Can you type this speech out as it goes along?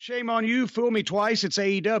Shame on you. Fool me twice. It's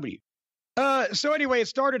AEW. So anyway, it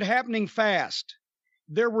started happening fast.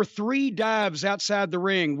 There were 3 dives outside the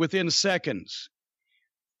ring within seconds.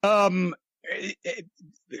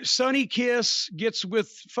 Sonny Kiss gets with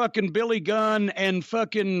fucking Billy Gunn and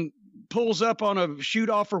fucking pulls up on a shoot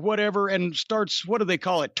off or whatever and starts, what do they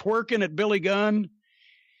call it, twerking at Billy Gunn.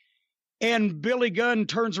 And Billy Gunn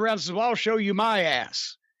turns around and says, well, I'll show you my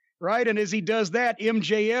ass. Right. And as he does that,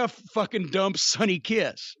 MJF fucking dumps Sonny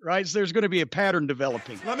Kiss. Right. So there's going to be a pattern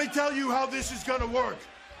developing. Let me tell you how this is going to work.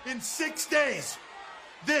 In 6 days,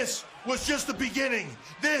 this was just the beginning.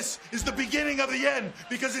 This is the beginning of the end,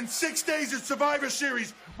 because in 6 days at Survivor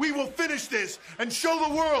Series, we will finish this and show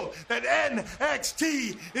the world that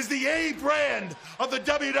NXT is the A brand of the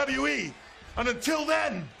WWE. And until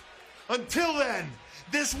then,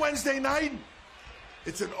 this Wednesday night,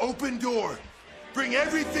 it's an open door. Bring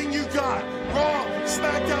everything you got. Raw,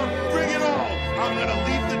 SmackDown, bring it all. I'm going to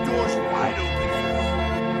leave the doors wide open.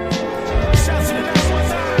 Shout to the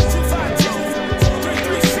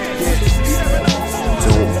 915-252-336-704.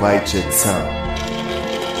 Don't bite your tongue.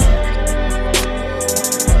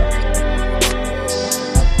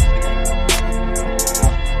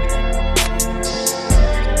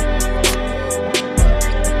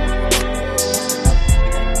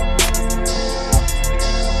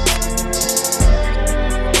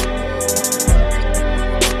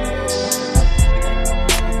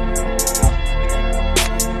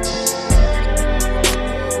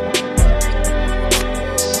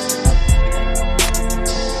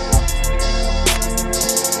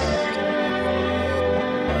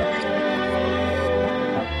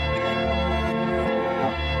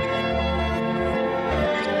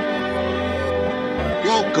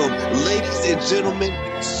 Gentlemen,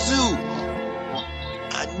 to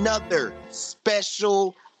another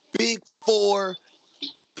special Big Four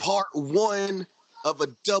Part 1 of a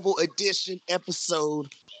double edition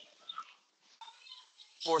episode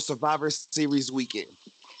for Survivor Series weekend.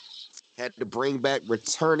 Had to bring back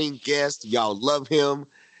returning guest. Y'all love him.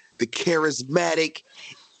 The charismatic,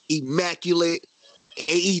 immaculate,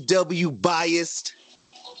 AEW biased.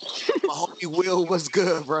 My homie Will, what's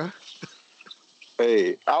good, bro?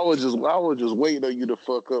 Hey, I was just waiting on you to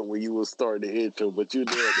fuck up when you was starting the intro, but you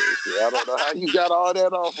did that shit. I don't know how you got all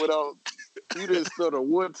that off without you just stutter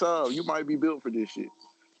one time. You might be built for this shit.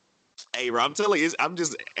 Hey, bro, I'm telling you, I'm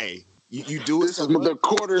just you do it. This is the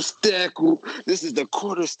quarter stacker. This is the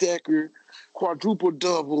quarter stacker, quadruple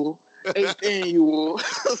double, 8th annual.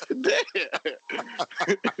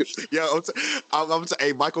 Yo,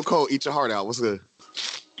 hey, Michael Cole, eat your heart out. What's good?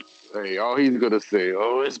 Hey, all he's gonna say,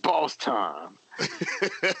 oh, it's boss time.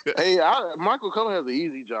 Hey, Michael Cole has an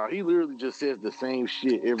easy job. He literally just says the same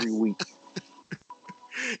shit every week.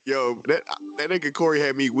 Yo, that nigga Corey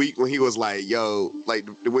had me weak when he was like, yo, like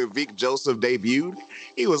when Vic Joseph debuted,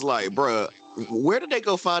 he was like, bruh, where did they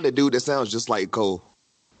go find a dude that sounds just like Cole?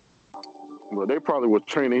 Well, they probably were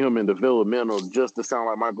training him in developmental just to sound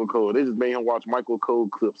like Michael Cole. They just made him watch Michael Cole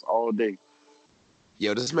clips all day.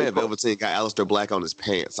 Yo, this man Velveteen got Aleister Black on his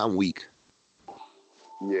pants. I'm weak.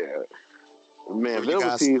 Yeah. Man,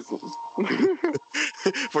 Velveteen.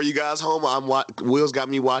 For you guys home, Will's got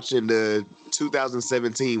me watching the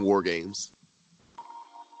 2017 War Games.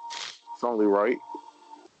 It's only right.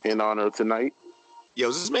 In honor of tonight. Yo,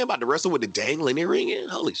 is this man about to wrestle with the dangling earring in?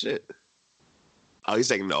 Holy shit. Oh, he's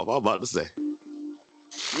taking it off. I'm about to say.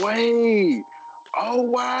 Wait. Oh,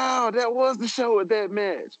 wow. That was the show at that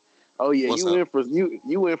match. Oh, yeah.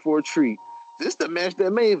 You went for a treat. This the match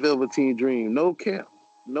that made Velveteen Dream. No cap.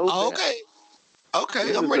 No cap. Okay.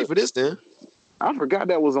 Okay, I'm ready for this then. I forgot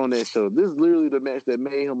that was on that show. This is literally the match that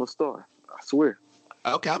made him a star. I swear.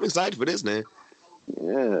 Okay, I'm excited for this, man.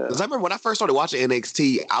 Yeah. Because I remember when I first started watching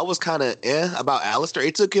NXT, I was kind of about Aleister.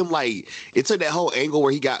 It took that whole angle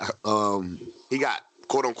where he got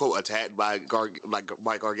quote unquote attacked by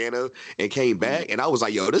Gargano and came back, and I was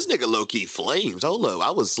like, yo, this nigga low key flames. Hold up,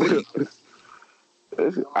 I was asleep.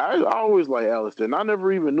 I always like Aleister, and I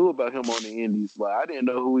never even knew about him on the indies. Like, I didn't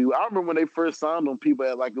know who he was. I remember when they first signed him, people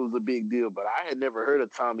had like it was a big deal, but I had never heard of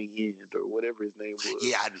Tommy End or whatever his name was.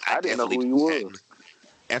 Yeah, I didn't know who he was.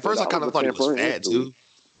 At first, I kind of thought he was fat too.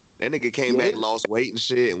 That nigga came back, lost weight and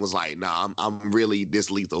shit, and was like, "Nah, I'm really this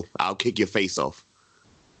lethal. I'll kick your face off."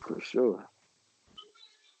 For sure.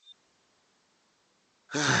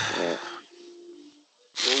 Where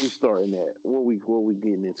we starting at? What we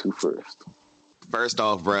getting into first? First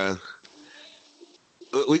off, bro,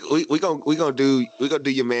 we gonna do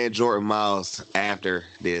your man Jordan Miles after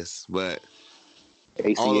this, but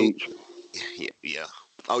ACH. Yeah.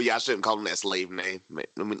 Oh yeah, I shouldn't call him that slave name.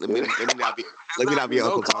 Let me not be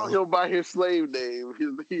Uncle Don't call Tom. him by his slave name.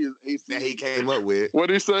 He is ACH. That he came up with. What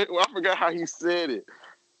did he say? Well, I forgot how he said it.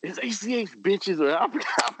 It's ACH bitches, or I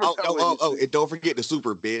forgot Oh, and don't forget the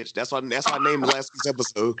super bitch. That's why I named the last week's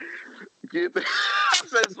episode. Get that.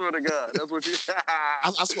 I swear to God, that's what you.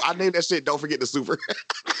 I swear, I named that shit. Don't forget the super.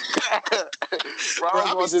 Bro,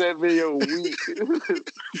 I was watching that video week.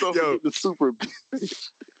 Don't forget the super.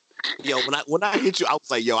 Yo, when I hit you, I was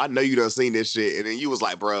like, yo, I know you done seen this shit, and then you was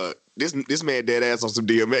like, bro, this man dead ass on some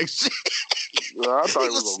DMX shit. I thought he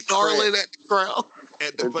was snarling at the crowd.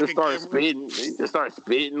 At the fucking camera. He just started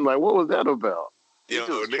spitting. Like, what was that about? Yo, he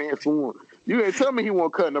just transformed. You ain't tell me he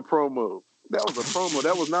wasn't cutting a promo. That was a promo.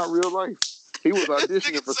 That was not real life. He was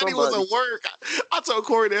auditioning for somebody. He was at work. I told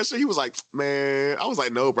Corey that shit. He was like, man. I was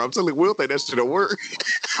like, no, bro. I'm telling Will that shit at work.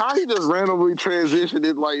 How he just randomly transitioned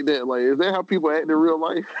it like that? Like, is that how people act in real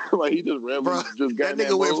life? Like, he just randomly just got that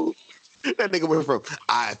nigga that nigga went from,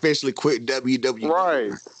 I officially quit WWE.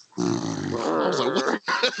 Right. I was like, what?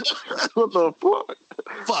 What the fuck?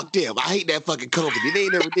 Fuck them. I hate that fucking company. They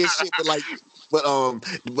ain't never did shit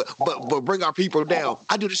but bring our people down.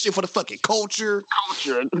 I do this shit for the fucking culture.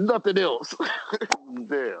 Nothing else.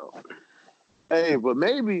 Damn. Hey, but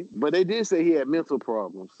they did say he had mental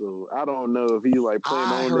problems, so I don't know if he like playing on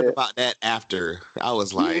that. I heard about that after. I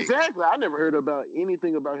was like, exactly. I never heard about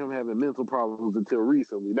anything about him having mental problems until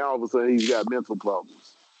recently. Now all of a sudden he's got mental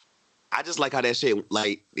problems. I just like how that shit,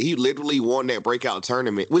 like, he literally won that breakout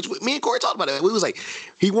tournament, which me and Corey talked about it. We was like,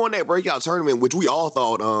 he won that breakout tournament, which we all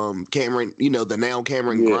thought Cameron,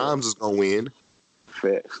 Cameron Grimes was going to win.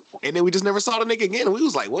 Facts. And then we just never saw the nigga again. And we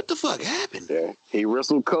was like, what the fuck happened? Yeah. He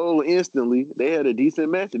wrestled Cole instantly. They had a decent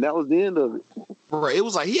match, and that was the end of it. Right. It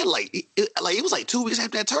was like, he had it was like 2 weeks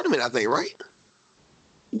after that tournament, I think, right?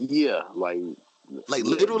 Yeah,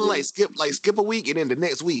 literally skip a week and then the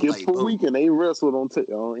next week. Skip a week and they wrestled on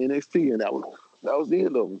NXT, and that was the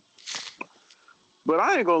end of them. But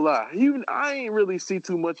I ain't gonna lie, I ain't really see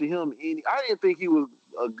too much of him. I didn't think he was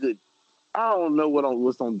a good. I don't know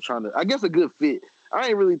what's on trying to. I guess a good fit. I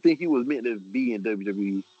ain't really think he was meant to be in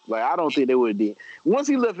WWE. Like, I don't think they would have did. Once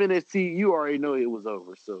he left NXT, you already know it was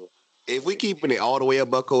over. So if we keeping it all the way up,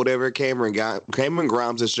 buck or whatever, Cameron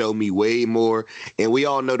Grimes has showed me way more, and we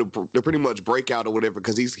all know the pretty much breakout or whatever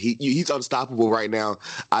because he's unstoppable right now.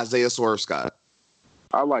 Isaiah Swerve Scott.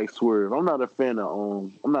 I like Swerve. I'm not a fan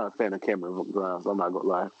of Cameron Grimes. I'm not gonna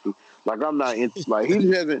lie. I'm not into, like, he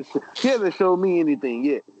hasn't showed me anything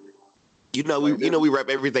yet. We rep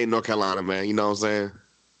everything North Carolina, man. You know what I'm saying?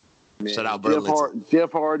 Man, shout out Burlington.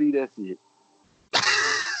 Jeff Hardy, that's it.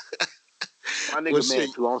 My nigga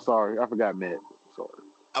Matt too. I'm sorry, I forgot Matt. Sorry.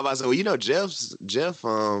 I'm about to say,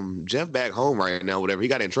 Jeff back home right now. Whatever, he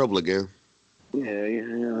got in trouble again.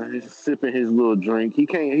 Yeah. He's sipping his little drink. He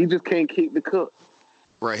just can't kick the cup.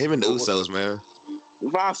 Right, him and the Usos, man.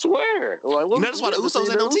 I swear, like, that's why the Usos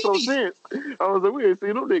ain't on TV. I was like, we ain't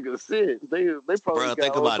seen them niggas since. They probably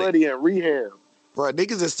got old buddy in rehab. Bro,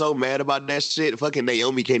 niggas is so mad about that shit. Fucking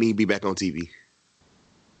Naomi can't even be back on TV.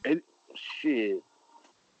 Shit.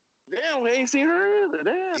 Damn, we ain't seen her either.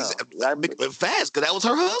 Damn. Fast, because that was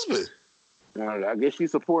her husband. I guess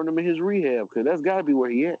she's supporting him in his rehab, because that's got to be where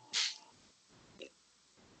he at.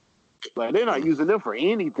 Like, they're not using them for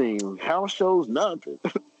anything. House shows, nothing.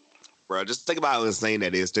 Bro, just think about how insane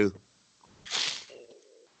that is, too.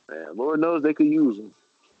 Man, Lord knows they could use them.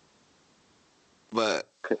 But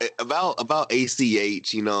about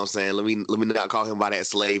ACH, you know what I'm saying? Let me not call him by that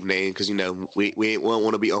slave name, because, we don't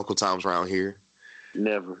want to be Uncle Tom's around here.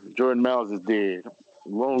 Never. Jordan Miles is dead.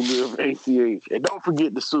 Long live ACH. And don't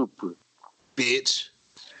forget the super. Bitch.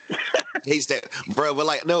 Hates that, bro. But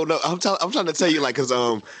like, no. I'm trying to tell you, like, cause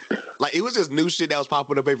like, it was just new shit that was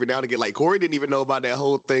popping up every now and again. Like, Corey didn't even know about that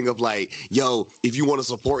whole thing of like, yo, if you want to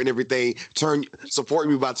support and everything, support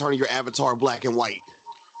me by turning your avatar black and white.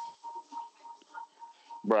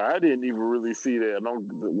 Bro, I didn't even really see that.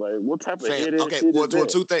 Like, what type of head ass shit is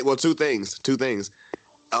that? Two things.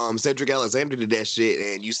 Cedric Alexander did that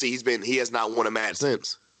shit, and you see he has not won a match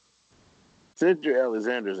since. Cedric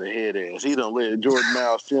Alexander's a head ass. He done let Jordan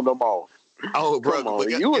Miles send him off. Oh, bro, but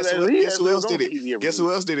guess who else did it? Guess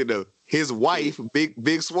who else did it though? His wife,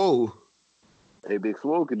 Big Swole. Hey, Big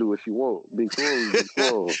Swole can do what she want. Big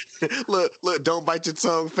Swole. Look, don't bite your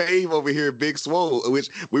tongue, Fave over here, Big Swole. Which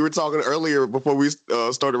we were talking earlier before we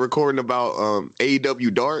started recording about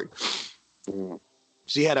AEW Dark. Mm.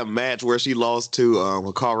 She had a match where she lost to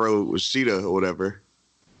Hikaru Shida or whatever.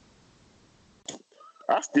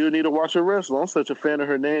 I still need to watch her wrestle. I'm such a fan of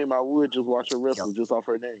her name. I would just watch her wrestle just off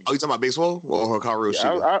her name. Oh, you talking about Big Swole or Hikaru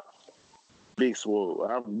Shida? Big Swole.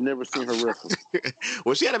 I've never seen her wrestle.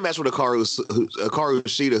 Well, she had a match with Hikaru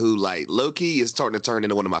Shida, who like low key is starting to turn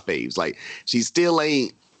into one of my faves. Like she still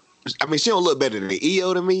ain't. I mean, she don't look better than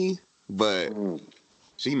Io to me, but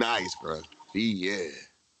she nice, bro. She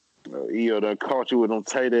Io done caught you with them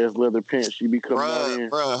tight ass leather pants. She be coming out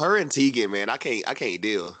in. Bruh, her and Tegan, man, I can't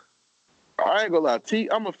deal. I ain't gonna lie,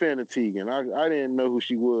 I'm a fan of Tegan. I didn't know who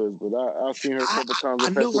she was, but I've seen her a couple times. I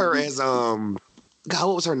knew her as God,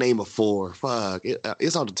 what was her name before? Fuck,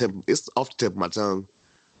 it's on the tip. It's off the tip of my tongue.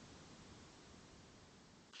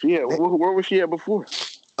 Where was she at before?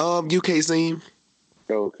 UK scene.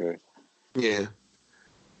 Okay. Yeah.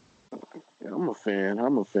 I'm a fan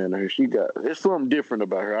of her. There's something different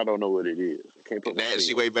about her. I don't know what it is. I can't put That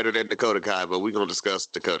she way better than Dakota Kai, but we're gonna discuss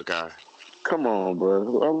Dakota Kai. Come on,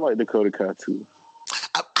 bro. I like Dakota Kai too.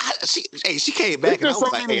 She came back and I was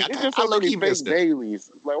like, hey, I low-key missed her.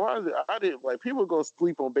 Baileys. Like, why is it? I didn't like people gonna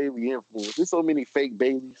sleep on Bailey influence. There's so many fake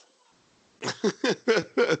Baileys.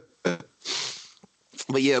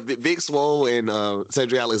 But yeah, Big Swole and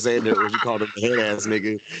Cedric Alexander, as you call him, the head ass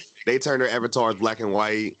nigga, they turned their avatars black and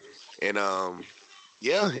white. And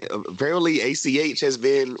apparently ACH has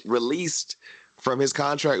been released from his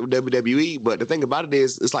contract with WWE. But the thing about it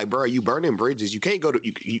is, it's like, bro, you burning bridges. You can't go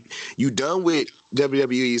to you done with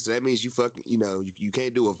WWE, so that means you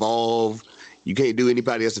can't do Evolve. You can't do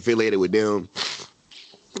anybody that's affiliated with them.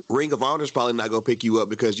 Ring of Honor is probably not gonna pick you up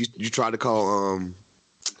because you try to call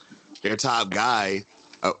their top guy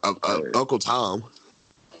Uncle Tom.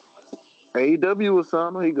 AEW was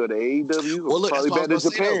something. He go to AEW. Well, look, probably back to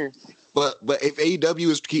Japan. But if AEW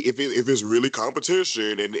is key, if it's really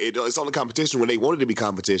competition and it's only competition when they want it to be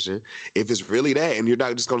competition, if it's really that, and you're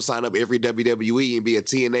not just going to sign up every WWE and be a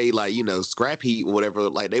TNA scrap heap or whatever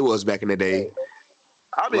like they was back in the day.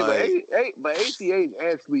 I mean, but ACH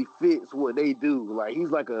actually fits what they do. Like he's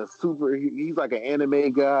like an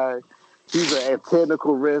anime guy. He's a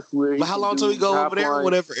technical wrestler. But how long till he go over there or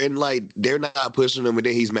whatever, and like they're not pushing him, and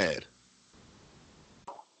then he's mad?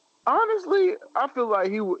 Honestly, I feel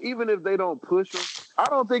like even if they don't push him, I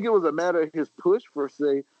don't think it was a matter of his push per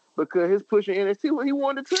se, because his push in NXT when he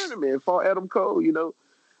won the tournament and fought Adam Cole,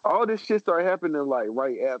 all this shit started happening like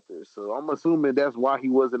right after. So I'm assuming that's why he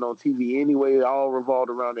wasn't on TV anyway. It all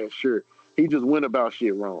revolved around that shirt. He just went about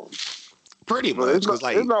shit wrong. Pretty much.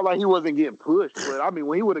 It's not like he wasn't getting pushed, but I mean,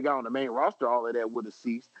 when he would have got on the main roster, all of that would have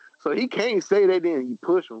ceased. So he can't say they didn't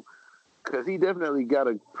push him, because he definitely got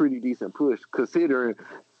a pretty decent push considering.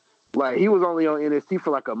 Like, he was only on NXT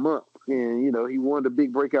for like a month, and, he won the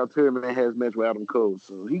big breakout tournament and has match with Adam Cole,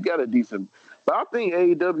 so he got a decent... But I think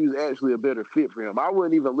AEW is actually a better fit for him. I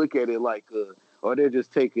wouldn't even look at it like, they're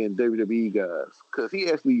just taking WWE guys, because he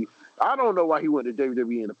actually... I don't know why he went to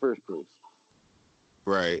WWE in the first place.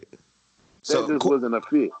 Right. That just wasn't a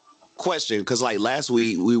fit. Question, because like last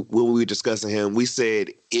week when we were discussing him, we said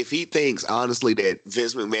if he thinks honestly that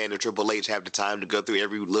Vince McMahon and Triple H have the time to go through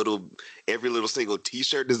every little single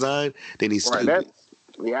T-shirt design, then he's stupid.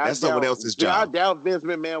 That's someone else's job. I doubt Vince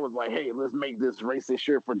McMahon was like, "Hey, let's make this racist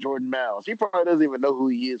shirt for Jordan Miles." He probably doesn't even know who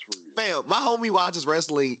he is for real. Man, my homie watches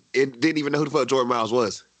wrestling and didn't even know who the fuck Jordan Miles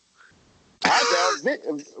was. I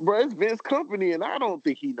doubt, bro. It's Vince's company, and I don't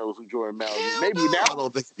think he knows who Jordan Miles is. Maybe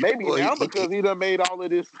now, because he done made all of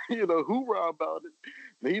this, hoorah about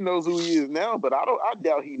it. He knows who he is now, but I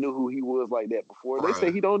doubt he knew who he was like that before. They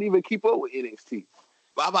say he don't even keep up with NXT.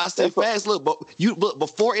 I'm about to say fast. Look,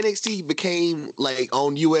 before NXT became like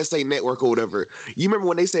on USA Network or whatever, you remember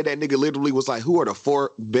when they said that nigga literally was like, "Who are the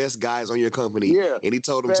 4 best guys on your company?" Yeah, and he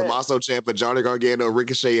told them Tommaso Ciampa, Johnny Gargano,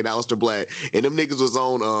 Ricochet, and Aleister Black, and them niggas was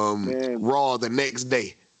on Raw the next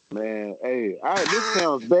day. Man, hey, this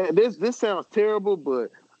sounds bad. This sounds terrible,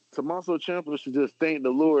 but Tommaso Ciampa should just thank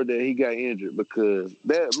the Lord that he got injured, because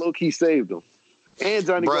that low key saved him, and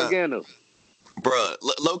Johnny Gargano. Bruh,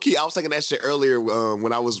 low key, I was thinking that shit earlier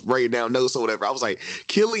when I was writing down notes or whatever. I was like,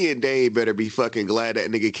 Killian Dane better be fucking glad that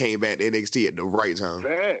nigga came back to NXT at the right time.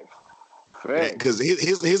 Fact. Because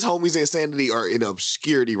his homies Insanity are in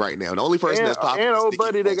obscurity right now. The only person that's popping and old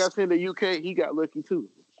buddy that got sent to UK, he got lucky too.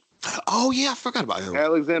 Oh yeah, I forgot about him.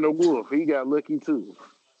 Alexander Wolf, he got lucky too.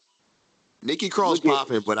 Nikki Cross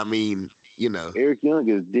popping, but I mean, Eric Young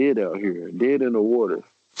is dead out here, dead in the water.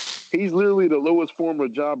 He's literally the lowest form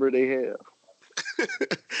of jobber they have.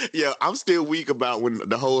 Yeah, I'm still weak about when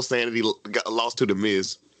the whole Sanity got lost to The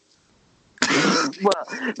Miz. But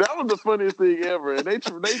that was the funniest thing ever, and they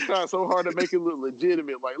tried so hard to make it look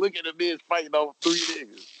legitimate. Like, look at The Miz fighting off 3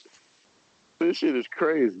 niggas. This shit is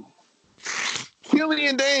crazy.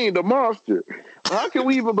 Killian Dane, the monster. How can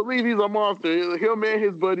we even believe he's a monster? Him and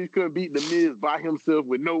his buddies couldn't beat The Miz by himself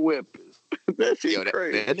with no weapons. That shit Yo,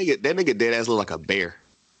 crazy. that nigga dead ass look like a bear.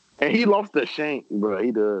 And he lost the shank, bro.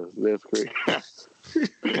 He does. That's crazy.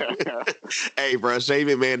 Hey, bro, Shane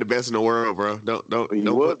McMahon, the best in the world, bro. Don't. He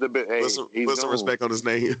was the best. Hey, Put some respect on his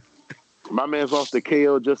name. My man's lost to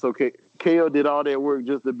KO just okay. KO did all that work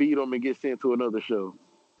just to beat him and get sent to another show.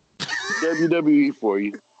 WWE for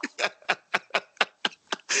you.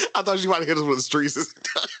 I thought you might hit us with the streets.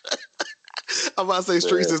 I'm about to say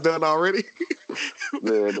streets is done already.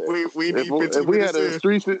 Man, we need 15 if we had minutes a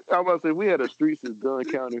streets, I'm about to say if we had a streets is done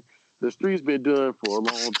counter. The streets been done for a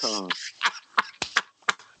long time.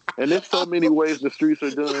 And there's so many ways the streets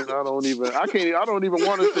are done. I don't even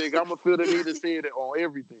want to think. I'm gonna feel the need to say it on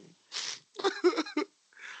everything.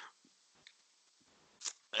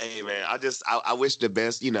 Hey man, I wish the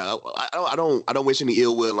best. You know, I don't wish any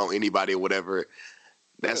ill will on anybody or whatever.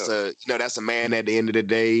 That's that's a man. At the end of the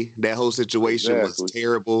day, that whole situation was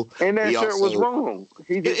terrible. And that shirt was wrong.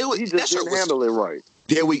 He just didn't handle it right.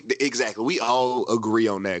 Yeah, exactly. We all agree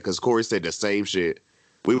on that because Corey said the same shit.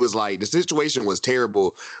 We was like, the situation was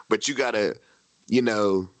terrible, but you gotta, you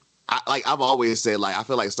know, I've always said, like, I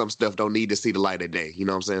feel like some stuff don't need to see the light of day. You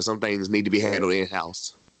know what I'm saying? Some things need to be handled in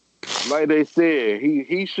house. Like they said,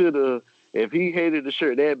 he should have. If he hated the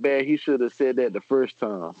shirt that bad, he should have said that the first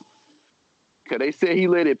time. Cause they said he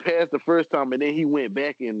let it pass the first time, and then he went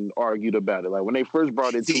back and argued about it. Like when they first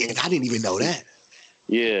brought it to him, I didn't even know that.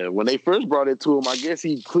 Yeah, when they first brought it to him, I guess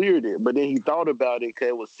he cleared it, but then he thought about it because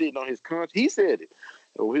it was sitting on his conscience. He said it.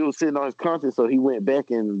 He was sitting on his conscience, so he went back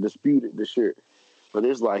and disputed the shirt. But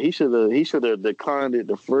it's like he should have declined it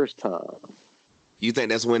the first time. You think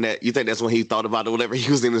that's when he thought about it? Whatever, he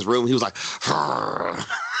was in his room, he was like,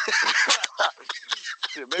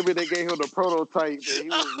 maybe they gave him the prototype,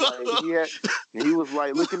 and he was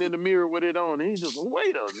like looking in the mirror with it on, and he just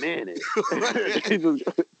wait a minute.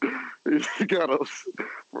 He got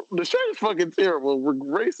the shirt is fucking terrible.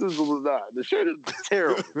 Racism is not. The shirt is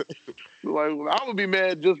terrible. Like I would be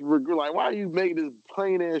mad just like, why are you making this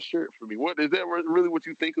plain ass shirt for me? What is that really what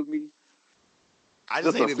you think of me? I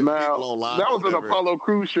just hated the people online. That was an Apollo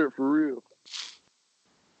Crews shirt for real.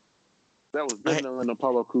 That was definitely an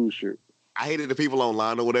Apollo Crews shirt. I hated the people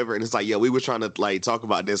online or whatever, and it's like, we were trying to like talk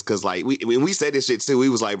about this because like when we said this shit too, we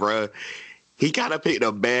was like, bruh, he kind of picked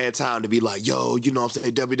a bad time to be like, yo, you know what I'm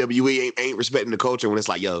saying, WWE ain't respecting the culture when it's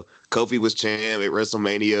like, yo, Kofi was champ at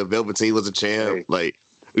WrestleMania, Velveteen was a champ. Hey, like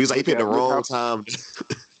he was like, he picked the wrong time.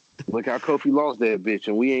 Look how Kofi lost that bitch,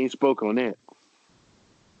 and we ain't spoke on that.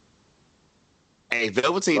 Hey,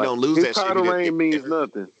 Velveteen don't lose that shit. His title reign means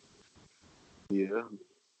nothing. Yeah.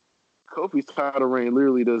 Kofi's title reign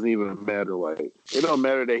literally doesn't even matter. Like it don't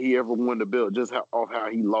matter that he ever won the belt, just off how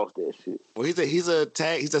he lost that shit. Well, he's a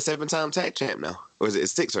 7-time tag champ now, or is it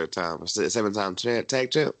 6th time or 7-time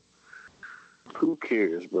tag champ? Who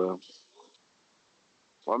cares, bro?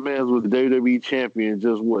 My man's was the WWE champion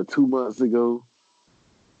just 2 months ago.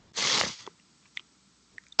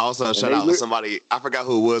 Also, shout out to somebody, I forgot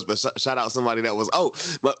who it was, but shout out to somebody that was,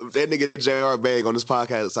 but that nigga JR Bang on this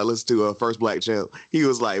podcast I listened to, First Black Champ. He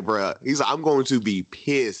was like, bruh, he's like, I'm going to be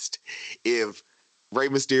pissed if Rey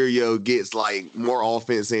Mysterio gets like more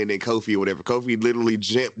offense in than Kofi or whatever. Kofi literally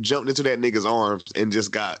jumped into that nigga's arms and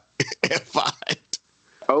just got F5'd.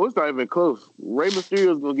 Oh, it's not even close. Rey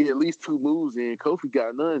Mysterio's going to get at least 2 moves in. Kofi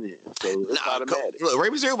got none in. So it's automatic. Look, Rey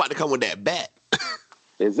Mysterio about to come with that bat.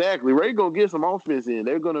 Exactly. Ray gonna get some offense in.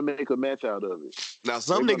 They're gonna make a match out of it. Now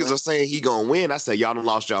some niggas are saying he gonna win. I said y'all done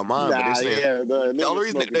lost y'all mind. But they're saying, the only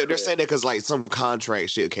reason they're saying that because like some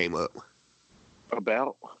contract shit came up.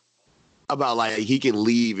 About like he can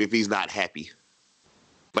leave if he's not happy.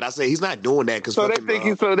 But I say he's not doing that because they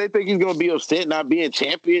think he's gonna be upset not being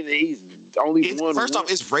champion. And he's only one. First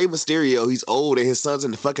off, it's Rey Mysterio. He's old and his son's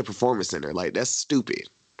in the fucking Performance Center. Like that's stupid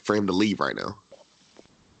for him to leave right now.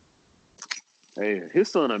 Hey, his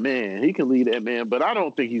son a man. He can lead that man, but I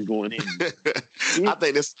don't think he's going in. I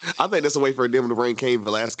think that's a way for them to bring Cain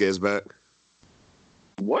Velasquez back.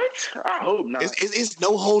 What? I hope not. It's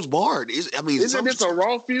no holds barred. Isn't this a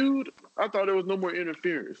Raw feud? I thought there was no more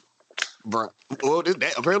interference. Bro, well,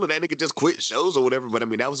 apparently that nigga just quit shows or whatever. But I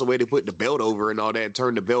mean, that was the way they put the belt over and all that, and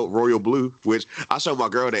turned the belt royal blue. Which I showed my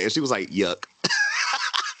girl that, and she was like, "Yuck."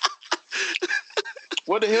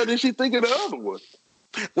 What the hell did she think of the other one?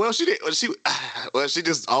 Well, she did. She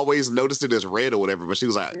just always noticed it as red or whatever. But she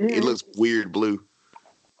was like, "It looks weird blue."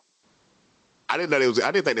 I didn't think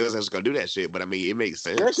they was actually gonna do that shit. But I mean, it makes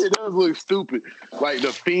sense. That shit does look stupid. Like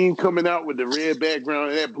the Fiend coming out with the red background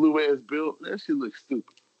and that blue ass belt. That shit looks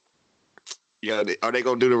stupid. Yeah, are they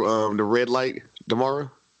gonna do the red light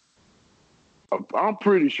tomorrow? I'm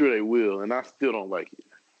pretty sure they will, and I still don't like it.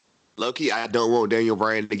 Low-key, I don't want Daniel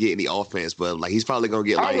Bryan to get any offense, but like he's probably gonna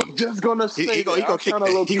get I like was just gonna say he gonna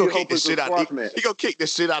kick the shit out. He gonna kick the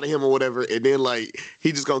shit out of him or whatever, and then like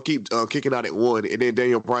he just gonna keep kicking out at one, and then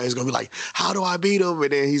Daniel Bryan's gonna be like, "How do I beat him?"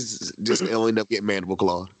 And then he's just gonna end up getting mandible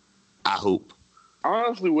clawed. I hope.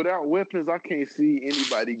 Honestly, without weapons, I can't see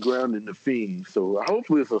anybody grounding the Fiend. So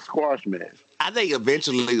hopefully, it's a squash match. I think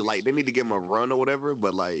eventually, like they need to give him a run or whatever,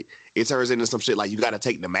 but like it turns into some shit like you got to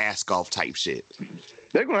take the mask off type shit.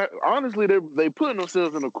 They're gonna honestly, they putting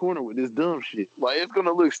themselves in a corner with this dumb shit. Like it's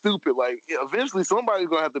gonna look stupid. Like eventually, somebody's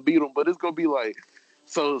gonna have to beat them, but it's gonna be like.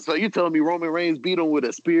 So you telling me Roman Reigns beat him with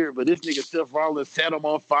a spear, but this nigga Seth Rollins set him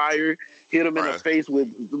on fire, hit him in the face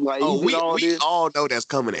with like we all know that's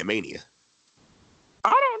coming at Mania.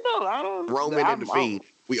 I don't know. Roman and the Fiend.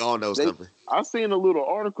 We all know something. I seen a little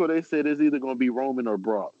article. They said it's either going to be Roman or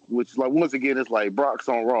Brock, which like once again it's like Brock's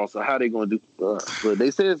on Raw. So how they going to do? But they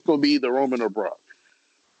said it's going to be either Roman or Brock.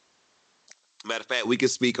 Matter of fact, we can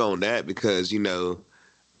speak on that because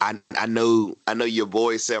I know your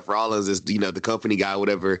boy Seth Rollins is the company guy,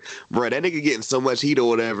 whatever. Bro, that nigga getting so much heat or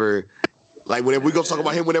whatever. Like whenever we go talk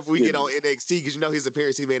about him, whenever we get on NXT, because his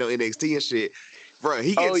appearance he made on NXT and shit. Bro,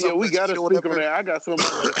 he gets we gotta speak on that. I got something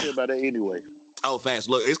to say about that anyway. Oh, fast.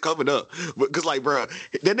 Look, it's coming up. Because, like, bro,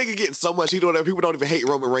 that nigga getting so much heat on that people don't even hate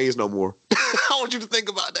Roman Reigns no more. I want you to think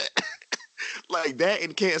about that. Like, that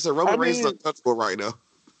and cancer. Roman Reigns is untouchable right now.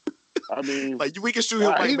 I mean, like, we can shoot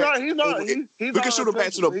him we can shoot him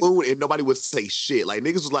back to the moon and nobody would say shit. Like,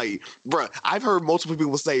 niggas was like, bro, I've heard multiple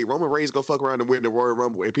people say Roman Reigns gonna fuck around and win the Royal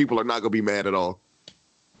Rumble and people are not gonna be mad at all.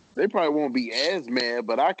 They probably won't be as mad,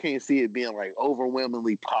 but I can't see it being like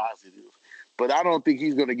overwhelmingly positive. But I don't think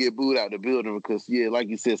he's going to get booed out the building because, yeah, like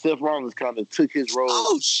you said, Seth Rollins kind of took his role.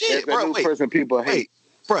 Oh, shit, bro. Wait, person people hate.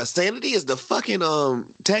 Bro, Sanity is the fucking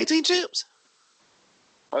tag team champs?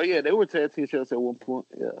 Oh, yeah, they were tag team champs at one point,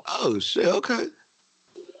 yeah. Oh, shit, okay.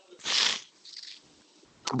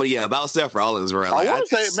 But, yeah, about Seth Rollins, bro. Like, I want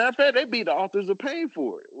to say, matter of fact, they beat the Authors of Pain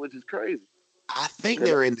for it, which is crazy. I think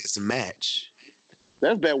they're in this match.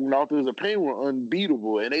 That's back when Authors of Pain were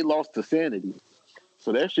unbeatable, and they lost to Sanity.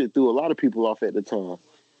 So that shit threw a lot of people off at the time.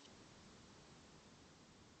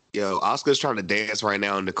 Yo, Oscar's trying to dance right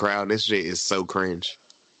now in the crowd. This shit is so cringe.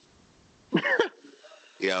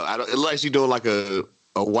 Yo, it looks like she's doing like a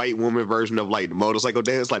white woman version of like the motorcycle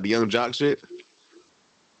dance, like the Young Jock shit.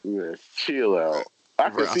 Yeah, chill out. I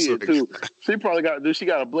can see it too. She probably got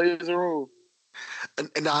a blazer on. And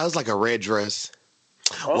no, it was like a red dress.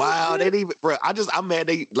 Oh, wow, they didn't even, bro. I'm mad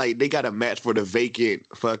they got a match for the vacant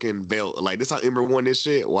fucking belt. Like this how Ember won this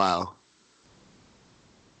shit. Wow.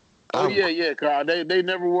 Oh yeah, Carl. They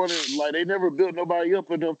never wanted they never built nobody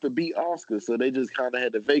up enough to beat Oscar, so they just kind of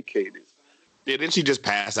had to vacate it. Yeah, didn't she just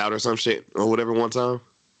pass out or some shit or whatever one time?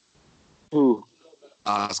 Who?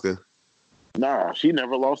 Oscar. Nah, she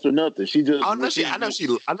never lost or nothing. She just. I know she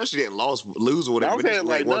didn't lose or whatever. I'm saying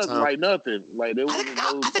like nothing. Like there wasn't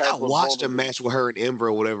no. I think I watched a match with her and Ember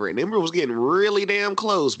or whatever, and Ember was getting really damn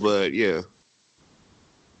close, but yeah.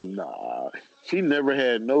 Nah, she never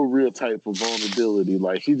had no real type of vulnerability.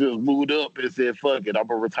 Like she just moved up and said, "Fuck it, I'm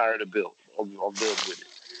gonna retire the belt. I'm done with it."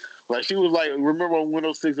 Like she was like, remember on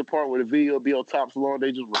Windows 6 apart where the video be on top salon,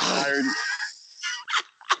 they just retired.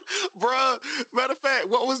 Bruh, matter of fact,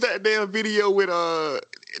 what was that damn video with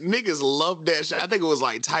niggas love that shit? I think it was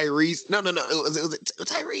like Tyrese. No, it was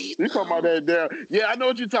Tyrese. You talking about that damn? Yeah, I know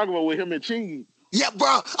what you're talking about with him and Chingy. Yeah, bro.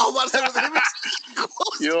 I was about to say, was it him and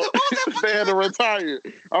Yo, they had to retire.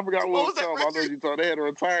 I forgot what was called. I know you thought they had to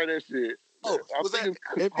retire that shit. Oh, I was think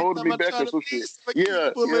that it's holding me back or some shit.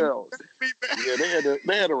 Yeah.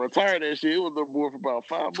 They had to retire that shit. It was no more for about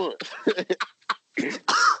 5 months.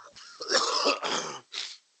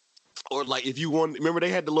 Or like if you won, remember they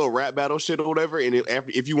had the little rap battle shit or whatever, and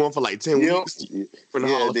if you won for like 10 weeks, for the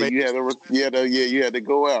Hall of Fame, you had to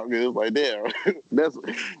go out. It was like damn, that's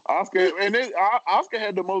Oscar, and then Oscar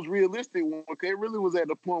had the most realistic one. Okay, it really was at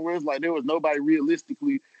the point where it's like there was nobody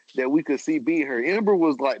realistically that we could see beat her. Ember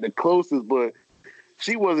was like the closest, but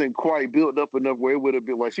she wasn't quite built up enough where it would have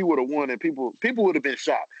been like she would have won, and people would have been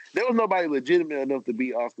shocked. There was nobody legitimate enough to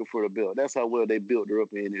beat Oscar for the belt. That's how well they built her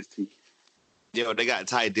up in NXT. Yo, they got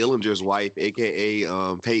Ty Dillinger's wife,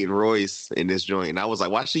 aka Peyton Royce, in this joint. And I was like,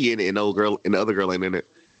 why is she in it and the other girl ain't in it?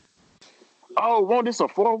 Oh, wasn't this a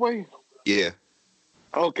 4-way? Yeah.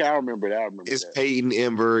 Okay, I remember that. It's Peyton,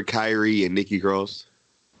 Ember, Kyrie, and Nikki Cross.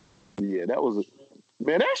 Yeah,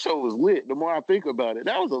 man, that show was lit. The more I think about it,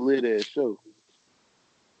 that was a lit ass show.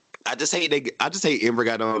 I just hate Ember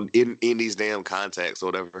got on in these damn contacts or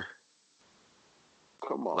whatever.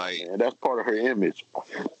 Come on, man. That's part of her image.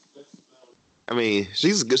 I mean,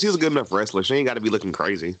 she's a good enough wrestler. She ain't got to be looking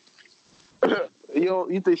crazy.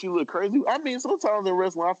 You think she look crazy? I mean, sometimes in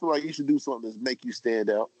wrestling, I feel like you should do something to make you stand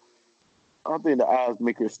out. I think the eyes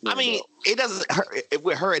make her stand out. I mean, it doesn't hurt.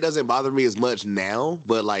 With her, it doesn't bother me as much now.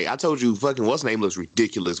 But like I told you, fucking what's name looks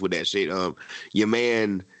ridiculous with that shit. Your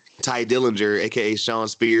man Ty Dillinger, aka Sean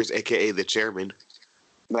Spears, aka the chairman.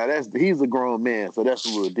 Now he's a grown man, so that's a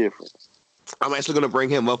little different. I'm actually gonna bring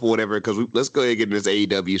him up or whatever because let's go ahead and get in this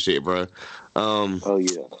AEW shit, bro. Oh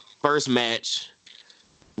yeah. First match,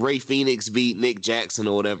 Ray Phoenix beat Nick Jackson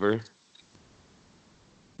or whatever.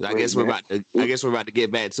 I guess we're about to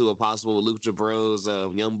get back to a possible Lucha Bros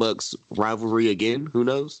Young Bucks rivalry again. Who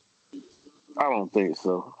knows? I don't think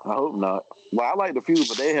so. I hope not. Well, I like the feud,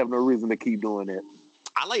 but they have no reason to keep doing that.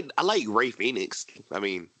 I like Ray Phoenix. I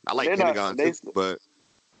mean, I like Pentagon too, but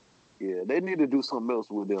yeah, they need to do something else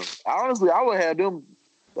with them. Honestly, I would have them.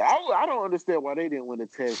 I don't understand why they didn't win the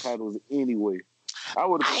tag titles anyway. I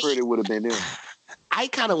would have preferred it would have been them. I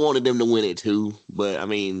kind of wanted them to win it too, but I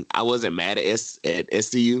mean, I wasn't mad at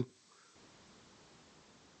SCU.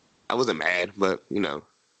 I wasn't mad, but you know,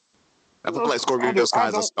 I feel like Scorpio Sky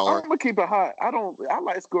is a star. I'm gonna keep it hot. I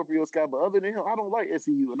like Scorpio Sky, but other than him, I don't like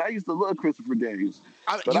SCU, and I used to love Christopher Daniels.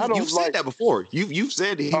 You've said that before. You've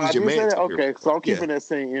said that he was your man. Okay, so I'm keeping that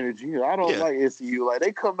same energy. I don't like SCU. Like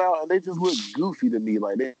they come out and they just look goofy to me.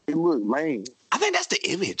 Like they look lame. I think that's the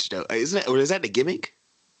image, though, isn't it? Or is that the gimmick?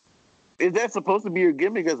 Is that supposed to be your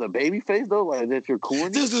gimmick as a baby face though? Like that you're corny?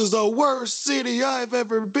 This is the worst city I've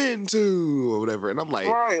ever been to, or whatever. And I'm like,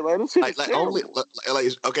 right, like this shit is only like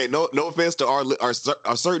okay, no offense to our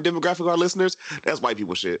certain demographic of our listeners, that's white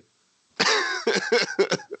people shit.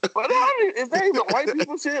 But I mean, is that even white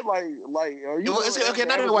people shit? Like, are you? Well, okay,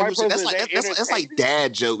 not even white people shit. That's like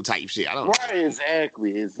dad joke type shit. I don't know. Right,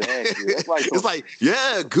 exactly. That's like it's like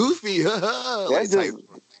goofy. Like just, type,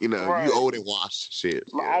 you old and washed shit.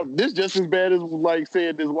 This just as bad as like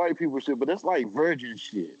saying this white people shit, but that's like virgin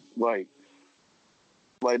shit. Like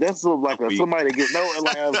that's somebody that gets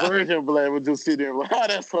like a virgin black would just sit there like,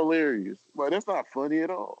 that's hilarious. Like that's not funny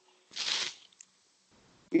at all.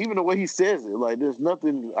 Even the way he says it, like there's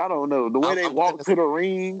nothing. I don't know the way they walk to the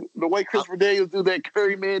ring, the way Christopher Daniels do that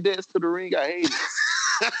Curry Man dance to the ring. I hate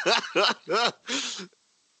it.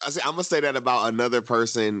 I'm gonna say that about another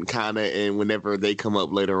person, kind of, and whenever they come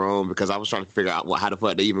up later on, because I was trying to figure out how the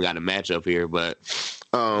fuck they even got a match up here. But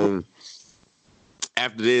after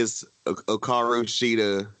this, Hikaru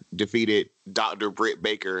Shida defeated Dr. Britt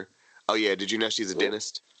Baker. Oh yeah, did you know she's a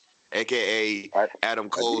dentist, aka Adam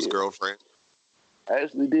Cole's girlfriend? I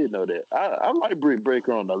actually did know that. I like Britt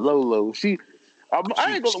Baker on the low. I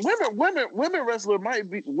ain't gonna. Women wrestler might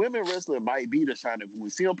be the shining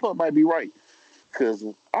point. CM Punk might be right. Because,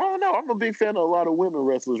 I don't know, I'm a big fan of a lot of women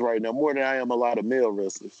wrestlers right now, more than I am a lot of male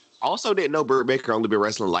wrestlers. Also didn't know Britt Baker only been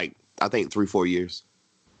wrestling like, I think 3-4 years.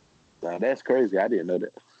 Now, that's crazy. I didn't know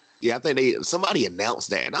that. Yeah, I think somebody announced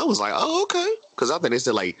that, and I was like, oh, okay. Because I think they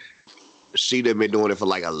said, like, she'd have been doing it for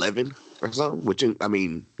like 11 or something, which, I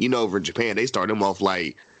mean, over in Japan, they start them off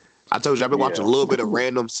like, I told you, I've been watching a little bit of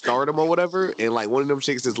random Stardom or whatever, and like one of them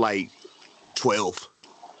chicks is like 12.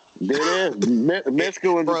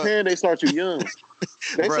 Mexico and Japan, they start you young.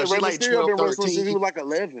 They said Rey Mysterio been wrestling since he was like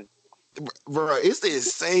 11. Bro, it's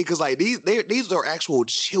insane because like these are actual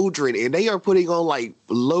children and they are putting on like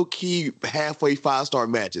low key halfway 5-star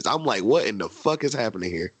matches. I'm like, what in the fuck is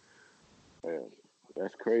happening here? Man,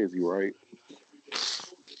 that's crazy, right?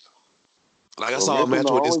 Like I saw a match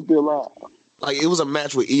with this. Like it was a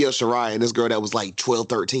match with Io Shirai and this girl that was like 12,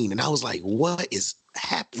 13, and I was like, what is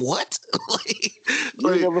what?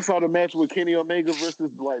 You never saw the match with Kenny Omega versus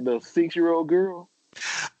like the 6-year-old girl?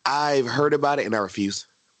 I've heard about it and I refuse.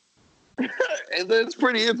 And that's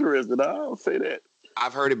pretty interesting. I'll say that.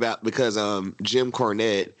 I've heard about because Jim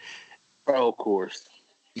Cornette. Oh, of course.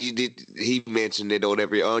 He mentioned it or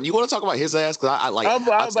whatever. You want to talk about his ass? Because I like. I'm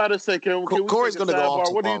about to say, can Corey's going to go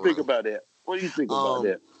off. What do you think about that? What do you think about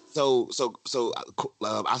that? So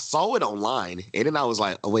I saw it online, and then I was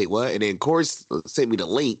like, oh, wait, what? And then Corey sent me the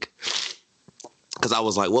link because I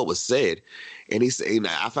was like, what was said? And he said,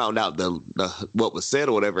 I found out the what was said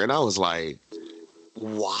or whatever, and I was like,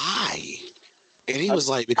 why? And he was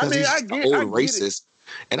like, because he's an old racist.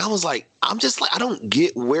 And I was like, I'm just like, I don't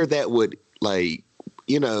get where that would like,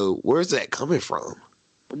 where's that coming from?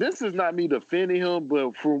 This is not me defending him,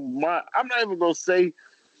 but I'm not even gonna say.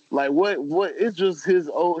 Like what it's just his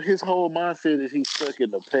whole mindset is he's stuck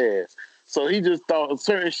in the past. So he just thought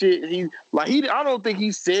certain shit I don't think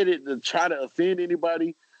he said it to try to offend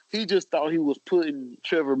anybody. He just thought he was putting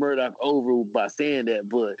Trevor Murdoch over by saying that,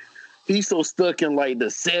 but he's so stuck in like the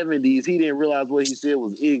 70s, he didn't realize what he said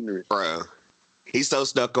was ignorant. Bro. He's so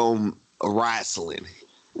stuck on wrestling.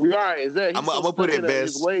 Right, exactly. I'm gonna put it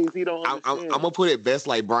best. His ways, he don't I'm understand. gonna put it best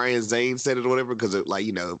like Brian Zane said it or whatever, because like,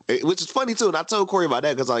 you know, which is funny too. And I told Corey about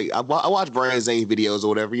that because like I watch Brian Zane videos or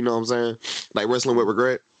whatever, you know what I'm saying, like Wrestling with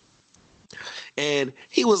Regret, and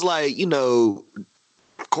he was like, you know,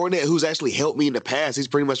 Cornette, who's actually helped me in the past, he's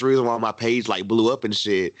pretty much the reason why my page like blew up and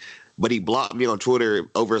shit. But he blocked me on Twitter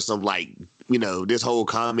over some like, you know, this whole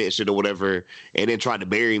comment shit or whatever, and then tried to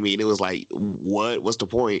bury me. And it was like, what? What's the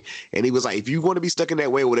point? And he was like, if you want to be stuck in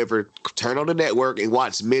that way or whatever, turn on the network and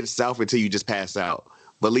watch Mid-South until you just pass out.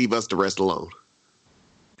 But leave us the rest alone.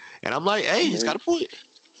 And I'm like, hey, he's got a point.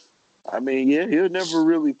 I mean, yeah, he'll never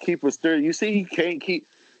really keep a stir. You see, he can't keep.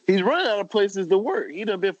 He's running out of places to work. He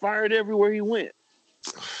done been fired everywhere he went.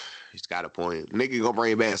 He's got a point. Nigga gonna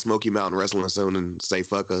bring back Smoky Mountain Wrestling soon and say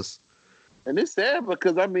fuck us. And it's sad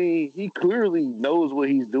because, I mean, he clearly knows what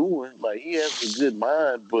he's doing. Like, he has a good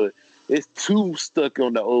mind, but it's too stuck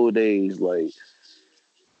on the old days. Like,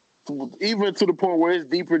 even to the point where it's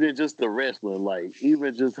deeper than just the wrestling. Like,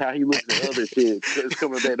 even just how he looks at other shit. It's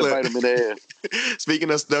coming back to bite him in the ass. Speaking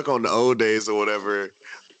of stuck on the old days or whatever,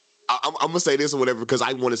 I'm going to say this or whatever because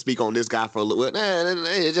I want to speak on this guy for a little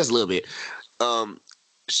bit. Just a little bit.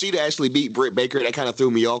 She'd actually beat Britt Baker. That kind of threw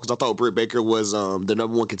me off because I thought Britt Baker was the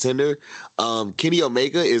number one contender. Kenny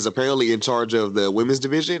Omega is apparently in charge of the women's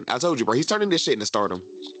division. I told you, bro, he's turning this shit into Stardom.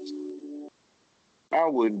 I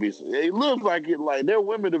wouldn't be. It looks like it. Like their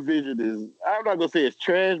women division is. I'm not gonna say it's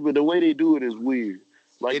trash, but the way they do it is weird.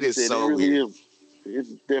 Like it is so weird.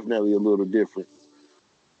 It's definitely a little different.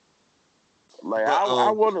 Like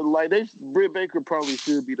I want to like Britt Baker probably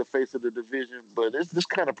should be the face of the division, but it's just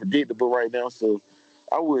kind of predictable right now. So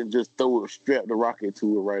I wouldn't just strap the rocket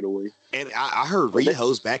to it right away. And I heard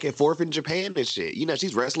Riho's back and forth in Japan and shit. You know,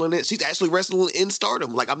 she's wrestling it. She's actually wrestling in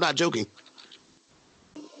Stardom. Like, I'm not joking.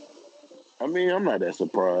 I mean, I'm not that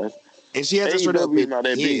surprised. And she hasn't straight up been not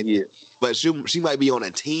that big yet. But she might be on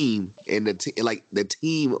a team, and the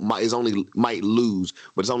team might lose,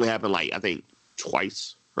 but it's only happened like I think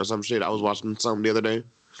twice or some shit. I was watching something the other day.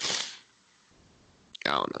 I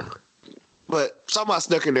don't know. But somebody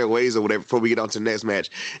snuck in their ways or whatever before we get on to the next match.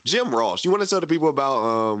 Jim Ross. You want to tell the people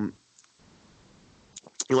about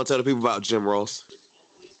Jim Ross?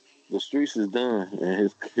 The streets is done,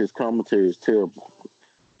 and his commentary is terrible.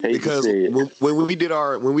 Because when we did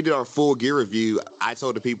our Full Gear review, I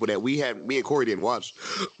told the people that me and Corey didn't watch.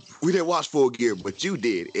 We didn't watch Full Gear, but you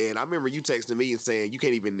did. And I remember you texting me and saying you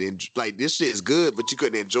can't even like this shit is good, but you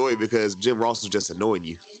couldn't enjoy it because Jim Ross was just annoying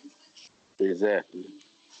you. Exactly.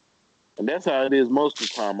 And that's how it is most of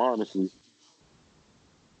the time, honestly.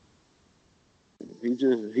 He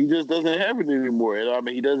just doesn't have it anymore. I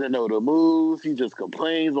mean, he doesn't know the moves. He just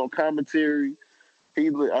complains on commentary.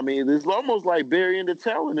 It's almost like burying the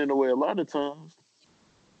talent in a way a lot of times.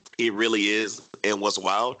 It really is. And what's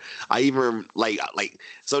wild, I even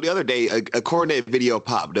so the other day a Cornette video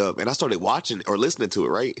popped up and I started watching or listening to it,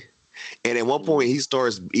 right? And at one point he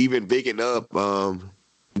starts even bigging up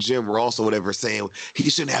Jim Ross or whatever, saying he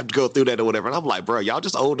shouldn't have to go through that or whatever. And I'm like, bro, y'all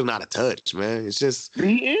just old and out of touch, man. It's just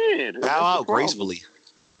the end. Bow out gracefully.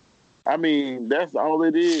 I mean, that's all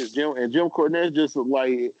it is. Jim Cornette just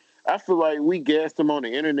like, I feel like we gassed him on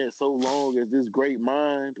the internet so long as this great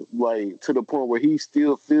mind, like to the point where he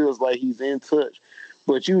still feels like he's in touch.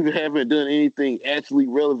 But you haven't done anything actually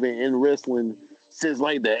relevant in wrestling since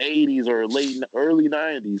like the 80s or early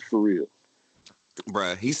 90s for real.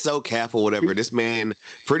 Bruh, he's so cap or whatever. This man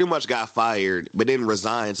pretty much got fired, but then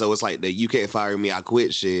resigned. So it's like the you can't fire me, I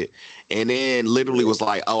quit shit. And then literally was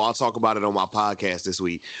like, oh, I'll talk about it on my podcast this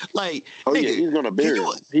week. Like, nigga, yeah, he's gonna bury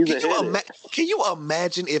him. Can you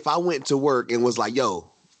imagine if I went to work and was like, yo,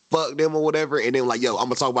 fuck them or whatever, and then like, yo, I'm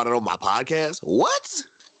gonna talk about it on my podcast? What?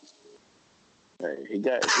 Hey, he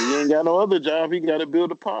ain't got no other job. He got to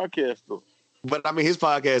build a podcast though. But I mean, his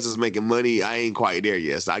podcast is making money. I ain't quite there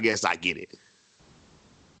yet, so I guess I get it.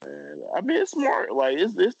 I mean, it's smart. Like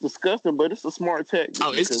it's disgusting, but it's a smart tactic.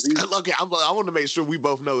 Oh, it's okay. I want to make sure we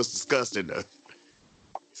both know it's disgusting, though.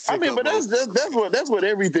 I mean, but that's what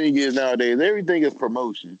everything is nowadays. Everything is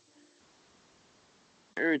promotion.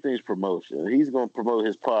 Everything's promotion. He's gonna promote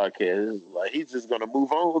his podcast. It's like he's just gonna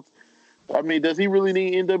move on. I mean, does he really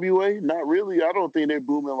need NWA? Not really. I don't think they're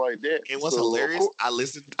booming like that. And what's hilarious? I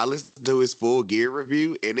listened to his Full Gear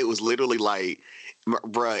review, and it was literally like,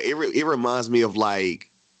 bruh, it reminds me of like.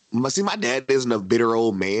 See, my dad isn't a bitter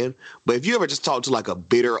old man, but if you ever just talk to like a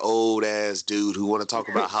bitter old ass dude who want to talk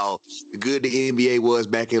about how good the NBA was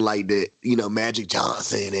back in like the Magic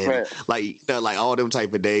Johnson and like like all them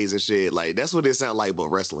type of days and shit, like that's what it sound like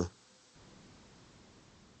about wrestling.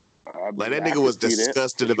 Like that nigga was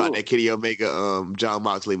disgusted about that Kenny Omega John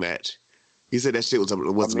Moxley match. He said that shit wasn't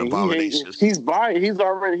an abomination. He's biased.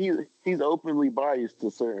 He's openly biased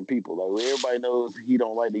to certain people. Like everybody knows he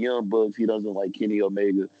don't like the Young Bucks. He doesn't like Kenny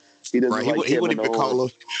Omega. He doesn't like he wouldn't even call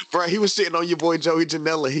him. Bro, he was shitting on your boy Joey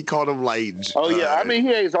Janela. He called him like. Oh yeah, I mean he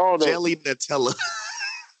hates all the jelly Nutella.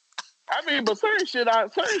 I mean, but certain shit I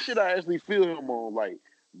actually feel him on. Like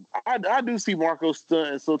I do see Marco stunt,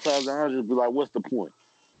 and sometimes I just be like, "What's the point?"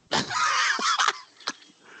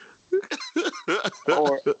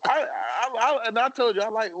 Or I told you I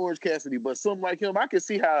like Orange Cassidy, but something like him, I can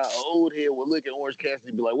see how an old head would look at Orange Cassidy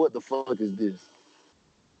and be like, "What the fuck is this?"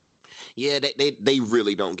 Yeah, they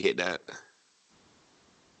really don't get that.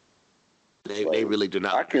 They really do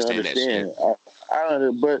not understand that shit.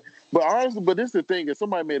 But honestly, this is the thing. If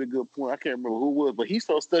somebody made a good point, I can't remember who it was, but he's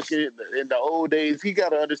so stuck in the old days. He got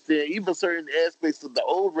to understand even certain aspects of the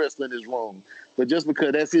old wrestling is wrong. But just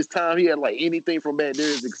because that's his time, he had like anything from back there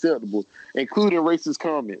is acceptable, including racist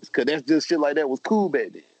comments, because that's just shit like that was cool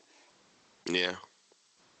back then. Yeah.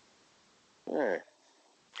 Yeah.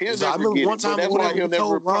 So I remember one time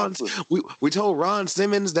we told Ron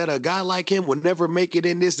Simmons that a guy like him would never make it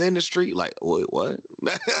in this industry. Like, wait, what?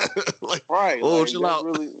 Like, right. Oh, like, chill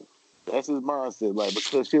out. That's his mindset. Like,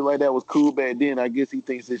 because shit like that was cool back then, I guess he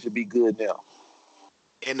thinks it should be good now.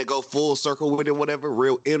 And to go full circle with it, whatever,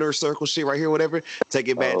 real inner circle shit right here, whatever. Take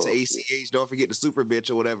it back to ACH. Don't forget the super bitch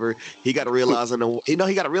or whatever. He got to realize in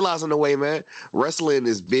the way, man. Wrestling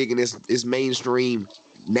is big and it's mainstream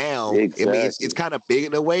now. Exactly. I mean, it's kind of big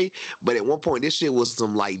in a way, but at one point this shit was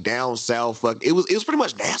some like down south fuck. It was pretty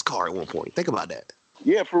much NASCAR at one point. Think about that.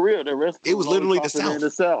 Yeah, for real. The rest it was literally the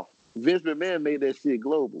South. Vince McMahon made that shit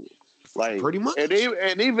global. Like pretty much. And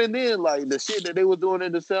even then, like the shit that they were doing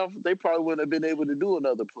in the South, they probably wouldn't have been able to do in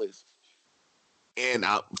other places. And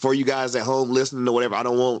for you guys at home listening or whatever,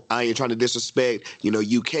 I ain't trying to disrespect,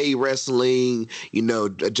 UK wrestling,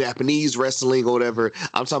 Japanese wrestling or whatever.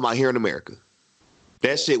 I'm talking about here in America.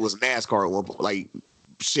 That shit was NASCAR at one point. Like,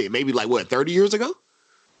 shit, maybe like, 30 years ago?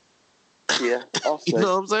 Yeah. You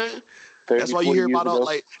know what I'm saying? That's why you hear about all,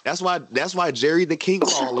 like, that's why Jerry the King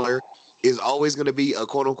Lawler is always going to be a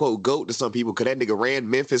quote-unquote GOAT to some people, because that nigga ran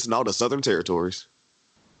Memphis and all the southern territories.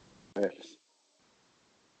 Yes.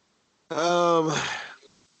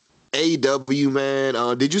 AEW,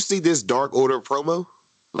 man. Did you see this Dark Order promo?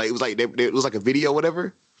 Like, it was like a video or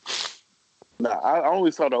whatever? Nah, I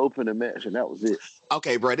only saw the opening match, and that was it.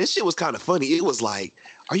 Okay, bro, this shit was kind of funny. It was like,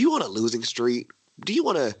 are you on a losing streak? Do you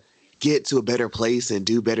want to get to a better place and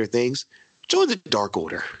do better things? Join the Dark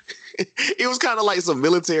Order. It was kind of like some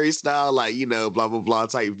military style, like, blah, blah, blah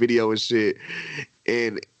type video and shit.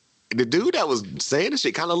 And the dude that was saying this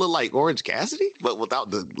shit kind of looked like Orange Cassidy, but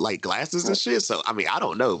without the, like, glasses and shit. So, I mean, I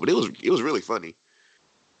don't know, but it was really funny.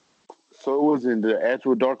 So it wasn't the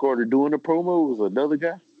actual Dark Order doing the promo? It was another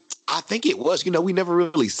guy? I think it was. We never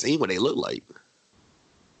really seen what they look like.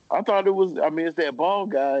 I thought it was, it's that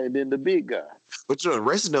bald guy and then the big guy. But the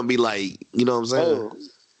rest of them be like, you know what I'm saying?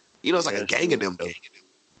 It's like a gang of them, though.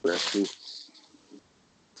 That's true.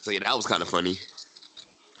 So, yeah, that was kind of funny.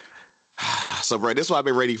 So, bro, this is what I've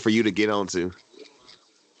been ready for you to get on to.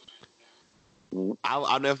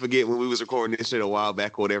 I'll never forget when we was recording this shit a while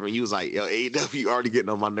back or whatever, and you was like, yo, AEW already getting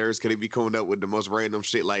on my nerves. Can they be coming up with the most random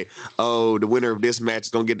shit like, oh, the winner of this match is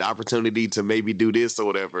going to get the opportunity to maybe do this or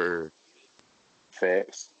whatever.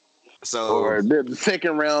 Facts. So, or the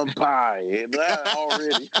second round bye.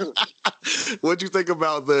 Already. What'd you think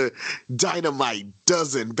about the Dynamite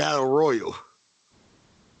Dozen Battle Royal?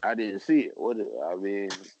 I didn't see it. What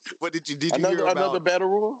did you hear about? Another Battle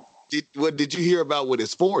Royal? Did you hear about what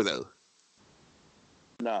it's for, though?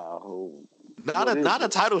 No. Not a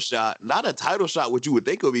title shot. Not a title shot, what you would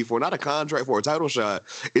think it would be for. Not a contract for a title shot.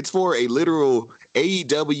 It's for a literal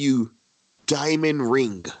AEW diamond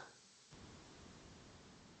ring.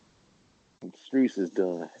 Streets is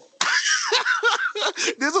done.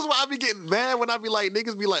 This is why I be getting mad when I be like,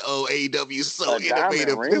 niggas be like, oh, AEW is so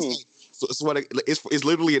innovative. It's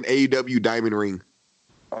literally an AEW diamond ring.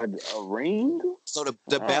 A ring? So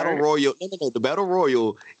the Battle Royal, the Battle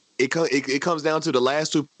Royal, it comes down to the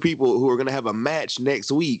last two people who are going to have a match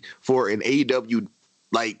next week for an AEW,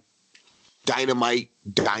 like, Dynamite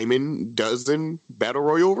Diamond Dozen Battle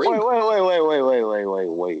Royal ring. Wait.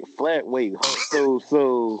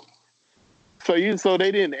 So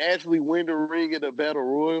they didn't actually win the ring in the Battle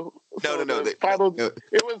Royal? No. It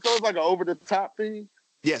was like an over the top thing.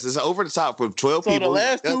 Yes, it's over the top for 12 people. So the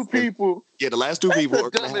last two people. Yeah, the last two people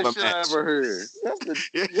are going to have a match. I ever heard.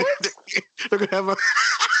 They're going to have a.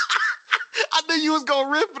 I knew you was going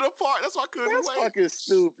to rip it apart. That's why I couldn't wait. That's fucking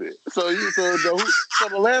stupid. So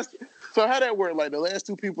the So how that work? Like the last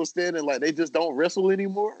two people standing, like they just don't wrestle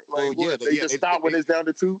anymore. Like Well, yeah, they just stop when it's down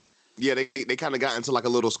to two. Yeah, they kind of got into like a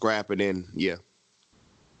little scrap, and then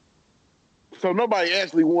So nobody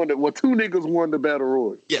actually won it. Well, two niggas won the battle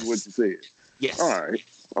royal. Yes. Is what you said. yes. All right.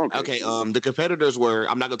 Okay. The competitors were.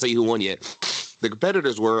 I'm not gonna tell you who won yet. The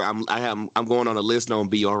competitors were. I'm going on a list on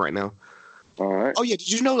BR right now. All right. Oh yeah,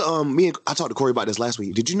 did you know? I talked to Corey about this last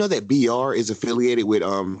week. Did you know that BR is affiliated with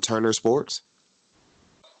Turner Sports?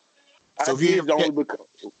 So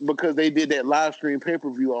because they did that live stream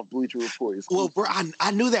pay-per-view off Bleacher Report. Well, bro,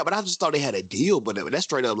 I knew that, but I just thought they had a deal. But that's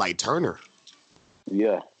straight up like Turner.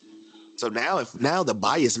 Yeah. So now the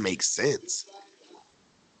bias makes sense.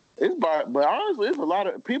 But honestly, it's a lot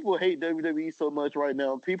of people hate WWE so much right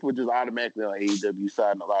now. People just automatically on AEW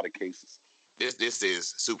side in a lot of cases. This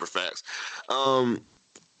is super facts. I'm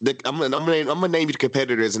gonna name you the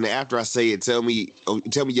competitors, and after I say it, tell me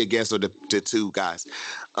your guess or the two guys.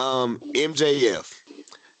 MJF,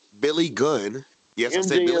 Billy Gunn. Yes, I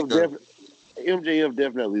said Billy Gunn. MJF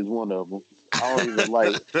definitely is one of them. I don't even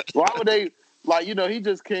like. Why would they? Like, he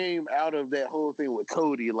just came out of that whole thing with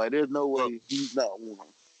Cody. Like, there's no way he's not one.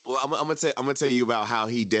 Well, I'm gonna tell you about how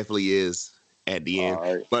he definitely is at the end.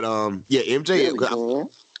 Right. But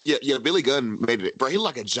MJF. Yeah, Billy Gunn made it, bro. He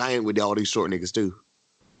look like a giant with all these short niggas too.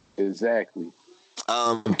 Exactly.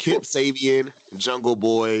 Kip Sabian, Jungle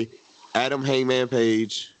Boy, Adam Hangman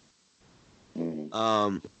Page,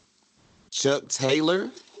 Chuck Taylor,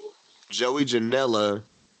 Joey Janela,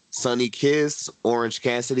 Sonny Kiss, Orange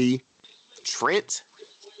Cassidy, Trent.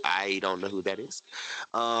 I don't know who that is.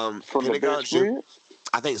 Pentagon Jr.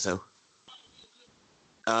 I think so.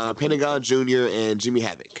 Pentagon Jr. and Jimmy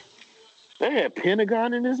Havoc. They had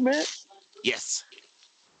Pentagon in this match? Yes.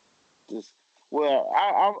 Who do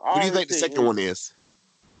you think the second one is?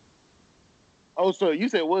 Oh, so you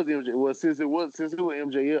said it was MJF. Well, since it was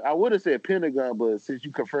MJF, I would have said Pentagon, but since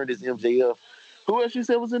you confirmed it's MJF, who else you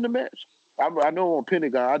said was in the match? I know on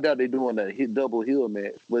Pentagon, I doubt they're doing a double heel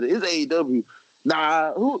match, but it's AEW.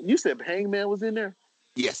 Nah, who you said Hangman was in there?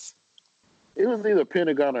 Yes. It was either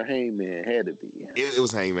Pentagon or Hangman. Had to be. It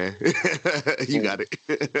was Hangman. You got it.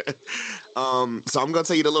 So I'm gonna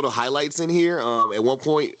tell you the little highlights in here. At one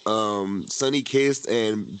point, Sonny Kiss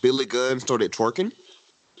and Billy Gunn started twerking.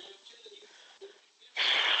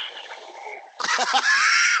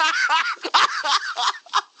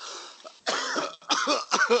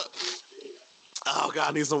 Oh God,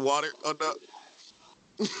 I need some water. Oh no.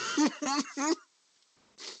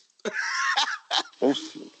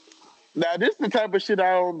 Now this is the type of shit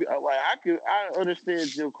I don't like. I understand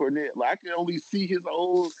Jim Cornette. Like I can only see his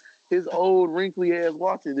old wrinkly ass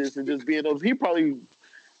watching this and just being he probably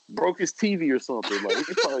broke his TV or something. Like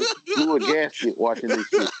he probably blew a gasket watching this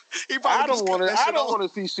shit. I don't want to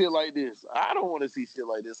see shit like this. I don't want to see shit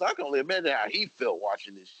like this. I can only imagine how he felt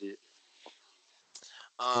watching this shit.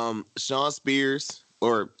 Sean Spears,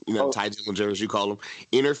 or Ty Dillinger as you call him,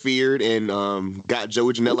 interfered and got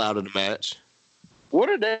Joey Janela out of the match. What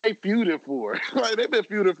are they feuding for? Like they've been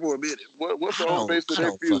feuding for a minute. What's the whole base of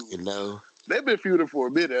their feud? I don't fucking know. They've been feuding for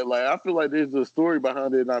a minute. Like I feel like there's a story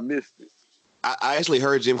behind it and I missed it. I actually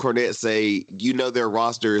heard Jim Cornette say, their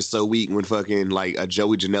roster is so weak when fucking like a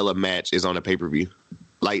Joey Janela match is on a pay-per-view,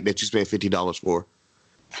 like that you spend $50 for.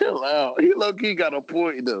 Chill out. He low-key got a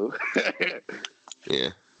point though.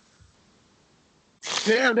 Yeah.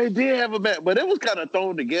 Damn, they did have a match, but it was kind of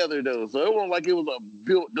thrown together though, so it wasn't like it was a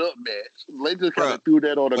built-up match. They just kind of threw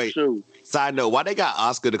that on the show. Side note: why they got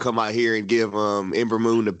Oscar to come out here and give Ember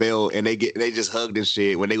Moon the belt, and they just hugged and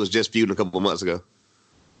shit when they was just feuding a couple of months ago?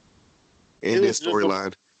 In this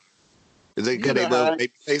storyline, is it because they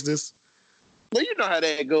maybe face this? Well, you know how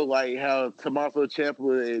that go, like how Tommaso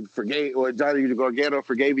Ciampa forgave, or Johnny Gargano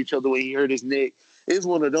forgave each other when he hurt his neck. It's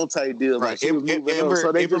one of those type deals. Right. Like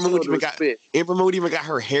Ember Moon even got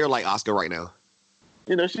her hair like Oscar right now.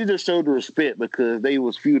 She just showed the respect because they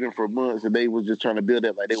was feuding for months and they was just trying to build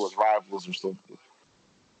that like they was rivals or something.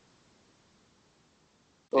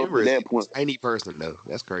 Ember is a tiny person though.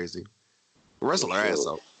 That's crazy. Wrestle her ass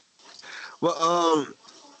off. Well,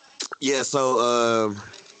 yeah. So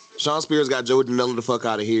Sean Spears got Joey Janela the fuck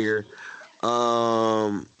out of here.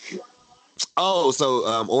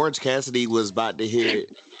 Orange Cassidy was about to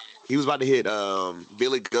hit. He was about to hit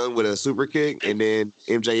Billy Gunn with a super kick, and then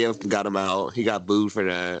MJF got him out. He got booed for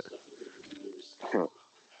that.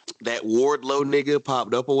 That Wardlow nigga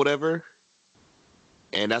popped up or whatever,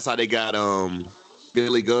 and that's how they got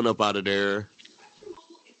Billy Gunn up out of there.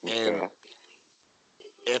 And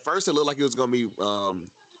at first, it looked like it was gonna be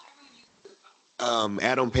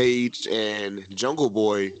Adam Page and Jungle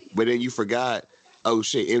Boy, but then you forgot oh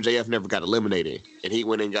shit, MJF never got eliminated, and he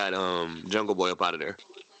went and got Jungle Boy up out of there.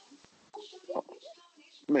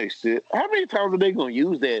 Makes sense. How many times are they gonna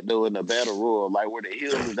use that though in the battle royal? Like where the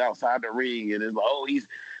heel is outside the ring and it's like, oh, he's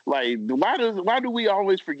like, why do we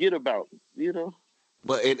always forget about, you know?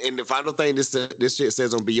 But and the final thing this shit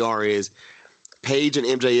says on BR is Paige and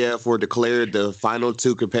MJF were declared the final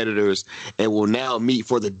two competitors and will now meet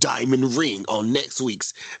for the Diamond Ring on next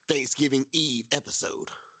week's Thanksgiving Eve episode.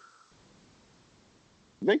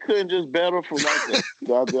 They couldn't just battle for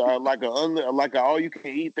like a all you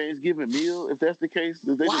can eat Thanksgiving meal. If that's the case,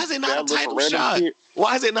 why is it not a title shot? Shit?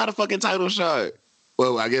 Why is it not a fucking title shot?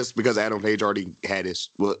 Well, I guess because Adam Page already had his.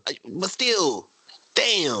 Well, but still,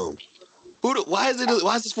 damn. Why is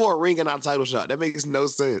this for a ring and not a title shot? That makes no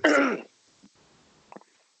sense.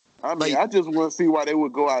 I mean, I just want to see why they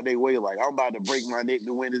would go out their way. Like, I'm about to break my neck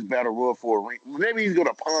to win this battle royal for a ring. Maybe he's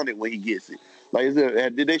gonna pawn it when he gets it. Like,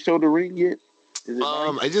 did they show the ring yet?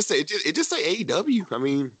 It just say AEW. I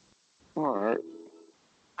mean, all right.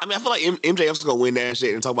 I mean, I feel like MJF's gonna win that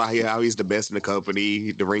shit and talk about how he's the best in the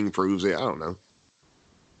company. The ring proves it. I don't know.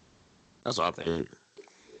 That's what I think.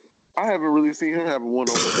 I haven't really seen him have a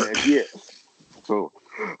one-on-one match yet, so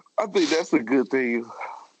I think that's a good thing.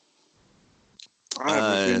 I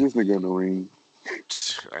haven't seen this nigga in the ring.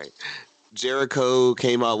 Right. Jericho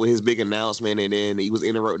came out with his big announcement, and then he was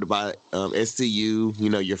interrupted by SCU, you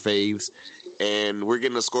know, your faves. And we're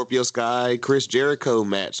getting a Scorpio Sky Chris Jericho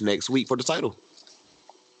match next week for the title.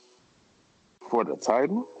 For the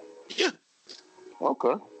title? Yeah.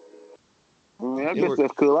 Okay. I mean, I guess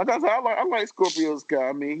that's cool. Like I said, I like Scorpio Sky.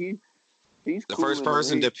 I mean, he's the cool first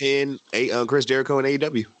person to pin Chris Jericho in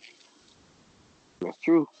AEW. That's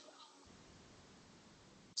true.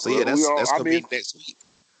 So yeah, that's gonna be next week.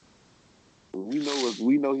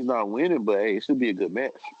 We know he's not winning, but hey, it should be a good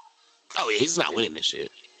match. Oh yeah, he's not winning this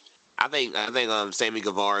shit. I think Sammy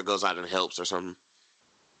Guevara goes out and helps or something.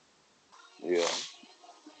 Yeah.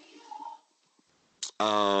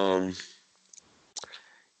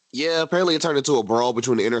 Yeah, apparently it turned into a brawl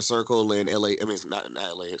between the Inner Circle and LA. I mean, it's not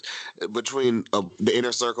LA. It's between the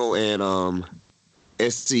Inner Circle and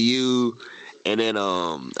SCU, and then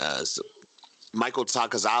Michael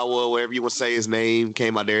Takazawa, whatever you want to say his name,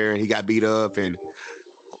 came out there and he got beat up. And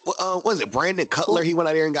what was it, Brandon Cutler? He went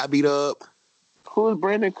out there and got beat up. Who is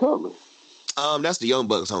Brandon Cutler? That's the Young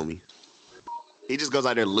Bucks homie. He just goes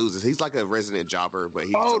out there and loses. He's like a resident jobber, but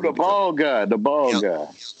he. Oh, the bald guy. The bald guy.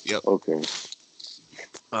 Yep. Okay.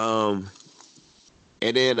 And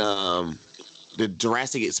then the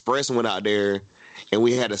Jurassic Express went out there, and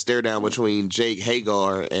we had a stare down between Jake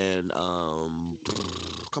Hagar and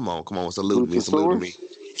come on, salute me.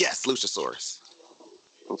 Yes, Luchasaurus.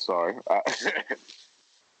 I'm sorry. I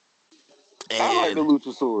like the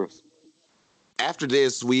Luchasaurus. After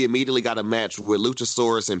this, we immediately got a match with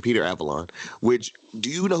Luchasaurus and Peter Avalon. Which, do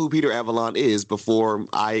you know who Peter Avalon is before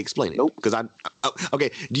I explain it? Nope. Because okay.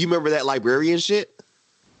 Do you remember that librarian shit?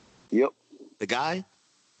 Yep. The guy?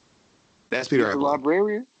 That's Peter Avalon. The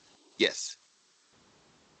librarian? Yes.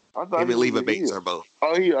 I thought him and Leva Bates are both.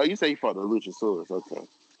 Oh, you say he fought the Luchasaurus. Okay.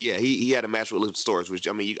 Yeah, he had a match with Luchasaurus, which,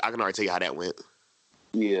 I mean, I can already tell you how that went.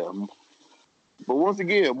 Yeah. But once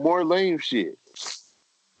again, more lame shit.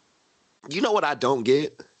 You know what I don't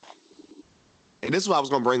get? And this is what I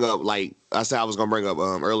was going to bring up, like I said I was going to bring up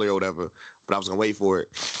earlier or whatever, but I was going to wait for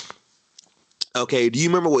it. Okay, do you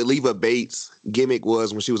remember what Leva Bates' gimmick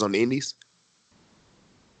was when she was on the Indies?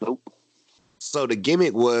 Nope. So the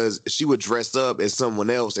gimmick was she would dress up as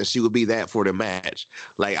someone else and she would be that for the match.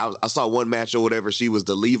 Like I saw one match or whatever, she was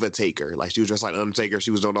the Leva Taker. Like she was dressed like Undertaker,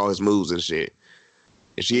 she was doing all his moves and shit.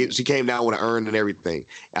 And she came down with an urn and everything.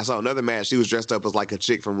 I saw another match, she was dressed up as like a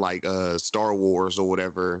chick from like Star Wars or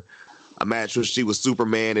whatever. A match where she was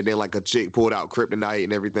Superman and then like a chick pulled out kryptonite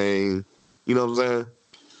and everything. You know what I'm saying?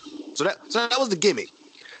 So that was the gimmick.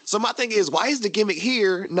 So my thing is, why is the gimmick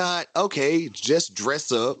here not, okay, just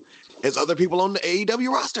dress up as other people on the AEW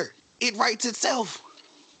roster? It writes itself.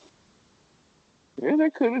 Yeah, they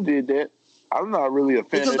could have did that. I'm not really a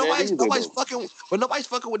fan of that either. Nobody's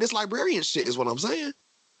fucking with this librarian shit is what I'm saying.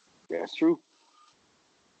 That's true.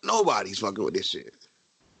 Nobody's fucking with this shit.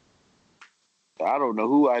 I don't know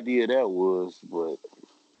who idea that was, but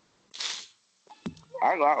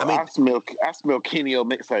I smell Kenny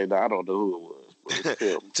Omega. I don't know who it was.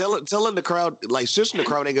 But telling the crowd, like shushing the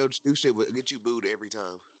crowd, they go do shit will get you booed every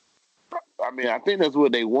time. I mean, I think that's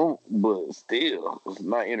what they want, but still, it's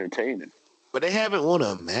not entertaining. But they haven't won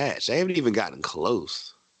a match. They haven't even gotten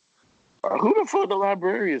close. Who the fuck the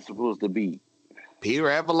librarian is supposed to be? Peter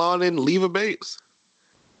Avalon and Leva Bates.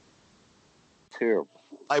 Terrible.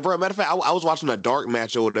 Like, bro, matter of fact, I was watching a dark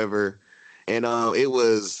match or whatever, and it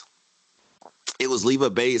was Leva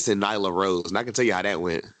Bates and Nyla Rose, and I can tell you how that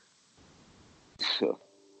went.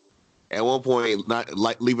 At one point,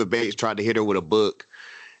 Leva Bates tried to hit her with a book.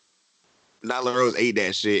 Nyla Rose ate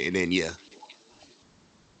that shit, and then yeah.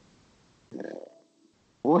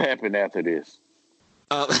 What happened after this?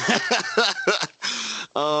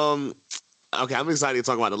 Okay, I'm excited to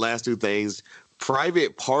talk about the last two things.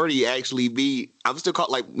 Private Party actually beat. I'm still called,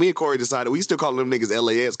 like, me and Corey decided we still call them niggas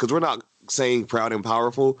LAX because we're not saying Proud and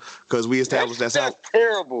Powerful because we established that's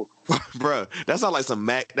terrible, bro. That sounds like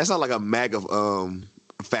that sounds like a MAGA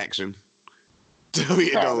faction. Tell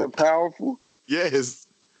me Proud and Powerful. Yes.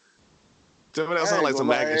 Tell me that sounds like some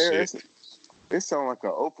MAGA shit. It sounds like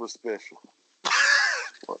an Oprah special.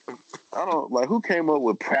 I don't like who came up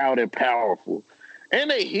with Proud and Powerful. And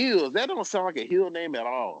they heels. That don't sound like a heel name at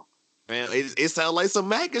all. Man, it sounds like some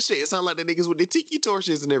MAGA shit. It sounds like the niggas with the tiki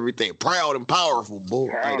torches and everything. Proud and powerful, boy.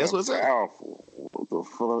 Like, that's what it sounds. Powerful. What the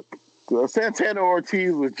fuck? Santana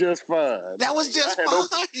Ortiz was just fine. That was just fine.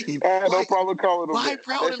 I had no problem calling him that.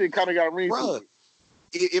 That shit kind of got ringed.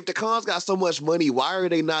 If the Khans got so much money, why are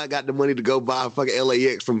they not got the money to go buy fucking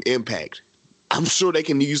LAX from Impact? I'm sure they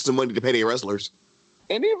can use some money to pay their wrestlers.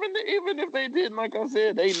 And even if they didn't, like I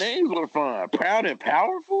said, their names were fine. Proud and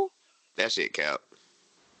Powerful? That shit count.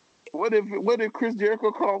 What if Chris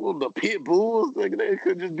Jericho called them the Pit Bulls? Like, they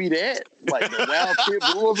could just be that. Like the Wild Pit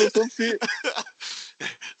Bulls or some shit.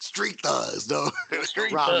 Street thugs, though.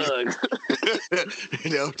 Street thugs.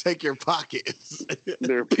 Take your pockets.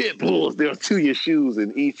 They're pit bulls. They'll chew your shoes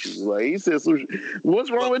and eat you. Like, he said, what's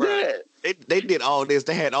wrong with that? They did all this.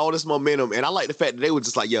 They had all this momentum, and I like the fact that they were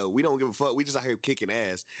just like, "Yo, we don't give a fuck. We just out here kicking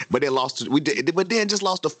ass." But then lost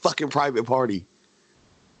the fucking Private Party,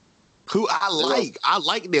 who I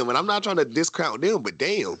like them, and I'm not trying to discount them, but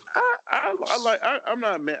damn, I'm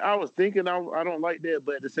not mad. I was thinking I don't like that,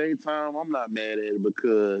 but at the same time, I'm not mad at it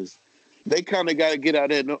because they kind of got to get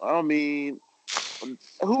out of there. I mean,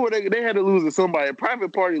 who were they? They had to lose to somebody.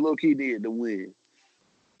 Private Party low key did to win.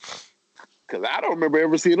 Cause I don't remember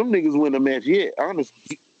ever seeing them niggas win a match yet,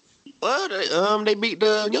 honestly. Well, they beat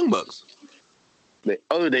the Young Bucks. They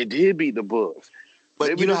did beat the Bucks.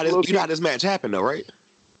 But you know how this match happened, though, right?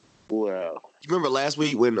 Well, you remember last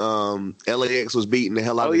week when LAX was beating the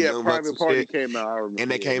hell out of the Young Bucks? Private Party came out. I remember.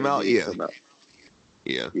 And they came out, yeah.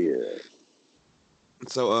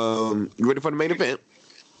 So, you ready for the main event?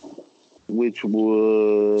 Which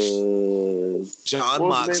was Jon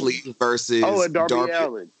Moxley versus Darby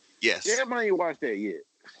Allin. Yes. Yeah, I ain't watched that yet.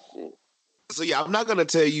 So yeah, I'm not gonna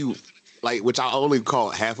tell you which I only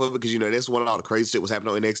caught half of it because that's when all the crazy shit was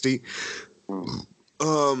happening on NXT.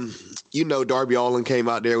 Darby Allin came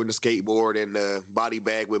out there with the skateboard and the body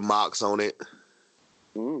bag with Mox on it.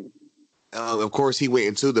 Of course, he went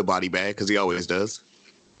into the body bag because he always does.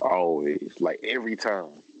 Always, like every time.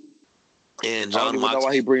 And Jon Moxley, know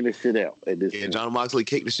why he bring this shit out at this. And Jon Moxley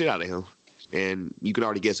kicked the shit out of him, and you can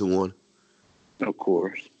already guess who won. Of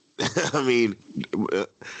course. I mean,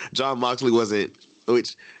 Jon Moxley wasn't.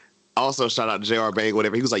 Which also shout out to JR Bang,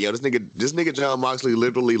 whatever. He was like, "Yo, this nigga Jon Moxley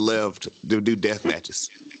literally left to do death matches."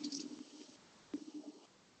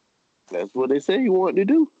 That's what they say he wanted to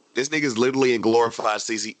do. This nigga's literally in glorified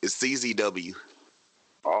CZW.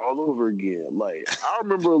 All over again. Like, I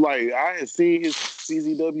remember, I had seen his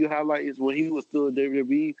CZW highlights when he was still in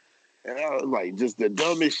WWE, and I was like, just the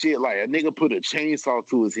dumbest shit. Like, a nigga put a chainsaw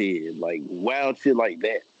to his head. Like, wild shit like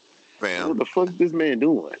that. Man. What the fuck is this man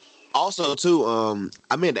doing? Also, too,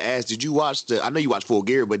 I meant to ask, did you watch I know you watched Full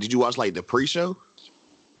Gear, but did you watch, the pre-show?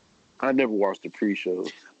 I never watched the pre-show.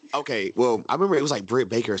 Okay, well, I remember it was like Britt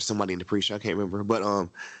Baker or somebody in the pre-show. I can't remember. But,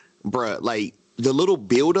 bruh, the little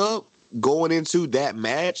build-up going into that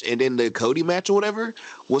match and then the Cody match or whatever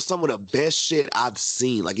was some of the best shit I've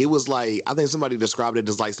seen. It was I think somebody described it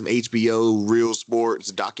as some HBO Real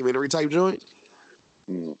Sports documentary type joint.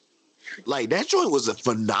 That joint was a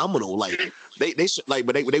phenomenal. They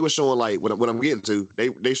were showing what I'm getting to.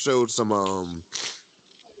 They showed some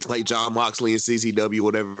Jon Moxley and CZW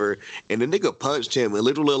whatever, and the nigga punched him and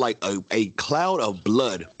literally a cloud of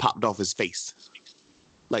blood popped off his face.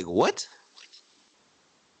 What?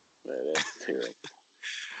 Man, that's terrible.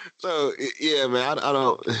 So yeah, man, I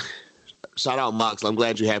don't. Shout out Mox. I'm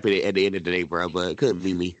glad you're happy at the end of the day, bro. But it couldn't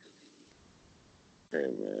be me.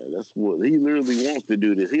 Hey man, that's what he literally wants to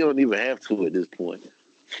do. This he don't even have to at this point.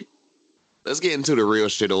 Let's get into the real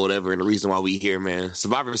shit or whatever, and the reason why we here, man.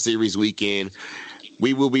 Survivor Series weekend.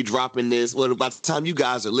 We will be dropping this. Well, by the time you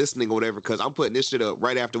guys are listening or whatever, because I'm putting this shit up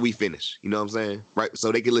right after we finish. You know what I'm saying? Right,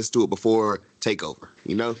 so they can listen to it before Takeover.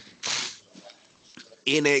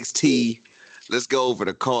 NXT let's go over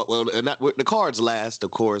the card. Well, not the cards last,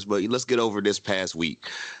 of course, but let's get over this past week.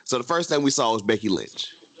 So the first thing we saw was Becky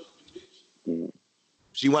Lynch.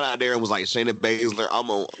 She went out there and was like, Shayna Baszler, I'm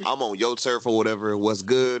on your turf or whatever. What's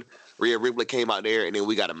good? Rhea Ripley came out there, and then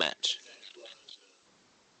we got a match.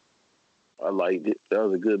 I liked it. That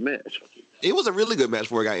was a good match. It was a really good match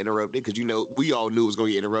before it got interrupted because, we all knew it was going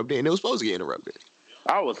to get interrupted, and it was supposed to get interrupted.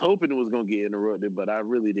 I was hoping it was going to get interrupted, but I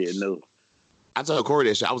really didn't know. I told Corey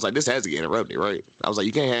that shit. I was like, this has to get interrupted, right? I was like,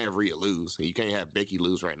 you can't have Rhea lose, and you can't have Becky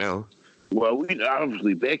lose right now. Well,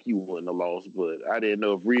 obviously Becky wouldn't have lost, but I didn't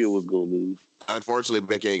know if Rhea was going to lose. Unfortunately,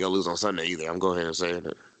 Becky ain't going to lose on Sunday either. I'm going ahead and saying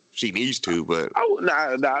that. She needs to, but I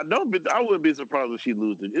wouldn't be surprised if she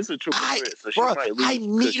loses. It's a triple threat, so she might lose. I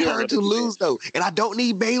need her to lose though, and I don't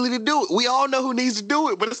need Bayley to do it. We all know who needs to do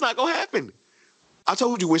it, but it's not gonna happen. I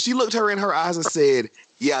told you when she looked her in her eyes and said,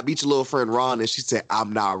 "Yeah, I beat your little friend Ronda," she said,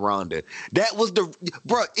 "I'm not Ronda." That was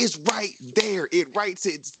it's right there. It writes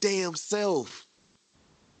its damn self.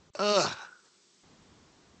 But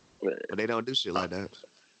they don't do shit like that.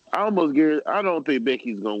 I don't think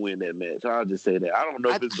Becky's gonna win that match. I'll just say that. I don't know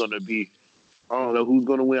if it's gonna be. I don't know who's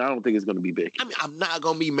gonna win. I don't think it's gonna be Becky. I mean, I'm not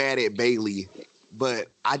gonna be mad at Bayley, but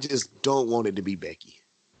I just don't want it to be Becky.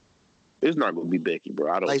 It's not gonna be Becky,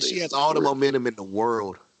 bro. I don't think she has all the momentum in the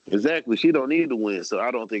world. Exactly. She don't need to win, so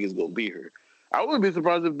I don't think it's gonna be her. I wouldn't be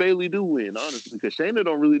surprised if Bayley do win, honestly, because Shayna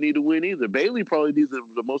don't really need to win either. Bayley probably needs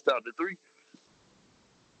the most out of the three.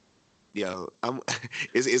 Yeah,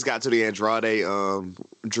 it's got to the Andrade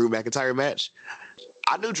Drew McIntyre match.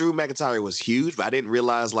 I knew Drew McIntyre was huge, but I didn't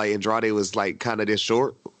realize like Andrade was like kind of this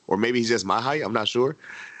short, or maybe he's just my height. I'm not sure.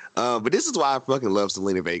 But this is why I fucking love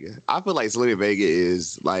Zelina Vega. I feel like Zelina Vega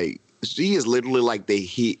is like she is literally like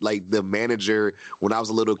the manager when I was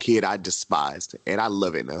a little kid I despised, and I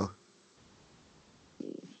love it now.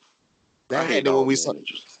 That and then when we saw.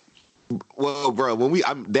 Well, bro,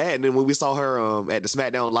 and then when we saw her at the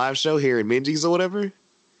SmackDown live show here in Minji's or whatever,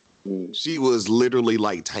 she was literally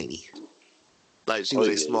like tiny. Like she was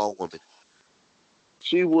a small woman.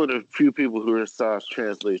 She one of the few people who her size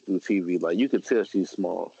translates through TV. Like you could tell she's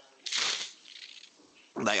small.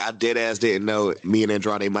 Like I dead ass didn't know me and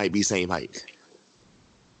Andrade might be same height.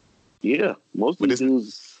 Yeah, most of these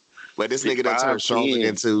dudes. But this nigga that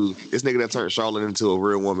turned Charlotte into a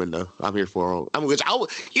real woman though. I'm here for her. I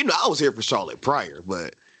was here for Charlotte prior,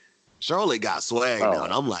 but Charlotte got swag now,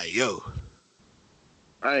 and I'm like, yo.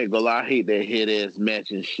 I ain't gonna lie, I hate that head ass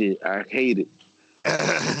matching shit. I hate it.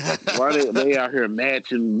 Why they out here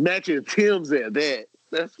matching Tim's at that?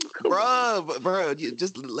 That's bro. You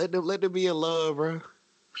just let them be in love, bro.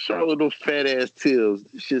 Charlotte those fat ass Tims.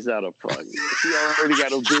 This shit's out of pocket. She already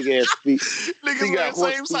got those big ass feet. Niggas got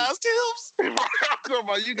same size Tims. Come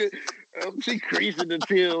on, you could. She creasing the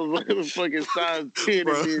Tims, fucking size 10.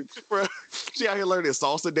 Bro, she out here learning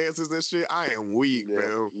salsa dances and shit. I am weak,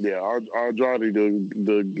 man. Yeah, our Johnny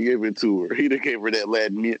to give it to her. He done gave her that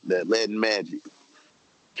Latin magic.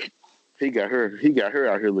 He got her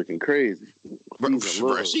out here looking crazy. Bro,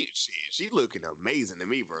 she looking amazing to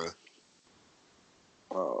me, bro.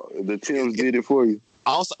 The Tims did it for you.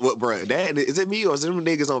 Also, what, bro? Is it me or is them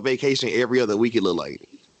niggas on vacation every other week? It look like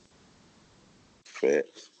fat.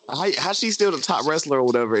 How she still the top wrestler or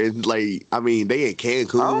whatever? And like, I mean, they in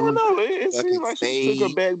Cancun. I don't know. It seems like she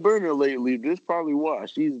took a back burner lately. This probably why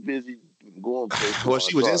she's busy going. Well,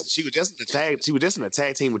 she was just in a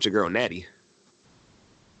tag team with your girl Natty.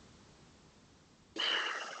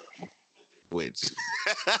 Which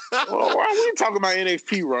well, why are we talking about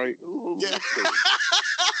NXT, right? Yeah.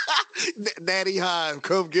 Natty Hive,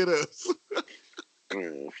 come get us.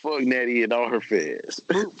 Man, fuck Natty and all her fans.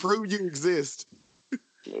 Prove you exist.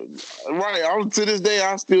 Right. To this day,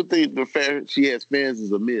 I still think the fact she has fans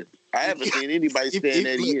is a myth. I haven't seen anybody stand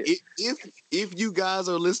Natty yet. If you guys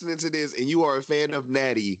are listening to this and you are a fan of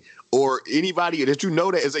Natty or anybody that you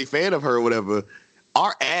know that is a fan of her or whatever,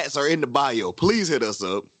 our ads are in the bio. Please hit us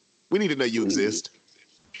up. We need to know you exist.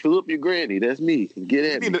 Fill up your granny. That's me.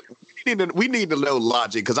 Get at me. We need to know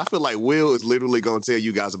logic because I feel like Will is literally going to tell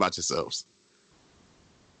you guys about yourselves.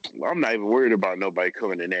 I'm not even worried about nobody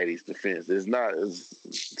coming to Natty's defense.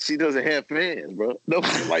 She doesn't have fans, bro.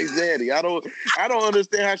 Nobody likes Natty. I don't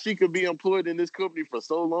understand how she could be employed in this company for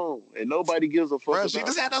so long and nobody gives a fuck. Bro, she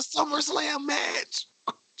just had a SummerSlam match.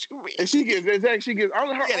 And she gets her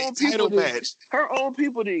own people. Her own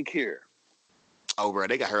people didn't care. Oh, bro,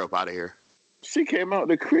 they got her up out of here. She came out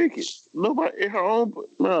the cricket. Nobody in her own.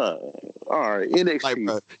 Nah. All right, NXT. Like,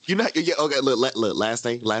 bro, yeah, okay. Look. Last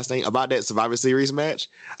thing about that Survivor Series match.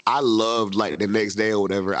 I loved like the next day or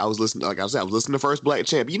whatever. I was listening. Like I said, I was listening to First Black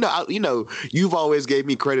Champ. You've always gave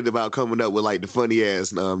me credit about coming up with like the funny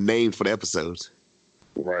ass names for the episodes.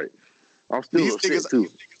 Right. I'm still upset too.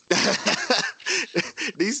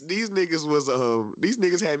 these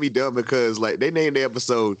niggas had me dumb because like they named the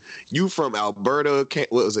episode "You from Alberta."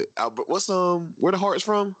 What was it? Where the Hearts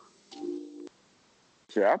from?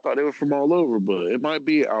 Yeah, I thought they were from all over, but it might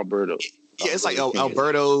be Alberta. Yeah, it's like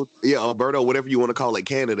Alberta. Yeah, Alberta, whatever you want to call it,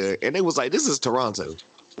 Canada. And they was like, "This is Toronto.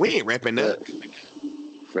 We ain't rapping that."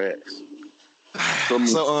 Facts.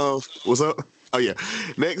 So, what's up? Oh yeah.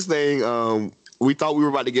 Next thing, we thought we were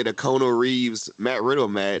about to get a Conor Reeves Matt Riddle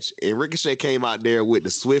match, and Ricochet came out there with the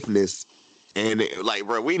swiftness, and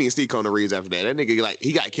bro, we didn't see Conor Reeves after that. That nigga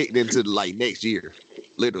he got kicked into like next year,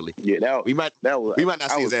 literally. Yeah, we might not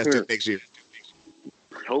see his ass till next year.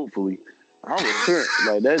 Hopefully, I was hurt.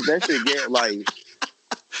 Like that shit get like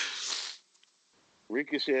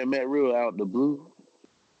Ricochet and Matt Riddle out the blue,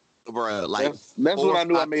 bro. Like that's when I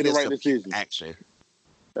knew I made the right decision. Action.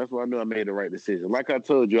 That's why I knew I made the right decision. Like I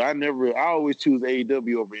told you, I always choose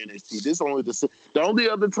AEW over NXT. The only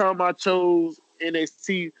other time I chose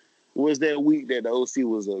NXT was that week that the OC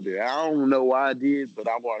was up there. I don't know why I did, but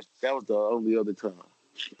I watched. That was the only other time.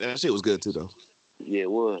 That shit was good too, though. Yeah,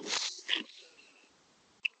 it was.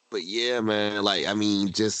 But yeah, man, like I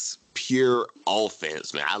mean, just pure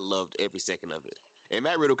offense, man. I loved every second of it. And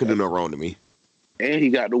Matt Riddle could do no wrong to me. And he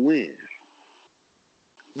got the win,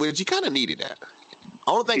 which he kind of needed that.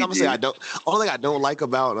 Only thing I don't like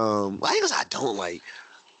about I guess I don't like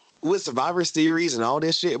with Survivor Series and all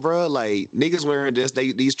this shit, bro. Like niggas wearing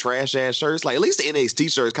these trash ass shirts. Like at least the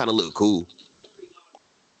NXT shirts kind of look cool.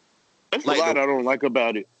 That's like a lot I don't like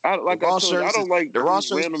about it. I don't like the Raw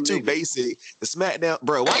shirts too basic. The SmackDown,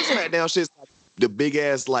 bro. Why SmackDown shit's like the big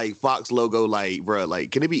ass like Fox logo? Like, bro,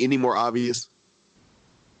 like can it be any more obvious?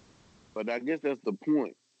 But I guess that's the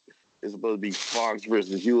point. It's supposed to be Fox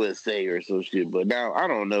versus USA or some shit. But now, I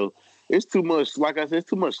don't know. It's too much, like I said, it's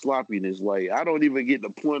too much sloppiness. Like, I don't even get the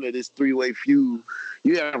point of this three-way feud.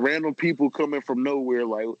 You have random people coming from nowhere.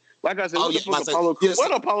 Like I said, what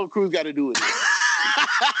Apollo Crews got to do with it?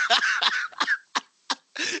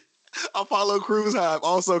 Apollo Crews have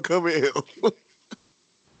also come in.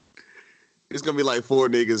 It's going to be like four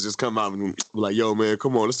niggas just come out and be like, yo, man,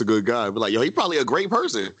 come on, this is a good guy. Be like, yo, he probably a great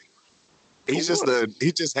person. He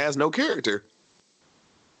just has no character.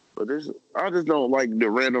 But I just don't like the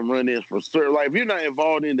random run-ins for certain. Like if you're not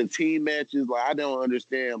involved in the team matches, like I don't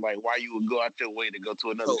understand like why you would go out your way to go to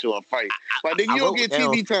another show and fight. Like then you don't get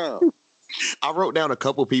TV time. I wrote down a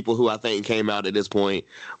couple people who I think came out at this point,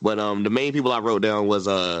 but the main people I wrote down was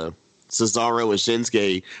Cesaro and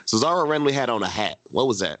Shinsuke. Cesaro randomly had on a hat. What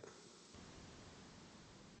was that?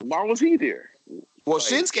 Why was he there? Well,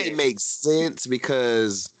 Shinsuke makes sense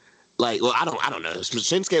because. Like, well, I don't know.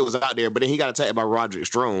 Shinsuke was out there, but then he got attacked by Roderick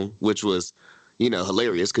Strong, which was,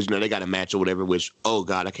 hilarious because, they got a match or whatever, which, oh,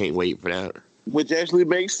 God, I can't wait for that. Which actually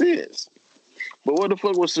makes sense. But what the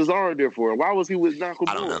fuck was Cesaro there for? Why was he with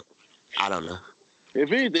Nakamura? I don't know.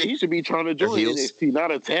 If anything, he should be trying to join NXT, not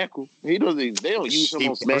a tackle. They don't use him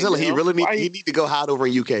on SmackDown. He need to go hide over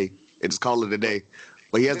in UK and just call it a day.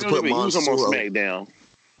 But he has to put Mansoor on SmackDown.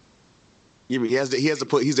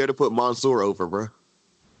 He's there to put Mansoor over, bro.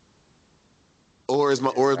 Or as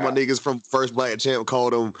my niggas from First Black Champ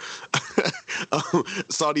called him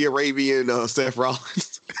Saudi Arabian Seth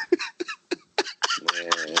Rollins.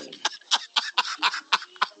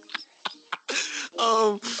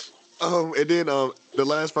 And then the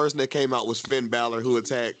last person that came out was Finn Balor, who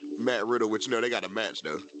attacked Matt Riddle, which they got a match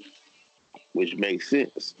though, which makes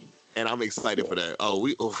sense. And I'm excited for that.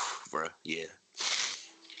 Bro, yeah.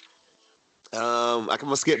 I'm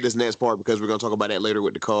gonna skip this next part because we're gonna talk about that later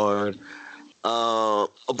with the card. Bro,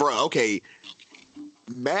 okay.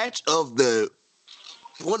 Match of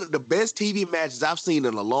one of the best TV matches I've seen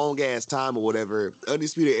in a long ass time or whatever.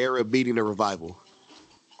 Undisputed Era beating the Revival.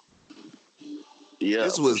 Yeah,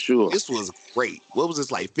 this was great. What was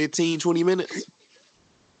this, like 15, 20 minutes?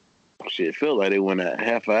 Shit, it felt like they went a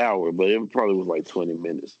half an hour, but it probably was like 20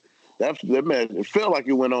 minutes. That match, it felt like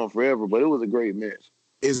it went on forever, but it was a great match.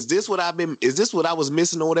 Is this what I was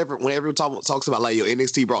missing or whatever? When everyone talks about like your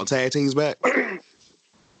NXT brought tag teams back.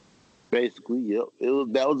 Basically, yep.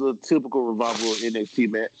 That was a typical Revival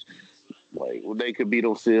NXT match, like when they could beat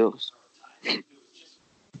themselves.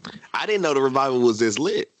 I didn't know the Revival was this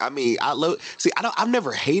lit. I mean, I've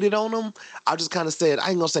never hated on them. I just kind of said I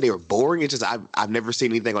ain't gonna say they were boring. It's just I've never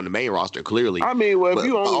seen anything on the main roster. Clearly, I mean, well, if but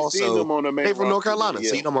you only also, seen them on the main they from North roster, Carolina, yeah.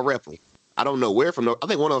 so you know I'm a rep them. I don't know where from. I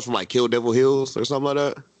think one of them's from like Kill Devil Hills or something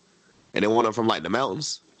like that, and then one of them from like the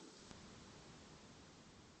mountains.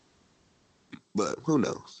 But who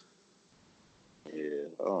knows? Yeah,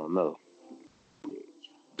 I don't know.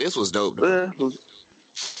 This was dope, though. Yeah, it was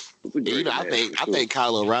a great I think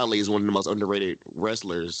Kyle O'Reilly is one of the most underrated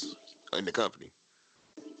wrestlers in the company.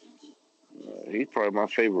 He's probably my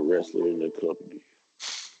favorite wrestler in the company.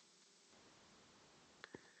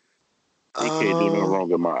 He can't do no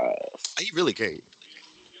wrong in my eyes. He really can't.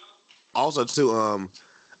 Also, too,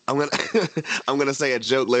 I'm gonna say a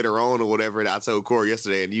joke later on or whatever that I told Corey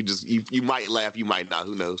yesterday, and you might laugh, you might not,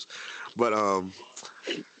 who knows? But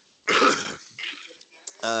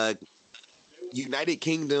United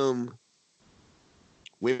Kingdom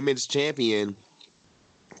Women's Champion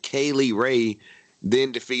Kaylee Ray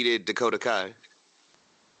then defeated Dakota Kai.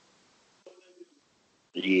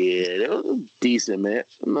 Yeah, that was a decent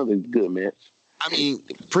match. Another good match. I mean,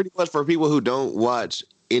 pretty much for people who don't watch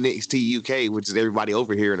NXT UK, which is everybody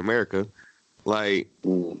over here in America, like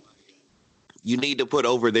you need to put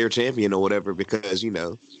over their champion or whatever because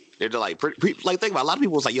they're like like think about it, a lot of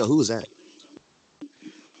people was like, yo, who is that?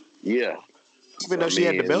 Yeah, even though she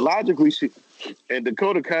had the belt. Logically, and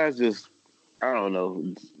Dakota Kai's just I don't know,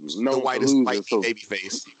 the whitest white baby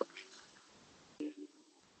face.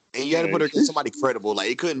 And you had to put her against somebody credible.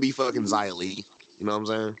 Like, it couldn't be fucking Xia Li. You know what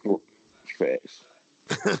I'm saying? Facts.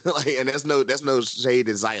 Like, and that's no shade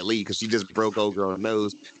to Xia Li because she just broke old girl's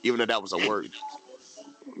nose, even though that was a work.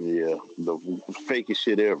 Yeah, the fakest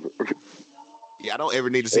shit ever. Yeah, I don't ever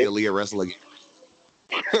need to see Aaliyah wrestle again.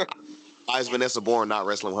 Why is Vanessa Bourne not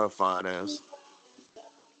wrestling her fine ass?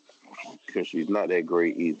 Because she's not that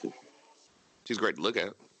great either. She's great to look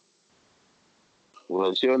at.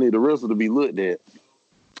 Well, she don't need to wrestle to be looked at.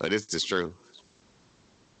 Oh, this is true.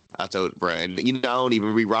 I told Brian, I don't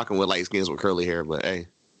even be rocking with light skins with curly hair, but hey.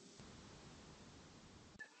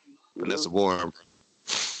 Vanessa Bourne.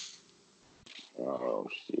 Oh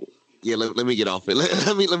shit. Yeah, let me get off it.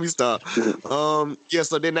 Let me stop. Yeah,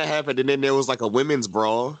 so then that happened, and then there was like a women's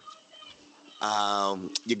brawl.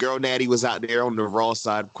 Your girl Natty was out there on the Raw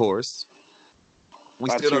side, of course. We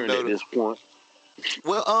still don't know at this point.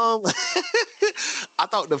 Well, I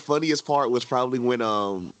thought the funniest part was probably when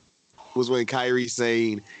Kairi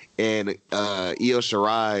Sane and Io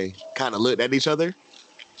Shirai kind of looked at each other.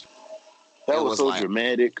 That was so like,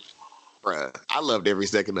 dramatic. Bruh, I loved every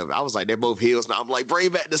second of it. I was like, they're both heels now. I'm like,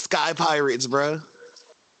 bring back the Sky Pirates, bruh.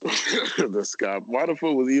 The Sky. Why the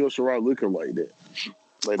fuck was Io Shirai looking like that?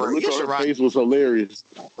 Like, the look on her face was hilarious.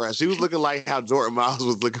 Bruh, she was looking like how Jordan Miles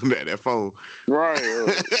was looking at that phone. Right.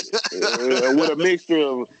 With a mixture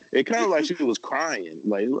of, it kind of like she was crying.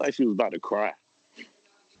 Like she was about to cry.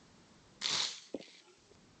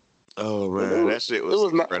 Oh, man. That shit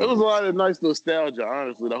was it was a lot of nice nostalgia,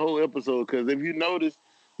 honestly, the whole episode. Because if you notice,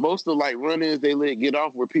 most of like run-ins they let get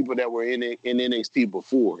off were people that were in NXT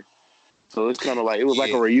before. So it's kind of like, it was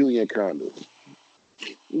like a reunion kind of.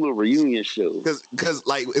 A little reunion show. Because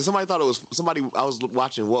like, if somebody thought it was somebody, I was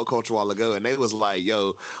watching What Culture a while ago, and they was like,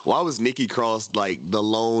 yo, why was Nikki Cross like the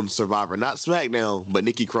lone survivor? Not SmackDown, but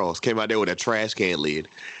Nikki Cross came out there with a trash can lid.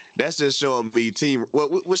 That's just showing me team.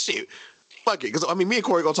 Well, shit. Fuck it. Because, I mean, me and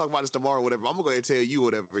Corey going to talk about this tomorrow or whatever. I'm going to tell you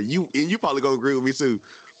whatever. And you probably going to agree with me, too.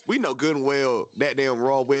 We know good and well that damn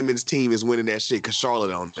Raw women's team is winning that shit because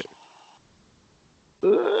Charlotte on it.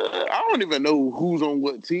 I don't even know who's on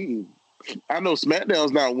what team. I know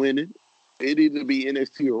SmackDown's not winning. It either be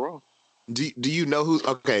NXT or Raw. Do you know who's...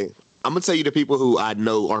 Okay, I'm going to tell you the people who I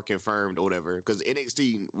know are confirmed or whatever. Because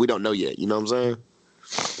NXT, we don't know yet. You know what I'm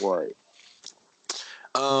saying? Right.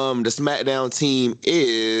 The SmackDown team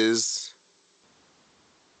is...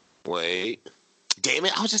 Wait. Damn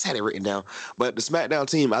it, I just had it written down. But the SmackDown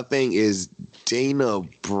team, I think, is Dana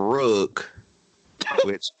Brooke,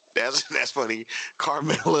 which that's funny.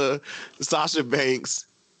 Carmella, Sasha Banks,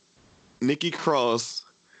 Nikki Cross,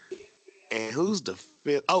 and who's the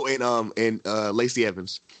fifth? Oh, and Lacey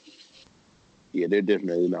Evans. Yeah, they're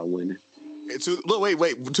definitely not winning. And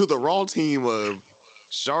to the Raw team of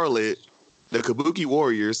Charlotte, the Kabuki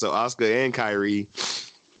Warriors, so Asuka and Kairi,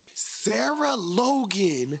 Sarah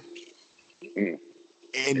Logan.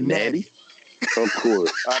 And Natty. Of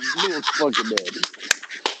course. I knew it was fucking Natty.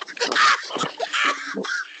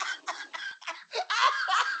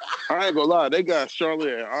 I ain't gonna lie, they got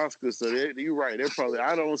Charlotte and Asuka, so you're right. They're probably,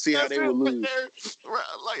 I don't see how they would lose.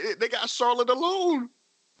 Like, they got Charlotte alone.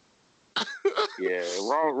 Yeah,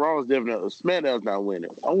 Raw's definitely SmackDown's not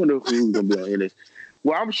winning. I wonder who's gonna be on NXT.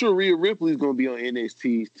 Well, I'm sure Rhea Ripley's gonna be on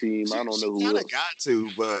NXT's team. I don't know who Kinda else. got to,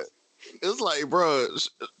 but it's like, bro,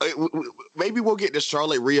 maybe we'll get the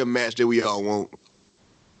Charlotte Rhea match that we all want.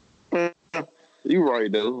 You're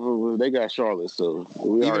right though. They got Charlotte, so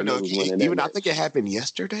we already know who's winning that I match. think it happened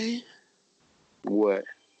yesterday. What?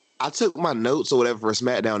 I took my notes or whatever for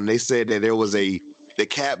SmackDown, and they said that there was the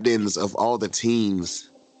captains of all the teams,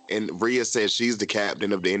 and Rhea said she's the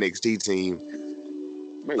captain of the NXT team.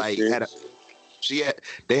 Makes sense.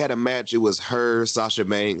 They had a match. It was her, Sasha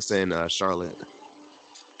Banks, and Charlotte.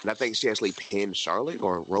 And I think she actually pinned Charlotte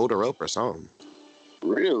or rolled her up or something.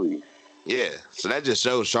 Really? Yeah. So that just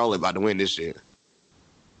shows Charlotte about to win this shit.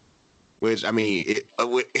 Which, I mean,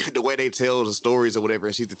 the way they tell the stories or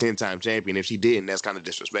whatever, she's the 10-time champion. If she didn't, that's kind of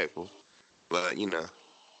disrespectful. But, you know.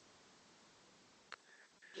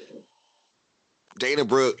 Dana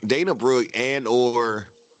Brooke and or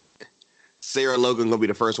Sarah Logan going to be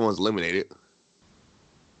the first ones eliminated.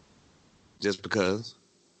 Just because.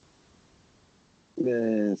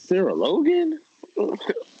 Man, Sarah Logan? Bruh.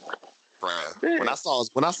 When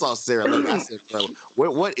I saw Sarah Logan, I said,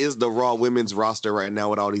 bro, what is the Raw women's roster right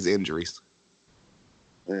now with all these injuries?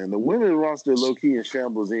 Man, the women's roster low key in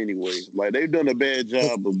shambles anyway. Like they've done a bad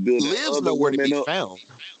job of building. Liv's nowhere to be found.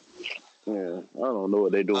 Yeah, I don't know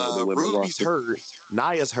what they're doing with the women's Ruby's roster. hurt.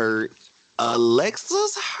 Naya's hurt.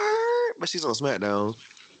 Alexa's hurt, but she's on SmackDown.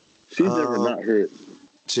 She's never not hurt.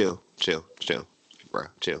 Chill, bro.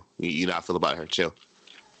 Chill. You not feel about her. Chill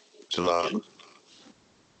out.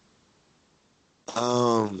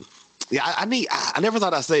 Yeah, I never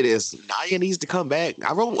thought I'd say this. Nia needs to come back.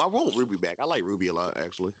 I want Ruby back. I like Ruby a lot,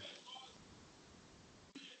 actually.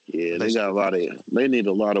 Yeah, they need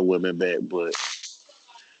a lot of women back, but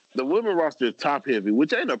the women roster is top heavy,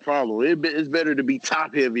 which ain't a problem. It's better to be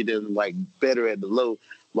top heavy than like better at the low.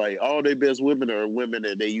 Like all their best women are women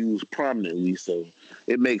that they use prominently, so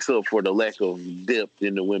it makes up for the lack of depth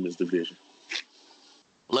in the women's division.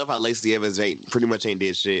 Love how Lacey Evans pretty much ain't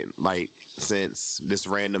did shit like since this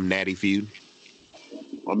random Natty feud.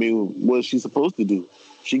 I mean, what's she supposed to do?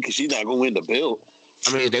 She's not gonna win the belt.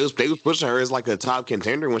 I mean, they was pushing her as like a top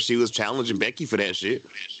contender when she was challenging Becky for that shit.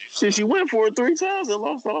 She went for it 3 times and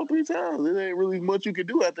lost all 3 times. There ain't really much you can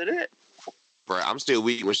do after that. Bro, I'm still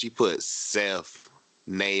weak when she put Seth's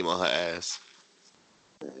name on her ass.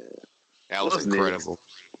 That was incredible.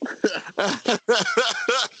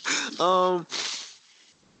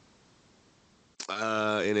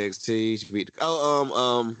 NXT she beat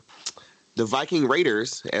the Viking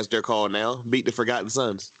Raiders, as they're called now, beat the Forgotten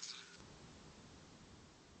Sons.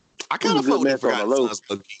 I kind of felt the Forgotten Sons.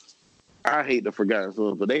 I hate the Forgotten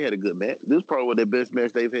Sons, but they had a good match. This is probably their best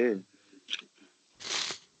match they've had.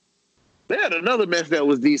 They had another match that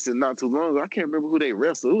was decent not too long ago. I can't remember who they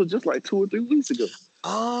wrestled. It was just like 2 or 3 weeks ago.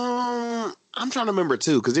 I'm trying to remember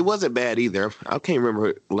too, because it wasn't bad either. I can't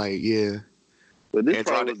remember. But this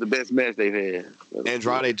probably was the best match they've had.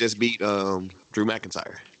 Andrade just beat Drew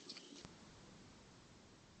McIntyre.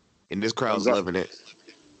 And this crowd's loving it.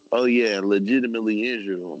 Oh, yeah, legitimately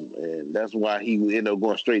injured him. And that's why he ended up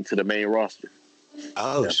going straight to the main roster.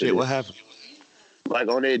 Oh, shit, what happened? Like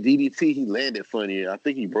on that DDT, he landed funny. I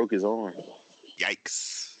think he broke his arm.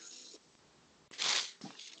 Yikes.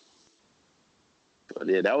 But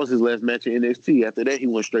yeah, that was his last match in NXT. After that, he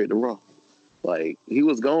went straight to Raw. Like, he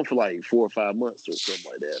was gone for like 4 or 5 months or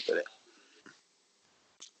something like that after that.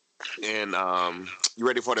 And you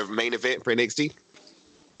ready for the main event for NXT?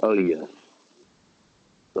 Oh, yeah.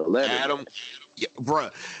 The ladder Adam, match. Yeah, bruh.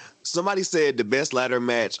 Somebody said the best ladder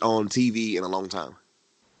match on TV in a long time.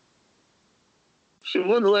 Shit,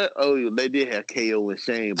 they did have KO and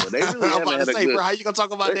Shane, but they really I'm haven't about had to a say, good... bro, how you gonna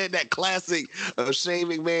talk about that classic Shane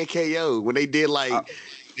McMahon KO when they did like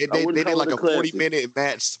they did like a 40-minute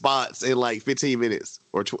match spots in like 15 minutes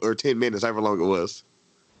or 10 minutes, however long it was.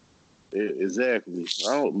 Exactly.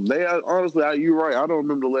 Honestly, you're right. I don't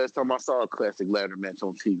remember the last time I saw a classic ladder match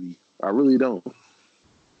on TV. I really don't.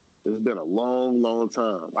 It's been a long, long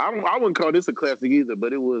time. I wouldn't call this a classic either,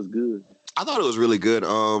 but it was good. I thought it was really good.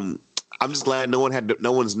 I'm just glad no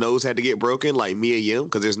one's nose had to get broken like Mia Yim,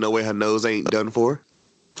 because there's no way her nose ain't done for.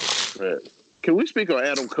 Right. Can we speak on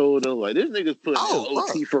Adam Cole though? Like, this nigga's putting in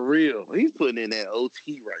OT for real. He's putting in that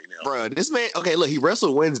OT right now. Bro, this man, okay, look, he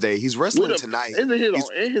wrestled Wednesday. He's wrestling tonight. Isn't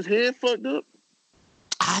his hand fucked up?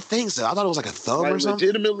 I think so. I thought it was like a thumb or something.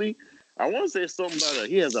 Legitimately, I want to say something about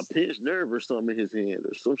he has a pinched nerve or something in his hand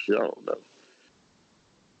or some shit. I don't know.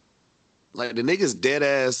 Like, the nigga's dead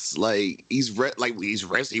ass. Like, he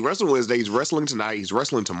wrestled Wednesday. He's wrestling tonight. He's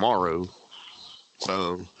wrestling tomorrow.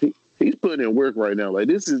 So He's putting in work right now. Like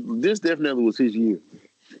this definitely was his year.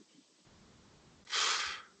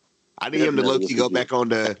 I need him to low-key go back on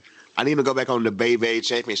the. I need him to go back on the Bay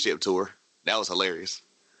Championship tour. That was hilarious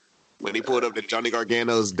when he pulled up to Johnny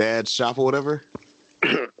Gargano's dad's shop or whatever.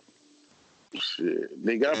 Shit,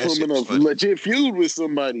 they got him in a legit feud with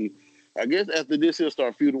somebody. I guess after this he'll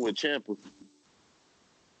start feuding with Ciampa.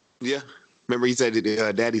 Yeah, remember he said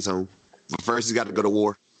Daddy's home, but first he's got to go to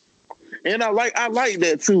war. And I like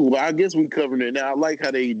that too. But I guess we covering it now. I like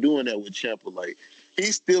how they doing that with Ciampa. Like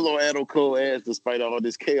he's still on Adam Cole ass despite all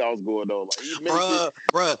this chaos going on. Like,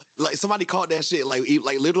 bruh, like somebody caught that shit. Like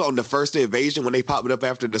literally on the first invasion when they popped it up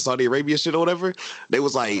after the Saudi Arabia shit or whatever. They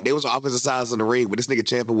was on opposite sides of the ring, but this nigga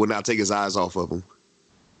Ciampa would not take his eyes off of him.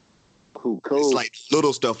 Who Cole? It's like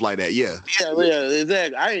little stuff like that, yeah. Yeah,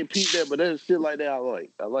 exactly. I ain't peeped that, but that's shit like that.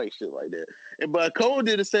 I like shit like that. But Cole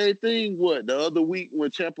did the same thing. What the other week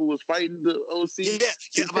when Ciampa was fighting the OC?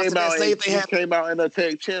 He came out and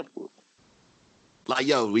attacked Ciampa. Like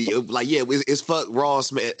it's fuck Raw and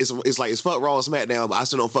Smack. It's like it's fuck Raw and SmackDown, but I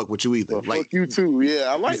still don't fuck with you either. Well, like fuck you too.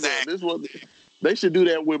 Yeah, I like that. They should do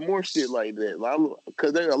that with more shit like that.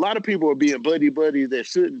 Because a lot of people are being buddies that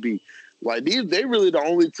shouldn't be. Like they really the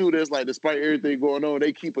only two that's like, despite everything going on,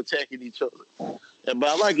 they keep attacking each other. But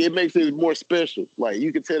I like it makes it more special. Like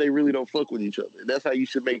you can tell they really don't fuck with each other. That's how you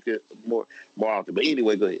should make it more often. But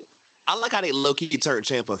anyway, go ahead. I like how they low-key turned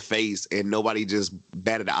Ciampa face and nobody just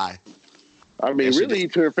batted an eye. I mean, really, he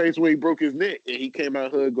turned face when he broke his neck and he came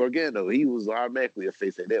out and hugged Gargano. He was automatically a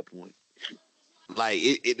face at that point. Like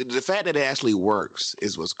the fact that it actually works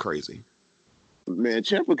is what's crazy. Man,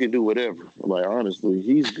 Ciampa can do whatever. Like honestly,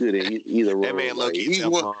 he's good at either role. That man lucky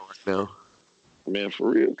right now. Man, for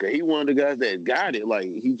real, cause he one of the guys that got it. Like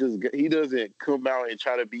he doesn't come out and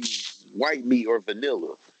try to be white meat or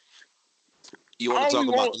vanilla. You want to talk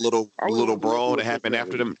about the little brawl that happened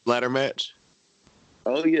after the ladder match?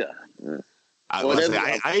 Oh yeah.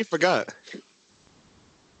 I ain't forgot.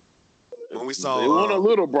 When we saw it wasn't a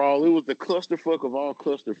little brawl, it was the clusterfuck of all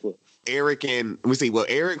clusterfuck. Eric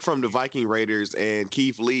from the Viking Raiders and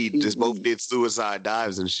Keith Lee just both did suicide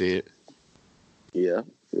dives and shit. Yeah.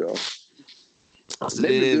 They've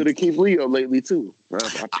been doing the Keith Lee lately too.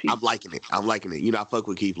 I'm liking it. You know, I fuck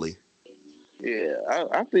with Keith Lee. Yeah,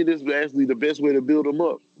 I think this was actually the best way to build him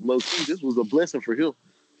up. Low key, this was a blessing for him.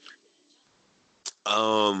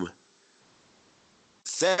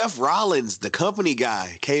 Seth Rollins, the company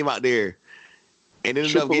guy, came out there and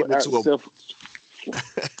ended up getting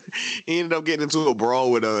into a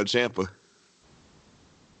brawl with Ciampa.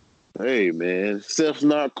 Hey man, Seth's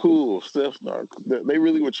not cool. They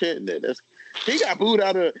really were chanting that. He got booed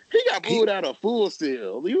out of Full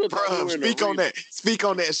Sail. Bro, speak on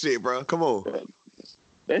that shit, bro. Come on.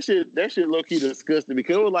 That shit low key disgusting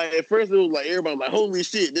because it was like at first it was like everybody was like holy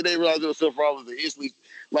shit. Then they realized it was Seth Rollins and instantly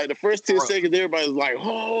like the first 10 seconds everybody was like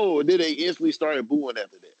oh, and then they instantly started booing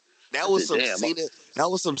after that. That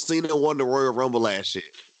was some Cena won the Royal Rumble ass shit.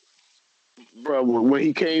 Bro, when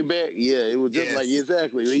he came back, yeah, it was just like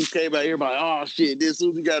exactly. When he came back, everybody, oh shit, this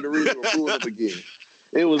soon as he got the ring, we're booing him again.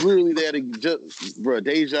 It was literally that, bro,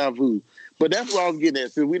 deja vu. But that's what I was getting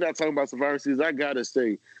at. Since we're not talking about Survivor Series, I gotta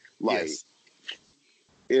say, like,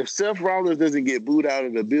 if Seth Rollins doesn't get booed out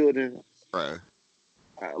of the building, right?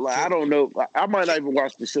 I don't know. I might not even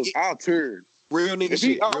watch the show. I'll turn. Real nigga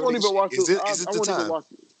shit. I won't even watch it. Is it the time?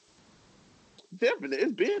 Definitely,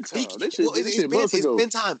 it's been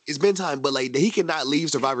time. It's been time. But like, he cannot leave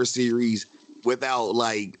Survivor Series without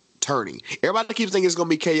like turning. Everybody keeps thinking it's gonna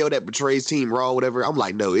be KO that betrays Team Raw, whatever. I'm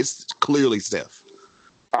like, no, it's clearly Steph.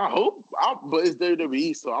 I hope, but it's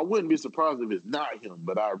WWE, so I wouldn't be surprised if it's not him.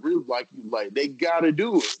 But I really like they gotta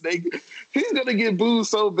do it. He's gonna get booed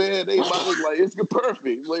so bad. They might like it's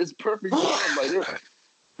perfect. Like it's perfect time. Like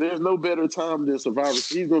there's no better time than Survivor.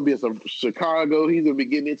 He's gonna be in Chicago. He's gonna be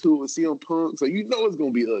getting into it with CM Punk. So you know it's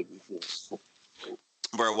gonna be ugly for him.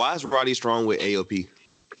 Bro, why is Roddy Strong with AOP?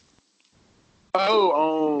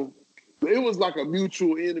 It was like a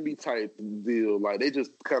mutual enemy type deal. Like they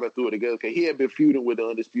just kind of threw it together. Cause he had been feuding with the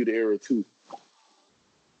Undisputed Era too.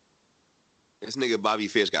 This nigga Bobby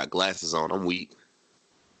Fish got glasses on. I'm weak.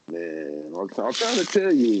 Man, I'm trying to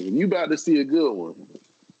tell you about to see a good one.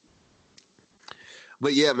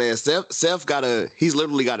 But yeah, man, Seth he's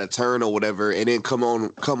literally got to turn or whatever, and then come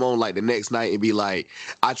on like the next night and be like,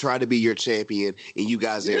 I tried to be your champion and you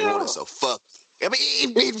guys didn't want it, so fuck. I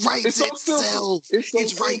mean, it writes itself.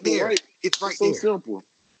 It's right there. Right? It's right there. So simple.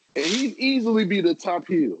 And he'd easily be the top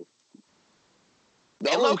heel.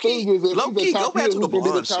 The only thing is, low-key, go back to the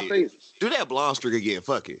blonde shit. Do that blonde streak again.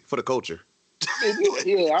 Fuck it. For the culture.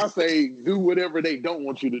 Yeah, I say do whatever they don't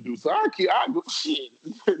want you to do. So I go shit,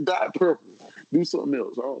 die purple, do something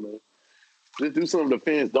else. I don't know. Just do something the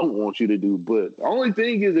fans don't want you to do. But the only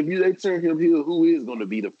thing is, if they turn him heel, who is going to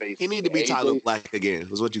be the face? He need to be Tyler Black again.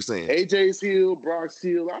 Is what you're saying? AJ's heel, Brock's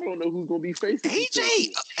heel. I don't know who's going to be facing.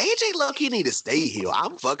 AJ, look, he need to stay heel.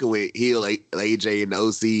 I'm fucking with heel AJ and the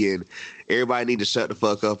OC, and everybody need to shut the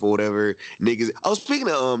fuck up or whatever. Niggas. Oh, speaking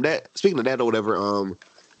of that or whatever.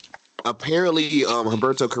 Apparently,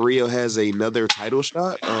 Humberto Carrillo has another title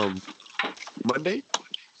shot. Monday.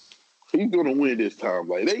 He's gonna win this time.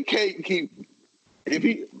 Like they can't keep.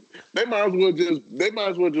 They might as well just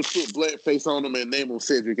put blackface on him and name him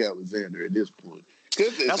Cedric Alexander at this point.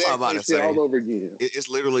 That's what I'm about to say. All over again. It's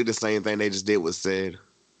literally the same thing they just did with Ced.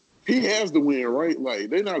 He has to win, right? Like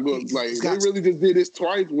they're not going. They really just did this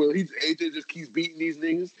twice. Where AJ just keeps beating these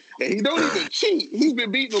niggas, and he don't even cheat. He's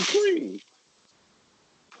been beating them clean.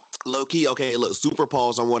 Low key, okay. Look, super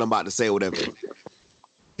pause on what I'm about to say. Whatever.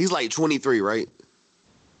 He's like 23, right?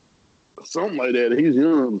 Something like that. He's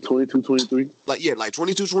young, 22, 23. Like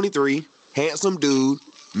 22, 23. Handsome dude,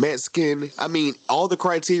 Mexican. I mean, all the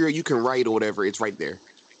criteria you can write or whatever, it's right there.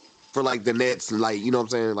 For like the Nets and like, you know what I'm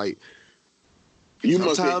saying? Like you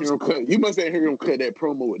must have heard him cut that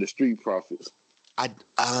promo with the Street Profits.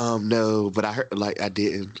 No, but I heard I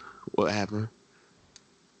didn't. What happened?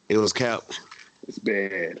 It was Cap. It's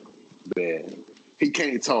bad. He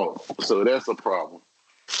can't talk, so that's a problem.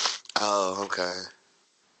 Oh, okay.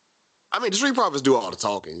 I mean, the Street Profits do all the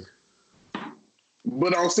talking.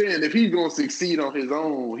 But I'm saying if he's going to succeed on his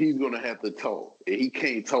own, he's going to have to talk. And he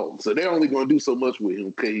can't talk. So they're only going to do so much with him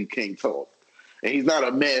because he can't talk. And he's not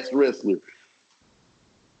a mass wrestler.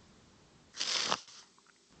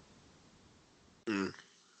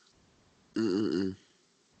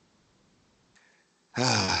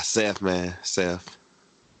 Seth, man. Seth.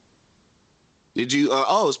 Did you...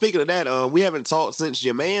 speaking of that, we haven't talked since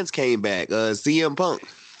your mans came back. CM Punk.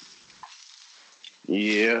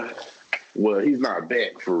 Yeah. Well, he's not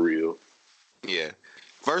back for real. Yeah.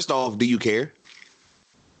 First off, do you care?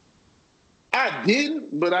 I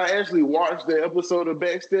didn't, but I actually watched the episode of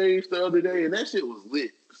Backstage the other day, and that shit was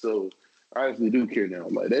lit. So I actually do care now.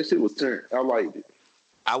 Like, that shit was turned. I liked it.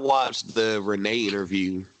 I watched the Renee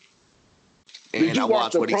interview, and I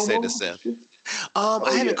watched what he said to Seth.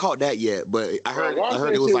 I haven't caught that yet, but I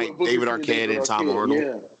heard it was like David Arquette and Tom Arnold.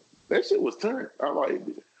 Yeah, that shit was turned. I liked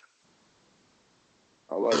it.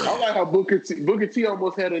 I like how Booker T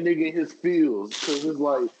almost had a nigga in his feels because it's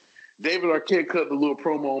like David Arquette cut the little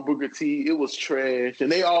promo on Booker T. It was trash,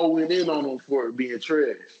 and they all went in on him for it being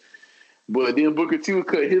trash. But then Booker T would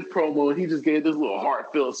cut his promo, and he just gave this little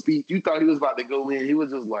heartfelt speech. You thought he was about to go in. He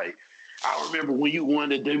was just like, I remember when you won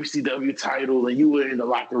the WCW title, and you were in the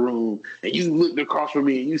locker room, and you looked across from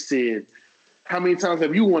me, and you said, how many times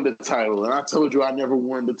have you won the title? And I told you I never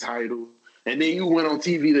won the title. And then you went on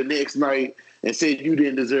TV the next night and said you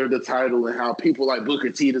didn't deserve the title and how people like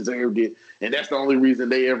Booker T deserved it. And that's the only reason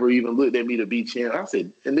they ever even looked at me to be champ. I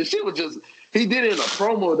said, and this shit was just, he did it in a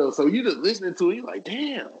promo though. So you just listening to it, you're like,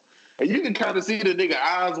 damn. And you can kind of see the nigga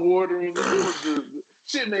eyes watering. It was just,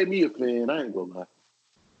 shit made me a fan. I ain't gonna lie.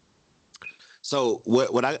 So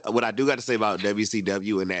what I do got to say about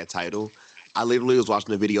WCW and that title, I literally was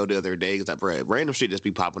watching the video the other day because random shit just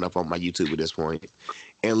be popping up on my YouTube at this point.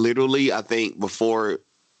 And literally, I think before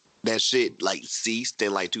that shit like ceased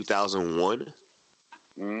in like 2001,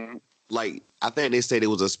 like I think they said it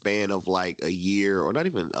was a span of like a year or not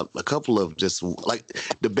even a couple of just like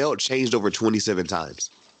the belt changed over 27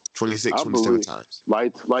 times, 27 times.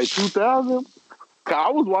 Like 2000.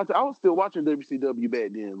 I was still watching WCW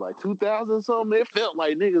back then, like 2000 something. It felt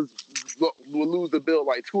like niggas would lose the belt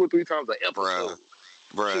like 2 or 3 times an episode.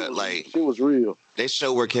 Bruh, it was real. They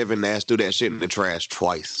show where Kevin Nash threw that shit in the trash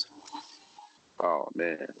twice. Oh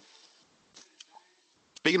man.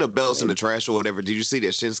 Speaking of belts in the trash or whatever, did you see that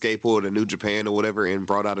Shinsuke pulled a New Japan or whatever and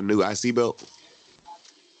brought out a new IC belt?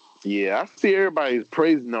 Yeah, I see everybody's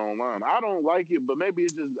praising online. I don't like it, but maybe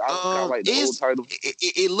it's just I like the old title.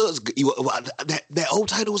 It looks good. That old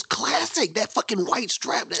title was classic. That fucking white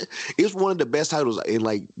strap. It's one of the best titles in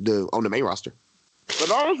on the main roster.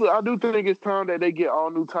 But honestly, I do think it's time that they get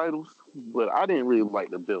all new titles. But I didn't really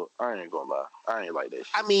like the belt. I ain't gonna lie. I ain't like that shit.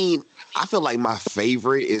 I mean, I feel like my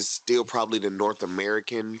favorite is still probably the North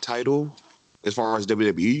American title as far as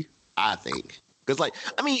WWE, I think. Because,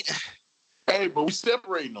 hey, but we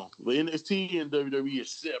separating them. The NXT and WWE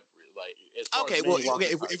is separate. Like, as far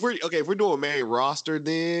as if we're doing main roster,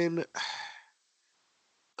 then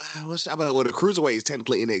what's about the cruiserweight is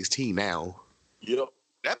technically NXT now. Yep,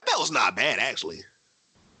 that belt's not bad actually.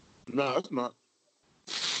 No, it's not.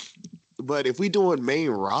 But if we doing main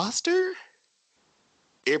roster,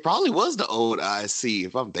 it probably was the old IC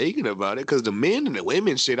if I'm thinking about it, because the men and the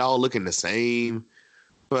women shit all looking the same.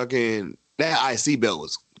 Fucking that IC belt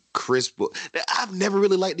was crisp. I've never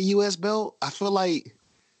really liked the US belt. I feel like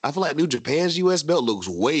New Japan's US belt looks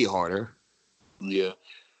way harder. Yeah.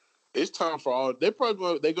 It's time for all. They're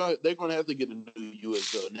gonna have to get a new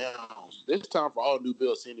US belt now. It's time for all new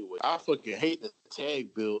belts anyway. I fucking hate the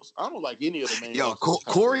tag belts. I don't like any of the main. Yo,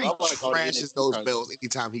 Corey trashes those belts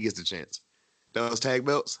anytime he gets the chance. Those tag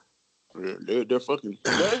belts. They're fucking.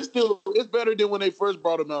 It's better than when they first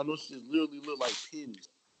brought them out. Those shit literally look like pins.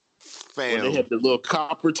 Fam, when they had the little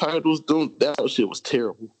copper titles. That shit was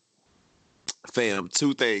terrible. Fam,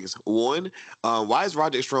 two things. One, why is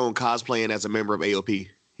Roderick Strong cosplaying as a member of AOP?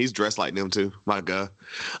 He's dressed like them too. My God.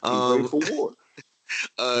 He's ready for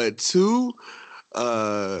war. Two,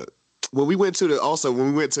 when we went to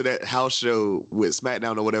that house show with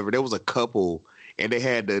SmackDown or whatever, there was a couple and they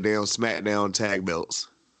had the damn SmackDown tag belts.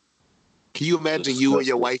 Can you imagine you and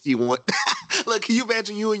your wifey want? Look, can you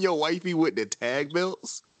imagine you and your wifey with the tag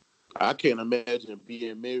belts? I can't imagine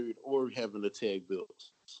being married or having the tag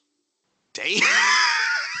belts. Damn.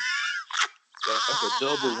 That's a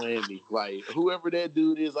double whammy. Like, whoever that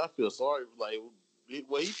dude is, I feel sorry. Like,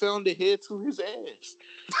 he found the head to his ass.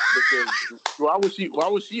 Because why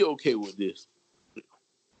was she okay with this?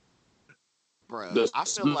 Bro, I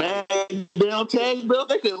feel like SmackDown tag belt.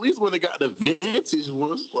 They could at least when they got the vintage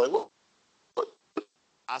ones. Like, what?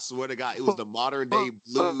 I swear to God, it was the modern day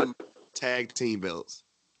blue tag team belts.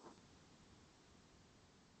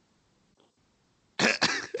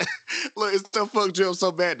 Look, it's the fuck you up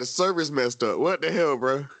so bad. The service messed up. What the hell,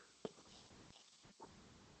 bro?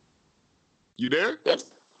 You there?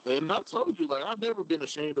 And I told you, like, I've never been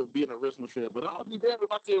ashamed of being a wrestling fan, but I'll be damned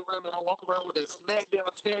if I turn around and I walk around with a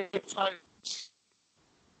SmackDown tag title.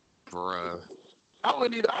 Bruh.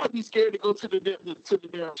 I'd be scared to go to the damn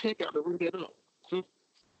checkout to ring that up.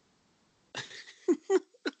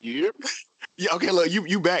 You hear me? Yeah, okay, look,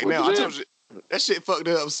 you back now. I told you that shit fucked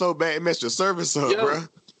it up so bad it messed your service up, bro.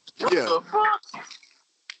 What the fuck?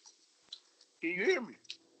 Can you hear me?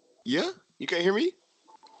 Yeah? You can't hear me?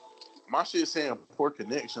 My shit saying poor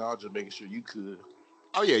connection. I was just making sure you could.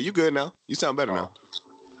 Oh yeah, you good now. You sound better now.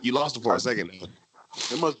 You lost it for a second now.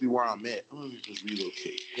 It must be where I'm at. Let me just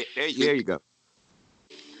relocate. There you go.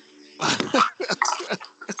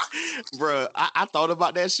 Bruh, I thought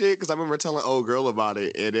about that shit because I remember telling old girl about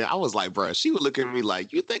it, and then I was like, bruh, she would look at me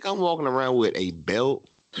like, you think I'm walking around with a belt?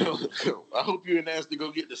 I hope you're asked to go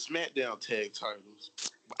get the SmackDown tag titles.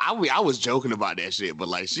 I was joking about that shit, but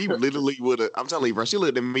like she literally would have. I'm telling you, bro, she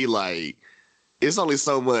looked at me like, it's only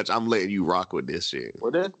so much I'm letting you rock with this shit.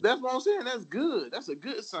 Well, that's what I'm saying. That's good. That's a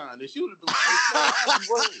good sign. If she would have done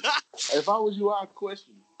that, if I was you, I'd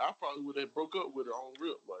question it. I probably would have broke up with her on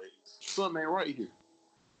rip. Like, something ain't right here.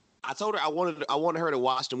 I told her I wanted her to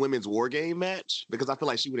watch the women's war game match because I feel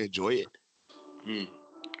like she would enjoy it.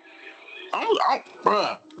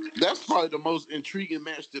 Bruh, that's probably the most intriguing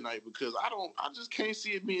match tonight because I just can't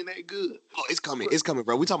see it being that good. Oh, it's coming,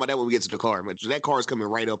 bro. We talking about that when we get to the car. That car is coming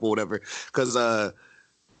right up or whatever. Cause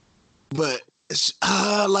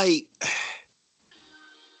like,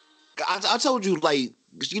 I told you, like,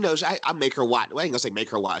 you know, I make her watch. Well, I ain't gonna say make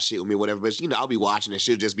her watch shit with me, or whatever. But you know, I'll be watching and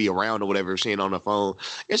she'll just be around or whatever, if she ain't on the phone.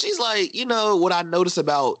 And she's like, you know, what I notice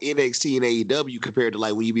about NXT and AEW compared to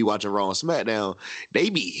like when you be watching Raw and SmackDown, they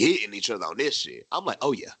be hitting each other on this shit. I'm like,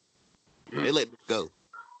 oh yeah, they let them go.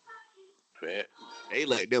 Fat. They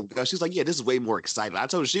let them go. She's like, yeah, this is way more exciting. I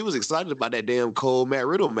told her she was excited about that damn Cole Matt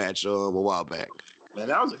Riddle match a while back. Man,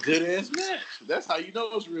 that was a good ass match. That's how you know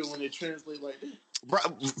it's real when they translate like that. Bro,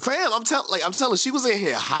 fam, I'm telling, she was in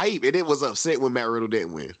here hype, and it was upset when Matt Riddle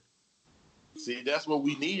didn't win. See, that's what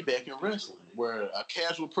we need back in wrestling, where a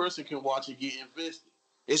casual person can watch and get invested.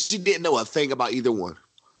 And she didn't know a thing about either one.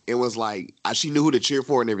 It was like she knew who to cheer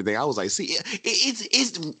for and everything. I was like, see,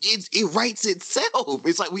 it writes itself.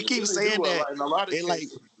 It's like we keep saying that, and like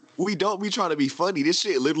we don't be trying to be funny. This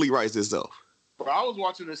shit literally writes itself. Bro, I was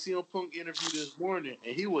watching a CM Punk interview this morning,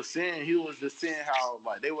 and he was just saying how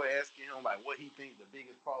like they were asking him like what he thinks the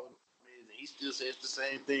biggest problem is, and he still says the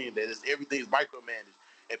same thing, that everything's micromanaged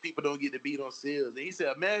and people don't get to beat on sales. And he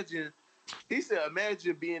said, imagine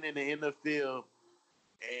being in the NFL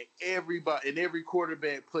and every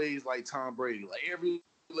quarterback plays like Tom Brady, like every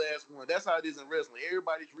last one. That's how it is in wrestling.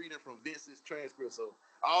 Everybody's reading from Vince's transcript, so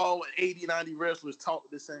all 80, 90 wrestlers talk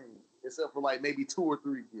the same, except for like maybe 2 or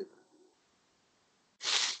 3 different.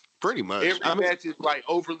 Pretty much. Every match is like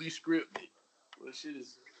overly scripted. Well, shit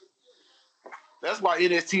is. That's why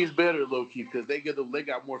NXT is better, low key, because they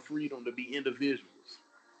got more freedom to be individuals.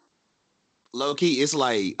 Low key, it's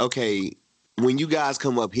like, okay, when you guys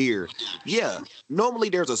come up here, yeah, normally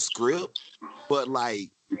there's a script, but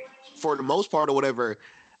like for the most part or whatever,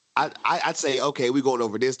 I'd say, okay, we're going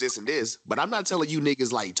over this, this, and this, but I'm not telling you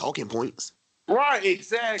niggas like talking points. Right,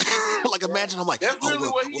 exactly. Like, imagine I'm like, That's really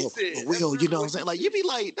what he said. Will, you know what I'm saying? Like, you'd be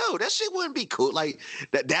like, no, that shit wouldn't be cool. Like,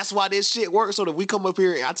 that's why this shit works. So that we come up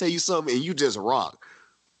here and I tell you something and you just rock.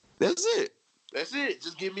 That's it. That's it.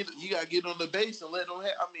 Just give me. You gotta get on the base and let them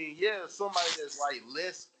have. I mean, yeah, somebody that's like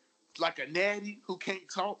less, like a natty who can't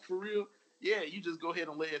talk for real. Yeah, you just go ahead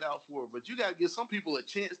and lay it out for her. But you gotta give some people a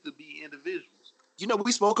chance to be individuals. You know,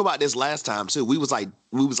 we spoke about this last time too. We was like,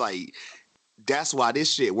 that's why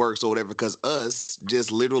this shit works or whatever. Because us,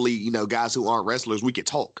 just literally, you know, guys who aren't wrestlers, we can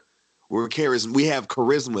talk. We have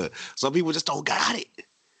charisma. Some people just don't got it.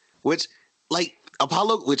 Which, like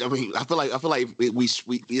Apollo, which I mean, I feel like we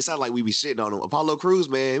it sounds like we be shitting on him. Apollo Crews,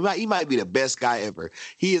 man, he might be the best guy ever.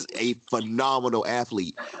 He is a phenomenal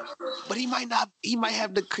athlete, but he might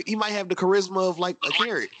have the charisma of like a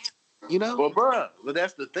carrot. You know? Well, bruh, but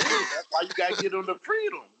that's the thing. That's why you gotta get him the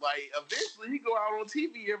freedom. Like, eventually, he go out on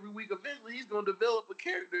TV every week. Eventually, he's gonna develop a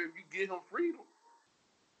character if you get him freedom.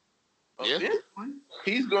 Yeah. Eventually,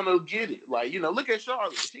 he's gonna get it. Like, you know, look at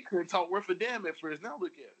Charlotte. She couldn't talk worth a damn at first. Now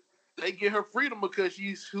look at her. They get her freedom because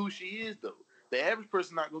she's who she is, though. The average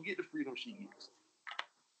person not gonna get the freedom she gets.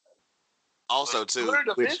 Also, too,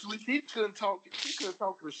 eventually, she couldn't talk. She couldn't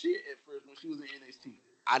talk for shit at first when she was in NXT.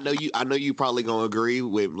 I know you probably gonna agree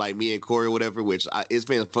with like me and Corey or whatever, which it's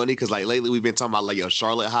been funny because like lately we've been talking about like yo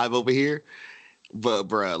Charlotte Hive over here, but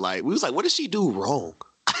bruh, like we was like, what does she do wrong?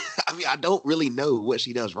 I mean, I don't really know what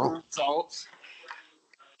she does wrong. Salts.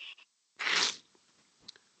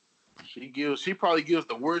 She probably gives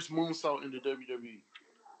the worst moonsault in the WWE.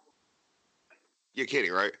 You're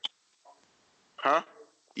kidding, right? Huh?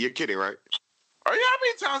 You're kidding, right? Are you how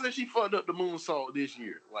many times that she fucked up the moonsault this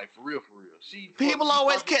year? Like for real, for real. People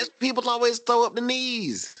always throw up the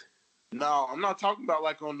knees. No, I'm not talking about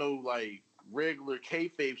like on no like regular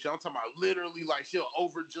kayfabe shit. I'm talking about literally like she'll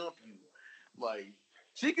overjump you. Like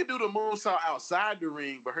she can do the moonsault outside the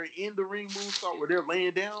ring, but her in the ring moonsault where they're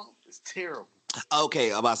laying down is terrible.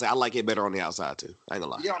 Okay, I'm about to say I like it better on the outside too. I ain't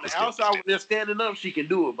gonna lie. Yeah, on the outside when they're standing up, she can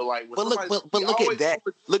do it. But like, but look at that.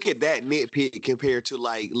 Look at that nitpick compared to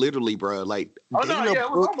like literally, bro. Like Dana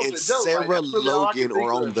Brooke and Sarah Logan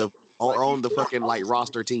are on the fucking like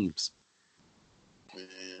roster teams. Man.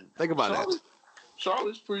 Think about that.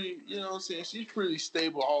 Charlotte's pretty, you know what I'm saying? She's pretty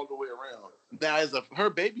stable all the way around. Now,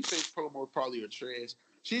 her babyface promo is probably a trash.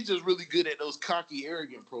 She's just really good at those cocky,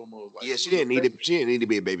 arrogant promos. Like, yeah, she didn't need to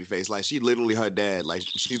be a babyface. Like she literally, her dad, like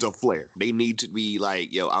she's a Flair. They need to be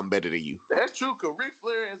like, yo, I'm better than you. That's true. Cause Ric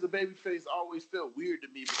Flair as a babyface always felt weird to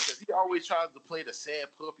me because he always tries to play the sad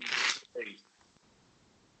puppy face.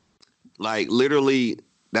 Like literally,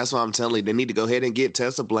 that's what I'm telling you. They need to go ahead and get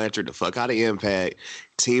Tessa Blanchard the fuck out of Impact,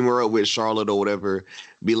 team her up with Charlotte or whatever.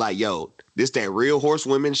 Be like, yo, this that real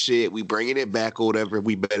horsewomen shit. We bringing it back or whatever.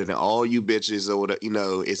 We better than all you bitches or whatever. You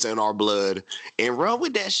know, it's in our blood and run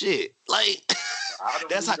with that shit. Like I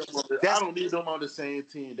don't need them on the same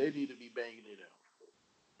team. They need to be banging it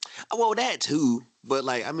out. Well, that too. But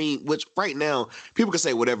like, I mean, which right now people can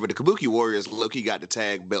say whatever. The Kabuki Warriors low-key got the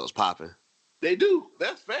tag belts popping. They do.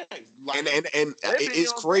 That's facts. Like, and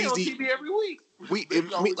it's crazy. On TV every week.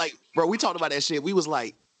 Bro, we talked about that shit. We was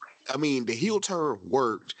like, I mean, the heel turn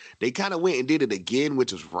worked. They kind of went and did it again,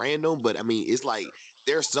 which was random. But I mean, it's like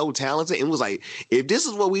they're so talented. And it was like, if this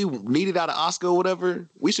is what we needed out of Oscar or whatever,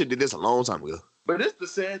 we should have did this a long time ago. But it's the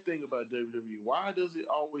sad thing about WWE. Why does it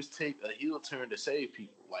always take a heel turn to save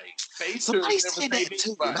people? Like face turns never save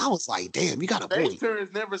anybody. And I was like, damn, you got a point. Face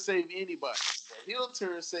turns never save anybody. But heel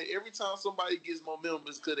turns say every time somebody gets momentum,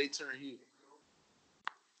 it's because they turn heel.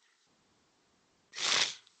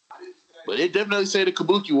 But they definitely say the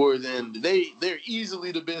Kabuki Warriors, and they're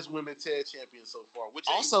easily the best women tag champions so far. Which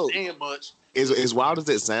also ain't damn much. As wild as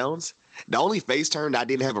it sounds, the only face turn I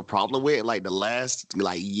didn't have a problem with in like the last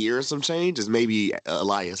like year or some change is maybe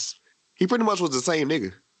Elias. He pretty much was the same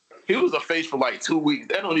nigga. He was a face for like 2 weeks.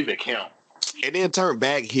 That don't even count. And then turned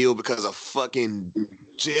back heel because of fucking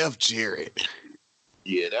Jeff Jarrett.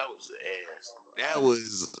 Yeah, that was ass. That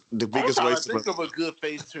was the biggest waste. I'm trying to think of a good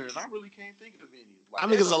face turn. I really can't think of any. Like, I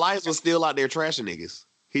mean, because Elias was still out there trashing niggas.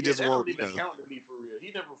 He just won't. That don't even count to me for real.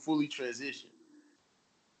 He never fully transitioned.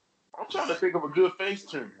 I'm trying to think of a good face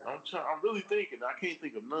turn. I'm really thinking. I can't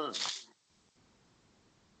think of none.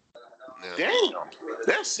 Yeah. Damn,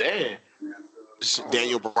 that's sad.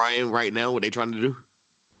 Daniel Bryan right now, what they trying to do?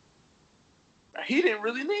 He didn't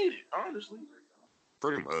really need it, honestly.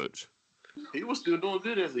 Pretty much. He was still doing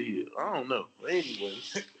good as a heel. I don't know. Anyway,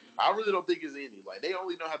 I really don't think it's any. Like, they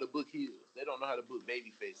only know how to book heels. They don't know how to book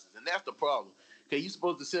baby faces. And that's the problem. Because you're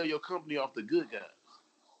supposed to sell your company off the good guys.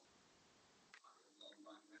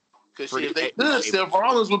 Because if they could, Seth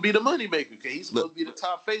Rollins would be the moneymaker. Because he's supposed to be the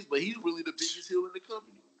top face, but he's really the biggest heel in the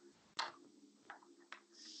company.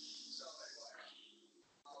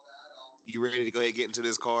 You ready to go ahead and get into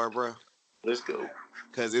this card, bro? Let's go.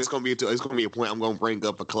 Because it's gonna be a point I'm gonna bring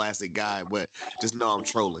up a classic guy, but just know I'm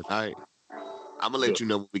trolling. All right, I'm gonna let you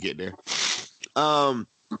know when we get there.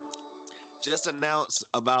 Just announced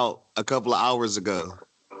about a couple of hours ago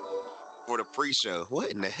for the pre-show.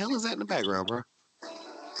 What in the hell is that in the background, bro?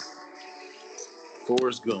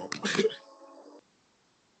 Forrest Gump.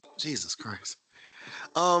 Jesus Christ.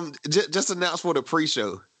 Just announced for the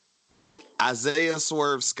pre-show. Isaiah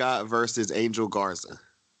Swerve Scott versus Angel Garza.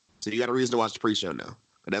 So you got a reason to watch the pre-show now.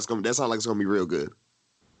 But that sounds like it's gonna be real good.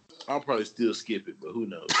 I'll probably still skip it, but who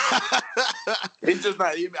knows? It's just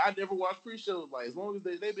not even. I never watched pre-shows. Like, as long as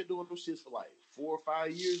they've been doing those shits for like 4 or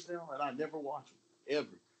 5 years now, and I never watch them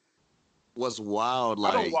ever. What's wild?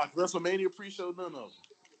 Like, I don't watch WrestleMania pre-show. None of them.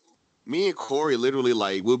 Me and Corey literally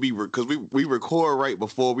like we'll be because we record right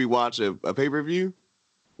before we watch a pay-per-view.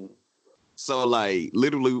 So like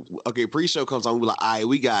literally, okay, pre-show comes on, we're like, all right,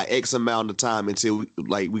 we got X amount of time until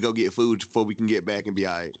we go get food before we can get back and be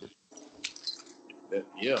all right.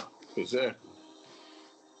 Yeah, exactly.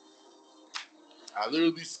 I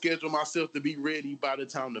literally schedule myself to be ready by the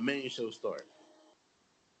time the main show starts.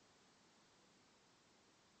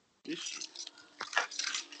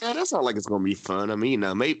 Yeah, that sounds like it's gonna be fun. I mean,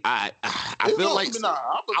 maybe I feel like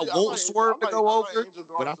I won't Swerve to go over,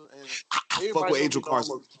 but I fuck with Angel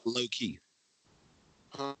Garza low key.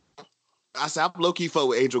 Huh? I said I'm low key fuck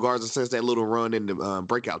with Angel Garza since that little run in the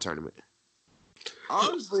breakout tournament.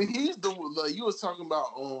 Honestly, he's the like you was talking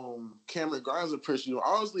about. Cameron Grimes impressed you.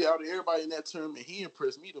 Honestly, out of everybody in that tournament, he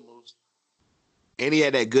impressed me the most. And he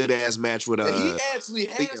had that good ass match with he actually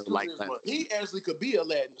has charisma. Like he actually could be a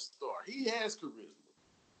Latin star. He has charisma.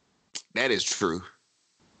 That is true.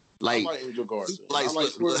 I like Angel Garza. Look,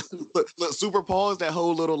 superpose that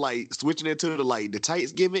whole little like switching into the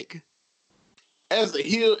tights gimmick. As a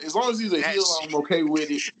heel, as long as he's a heel, I'm okay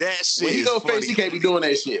with it. That shit. When he go funny. face, he can't be doing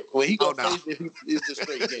that shit. When he go face, it's just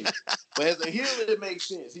straight game. But as a heel, it makes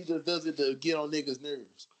sense. He just does it to get on niggas'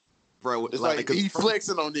 nerves. Bro, it's like he's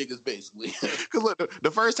flexing on niggas basically. Because look,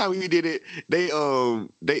 the first time he did it, they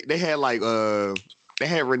had they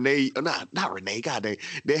had Renee, not Renee, goddamn.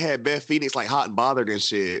 They had Beth Phoenix like hot and bothered and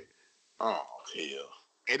shit. Oh hell.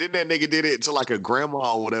 And then that nigga did it to like a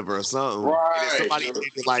grandma or whatever or something. Right. And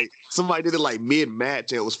then somebody did it like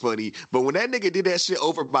mid-match. It was funny. But when that nigga did that shit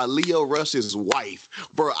over by Leo Rush's wife,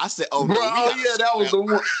 bro, I said, oh, bro, that was the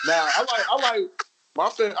one. Now I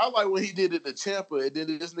like when he did it to Ciampa, and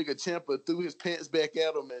then this nigga Ciampa threw his pants back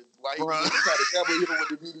at him, and while he was trying to grab him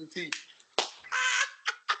with the DDT.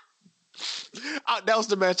 That was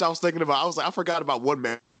the match I was thinking about. I was like, I forgot about one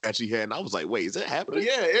match he had, and I was like, wait, is that happening?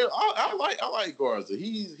 Yeah, I like Garza.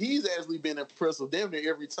 He's actually been impressive damn near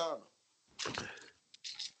every time.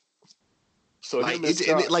 So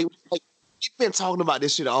you've been talking about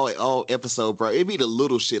this shit all episode, bro. It be the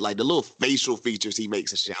little shit, like the little facial features he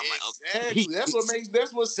makes and shit. I'm like, okay. Exactly.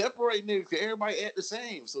 That's what separates niggas. Everybody act the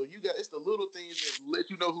same. So it's the little things that let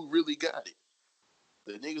you know who really got it.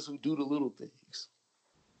 The niggas who do the little things.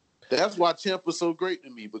 That's why Ciampa's so great to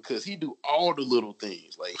me, because he do all the little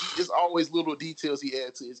things. Like, it's always little details he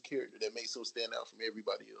adds to his character that makes him stand out from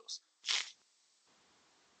everybody else.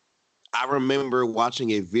 I remember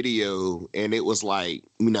watching a video, and it was like,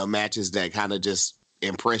 matches that kind of just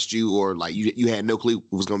impressed you, or like you had no clue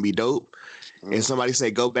it was going to be dope. Mm-hmm. And somebody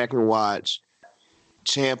said, go back and watch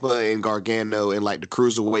Ciampa and Gargano in like the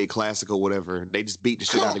Cruiserweight Classic or whatever. They just beat the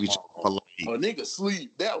shit out of each other. Oh, nigga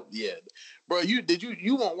sleep. Bro, you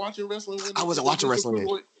weren't watching wrestling? I wasn't watching wrestling.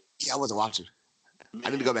 Yeah, I wasn't watching. Man, I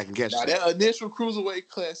need to go back and catch that initial Cruiserweight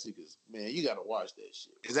Classic is, man, you gotta watch that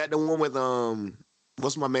shit. Is that the one with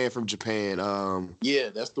what's my man from Japan? Yeah,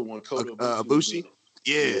 that's the one. Kota Ibushi.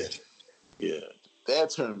 Yeah. That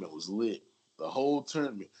tournament was lit. The whole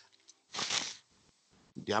tournament.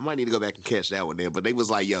 Yeah, I might need to go back and catch that one there. But they was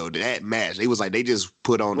like, yo, that match. They was like, they just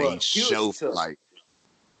put on a show for like,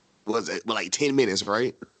 was it like 10 minutes,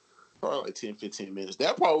 right? Probably like 10, 15 minutes.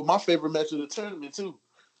 That probably was my favorite match of the tournament too.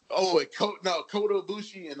 Oh, and Kota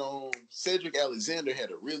Ibushi and Cedric Alexander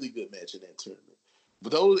had a really good match in that tournament.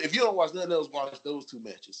 But those, if you don't watch nothing else, watch those two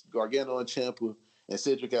matches: Gargano and Ciampa, and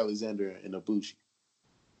Cedric Alexander and Ibushi.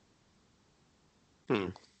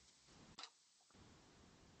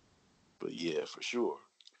 But yeah, for sure.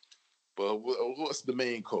 But what's the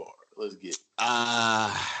main card? Let's get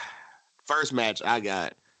first match I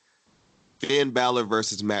got Finn Balor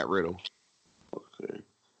versus Matt Riddle. Okay.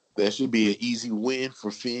 That should be an easy win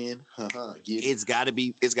for Finn. It's gotta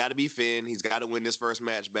be Finn. He's gotta win this first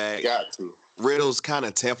match back. Got to. Riddle's kind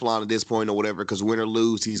of Teflon at this point or whatever, because win or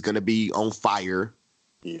lose, he's gonna be on fire.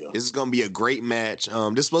 Yeah. This is gonna be a great match.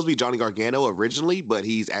 This is supposed to be Johnny Gargano originally, but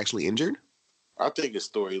he's actually injured. I think it's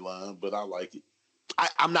storyline, but I like it.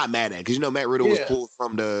 I'm not mad at it, because Matt Riddle was pulled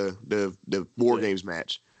from the War Games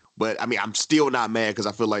match. But I mean, I'm still not mad because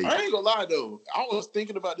I feel like I ain't gonna lie though. I was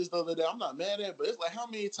thinking about this the other day. I'm not mad at it, but it's like how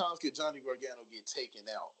many times could Johnny Gargano get taken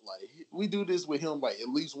out? Like we do this with him like at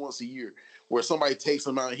least once a year, where somebody takes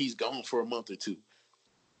him out and he's gone for a month or two.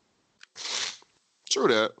 True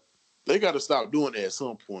that. They got to stop doing that at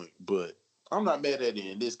some point. But I'm not mad at it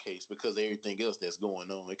in this case because of everything else that's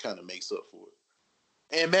going on. It kind of makes up for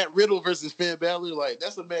it. And Matt Riddle versus Finn Balor, like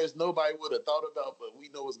that's a match nobody would have thought about, but we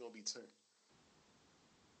know it's gonna be turned.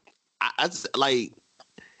 I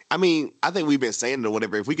think we've been saying it or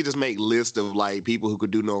whatever. If we could just make lists of like people who could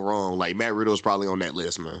do no wrong, like Matt Riddle's probably on that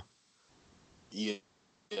list, man. Yeah.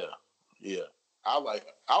 I was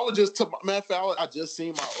just I just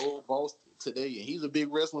seen my old boss today, and he's a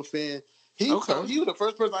big wrestling fan. He was the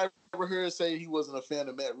first person I ever heard say he wasn't a fan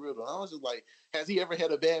of Matt Riddle. I was just like, has he ever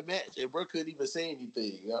had a bad match? And bro couldn't even say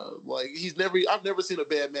anything. I've never seen a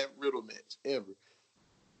bad Matt Riddle match ever.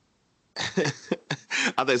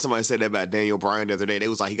 I think somebody said that about Daniel Bryan the other day. They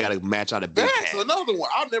was like, he got a match out of Big That's Cat. another one.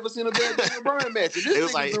 I've never seen a bad Daniel Bryan match. And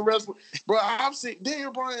this nigga's been wrestling. Bro, I've seen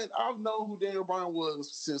Daniel Bryan. I've known who Daniel Bryan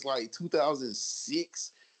was since like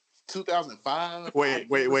 2006, 2005. Wait.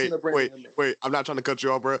 I'm not trying to cut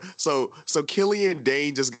you off, bro. So Killian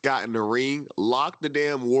Dane just got in the ring, locked the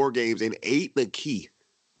damn War Games, and ate the key.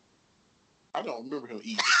 I don't remember him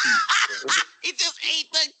eating the key. He just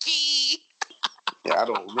ate the key. Yeah, I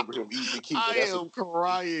don't remember him eating the key. I am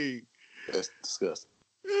crying. That's disgusting.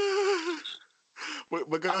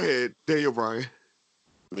 but go ahead, Daniel Bryan.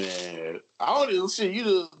 Man, I don't even shit. You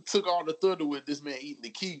just took all the thunder with this man eating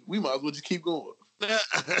the key. We might as well just keep going. but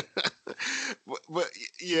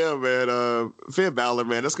yeah, man. Finn Balor,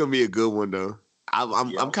 man, that's gonna be a good one though.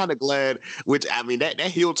 I'm kind of glad. Which I mean, that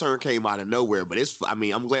heel turn came out of nowhere, but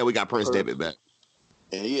I'm glad we got Prince Devitt back.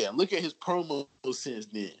 And look at his promos since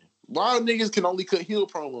then. Why niggas can only cut heel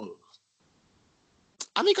promos?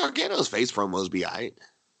 I mean, Gargano's face promos be alright.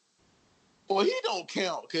 Well, he don't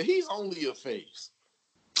count because he's only a face.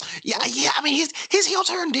 Yeah. I mean, his heel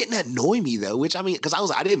turn didn't annoy me though, which I mean, because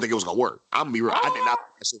I didn't think it was gonna work. I'm gonna be real. I did not.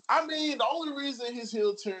 I mean, the only reason his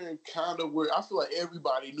heel turn kind of worked, I feel like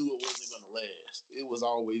everybody knew it wasn't gonna last. It was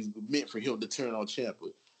always meant for him to turn on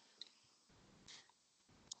Ciampa.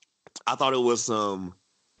 I thought it was some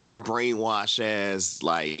brainwash ass,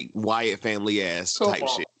 like Wyatt family ass type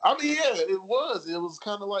shit. I mean, yeah, it was. It was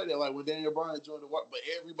kind of like that. Like when Daniel Bryan joined the Wyatt, but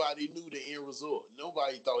everybody knew the end result.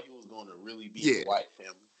 Nobody thought he was going to really be the Wyatt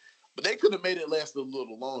family. But they could have made it last a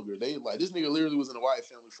little longer. They like this nigga literally was in the Wyatt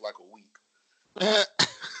family for like a week.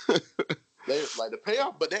 They like the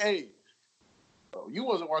payoff, but you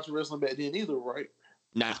wasn't watching wrestling back then either, right?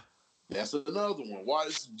 Nah. That's another one.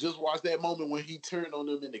 Watch that moment when he turned on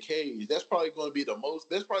them in the cage. That's probably going to be the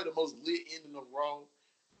most lit ending of Raw.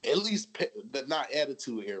 At least not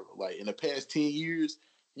Attitude Era. Like in the past 10 years,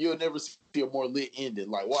 you'll never see a more lit ending.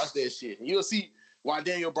 Like watch that shit, and you'll see why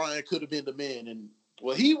Daniel Bryan could have been the man. And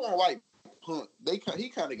well, he won't like Punk. He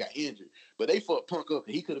kind of got injured, but they fucked Punk up,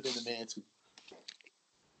 and he could have been the man too.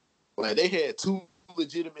 Like they had two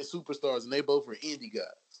legitimate superstars, and they both were indie guys.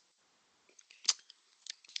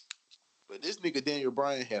 But this nigga Daniel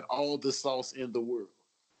Bryan had all the sauce in the world.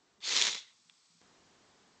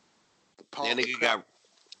 That nigga got.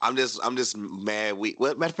 I'm just mad.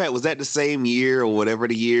 Matter of fact, was that the same year or whatever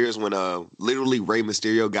the years when literally Rey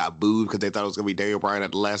Mysterio got booed because they thought it was gonna be Daniel Bryan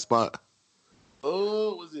at the last spot?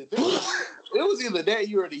 Oh, was it? It was either that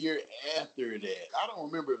year or the year after that. I don't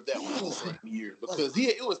remember if that was the same year because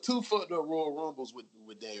it was two fucked up Royal Rumbles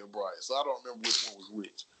with Daniel Bryan, so I don't remember which one was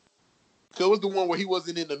which. So it was the one where he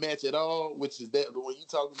wasn't in the match at all, which is the one you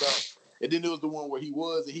talking about. And then it was the one where he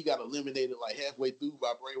was, and he got eliminated like halfway through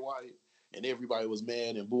by Bray Wyatt, and everybody was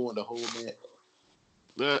mad and booing the whole match.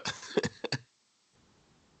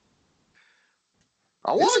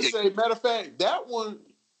 I want to say, matter of fact, that one,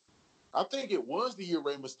 I think it was the year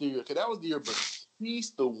Rey Mysterio, because that was the year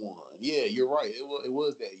Batista won. Yeah, you're right. It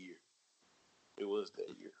was that year. It was that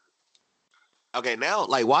year. Okay, now,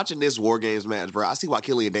 like, watching this War Games match, bro, I see why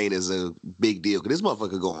Killian Dane is a big deal, because this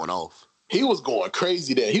motherfucker going off. He was going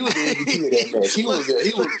crazy there. He was the MVP of that match. He was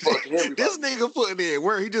fucking everybody. This nigga putting in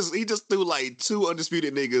where he just threw, like, two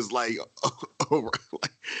undisputed niggas, like,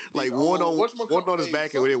 like one on his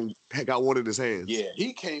back and then got one in his hands. Yeah,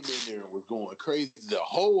 he came in there and was going crazy the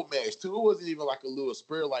whole match too. It wasn't even like a little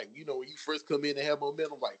spur, like when you first come in and have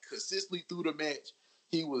momentum, like consistently through the match,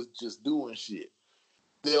 he was just doing shit.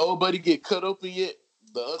 Did old buddy get cut open yet?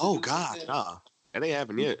 The other oh God, nah, that ain't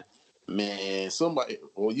happened yet. Man, somebody.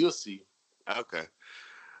 Well, you'll see. Okay.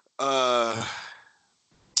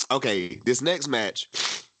 Okay, this next match,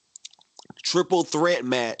 triple threat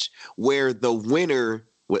match, where the winner.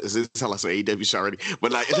 What is this? How I say AEW shit already?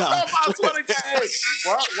 But like, I swear to God,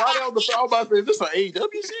 why they on the phone about this? This an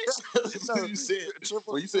AEW shit? No, you said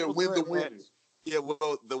triple. You said win the winner. Yeah,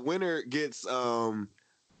 well, the winner gets to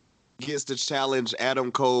challenge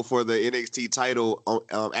Adam Cole for the NXT title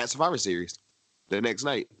at Survivor Series the next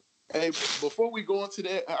night. Hey, before we go into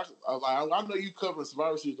that, I know you covering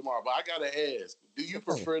Survivor Series tomorrow, but I gotta ask: do you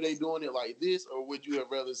prefer they doing it like this, or would you have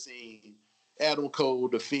rather seen Adam Cole,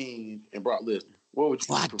 The Fiend, and Brock Lesnar? What would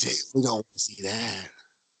you prefer? We don't want to see that.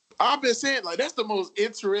 I've been saying that's the most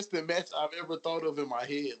interesting match I've ever thought of in my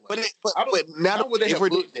head. But now how would they have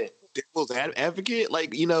booked that? Devil's advocate,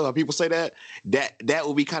 like how people say that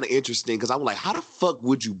would be kind of interesting because I'm like, how the fuck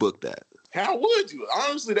would you book that? How would you?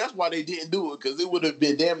 Honestly, that's why they didn't do it, because it would have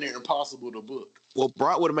been damn near impossible to book. Well,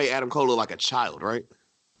 Brock would have made Adam Cole look like a child, right?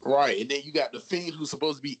 Right, and then you got The Fiend, who's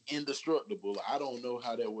supposed to be indestructible. I don't know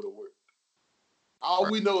how that would have worked. All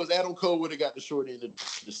we know is Adam Cole would have got the short end of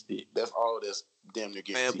the stick. That's all that's damn near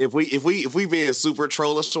guaranteed. Man, if we being super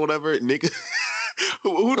trollish or whatever, nigga,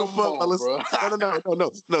 who the fuck I listen?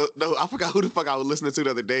 No. I forgot who the fuck I was listening to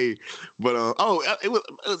the other day, but it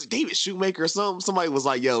was David Shoemaker or something. Somebody was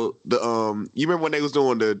like, "Yo, you remember when they was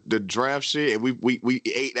doing the draft shit and we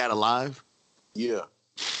ate that alive?" Yeah.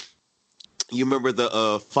 You remember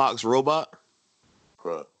the Fox robot?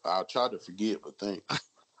 Bruh, I'll try to forget, but thanks.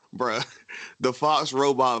 Bruh, the Fox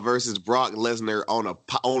robot versus Brock Lesnar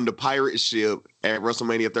on the pirate ship at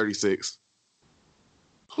WrestleMania 36.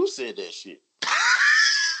 Who said that shit?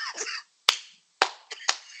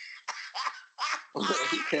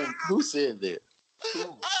 Who said that?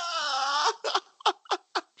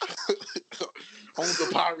 On the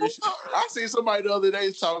pirate ship. I seen somebody the other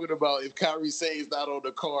day talking about if Kyrie Sane's not on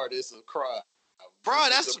the card, it's a crime. Bro,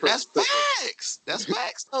 that's facts. That's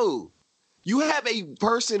facts, though. You have a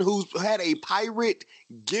person who's had a pirate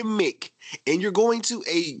gimmick, and you're going to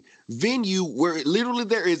a venue where literally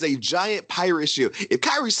there is a giant pirate ship. If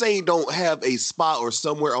Kyrie Sane don't have a spot or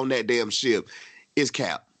somewhere on that damn ship, it's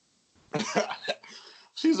cap.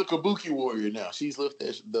 She's a kabuki warrior now. She's left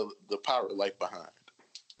the pirate life behind.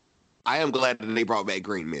 I am glad that they brought back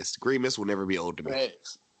Green Mist. Green Mist will never be old to me.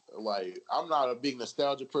 Facts. Like, I'm not a big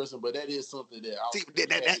nostalgia person, but that is something that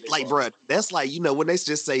bro, that's like, when they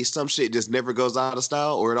just say some shit just never goes out of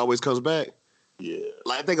style or it always comes back. Yeah.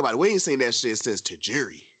 Like, think about it. We ain't seen that shit since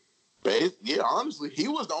Tajiri. Yeah, honestly, he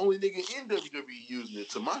was the only nigga in WWE using it,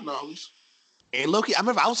 to my knowledge. And Loki, I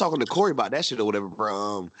remember I was talking to Corey about that shit or whatever,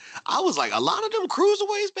 bro. I was like, a lot of them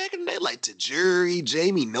cruiserweights back in the day, like Tajiri,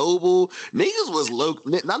 Jamie Noble, niggas was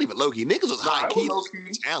not even Loki, niggas was high key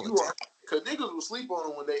talented. Cause niggas would sleep on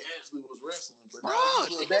them when they actually was wrestling. But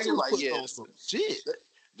niggas like, some shit.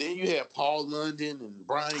 Then you had Paul London and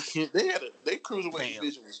Brian Kent. They cruiserweight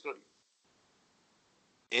division was straight.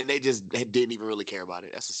 And they didn't even really care about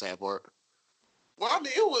it. That's the sad part. Well, I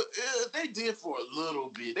mean, they did for a little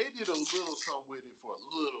bit. They did a little something with it for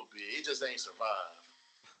a little bit. It just ain't survived.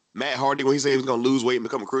 Matt Hardy, when he said he was gonna lose weight and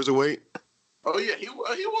become a cruiserweight. Oh yeah, he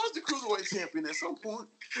was the cruiserweight champion at some point.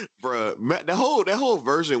 Bruh, that whole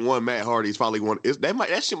version one Matt Hardy's probably one.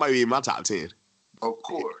 That shit might be in my top 10. Of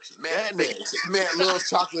course, Matt loves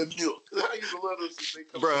chocolate milk.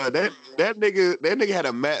 Bruh, that nigga had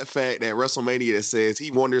a Matt fact at WrestleMania that says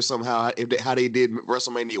he wonders somehow how they did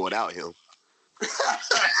WrestleMania without him.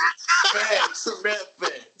 Facts.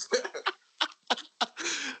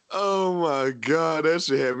 Oh my god, that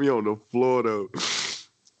shit had me on the floor though.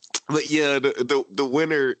 But yeah, the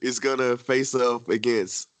winner is gonna face up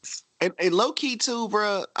against and low key too,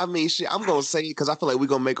 bro. I mean, shit. I'm gonna say it because I feel like we're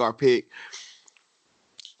gonna make our pick.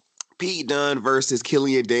 Pete Dunne versus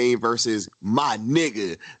Killian Dane versus my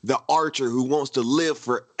nigga, the Archer who wants to live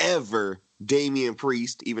forever, Damian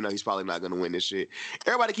Priest. Even though he's probably not gonna win this shit.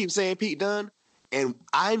 Everybody keeps saying Pete Dunne, and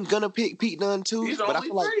I'm gonna pick Pete Dunne too. He's but only I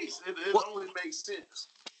feel like it only makes sense.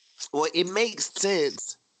 Well, it makes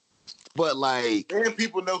sense. But like, and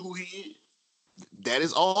people know who he is. That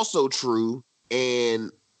is also true.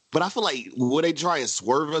 But I feel like would they try and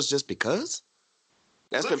swerve us just because?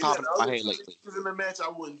 That's been popping in my head lately. In the match, I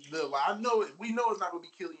wouldn't. I know it. We know it's not going to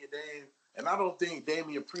be Killian Dane, and I don't think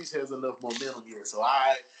Damian Priest has enough momentum yet. So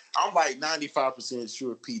I'm like 95%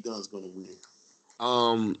 sure Pete Dunne's going to win.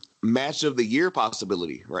 Match of the year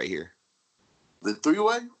possibility right here. The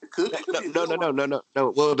three-way? It could be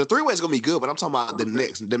No. Well, the three-way is gonna be good, but I'm talking about the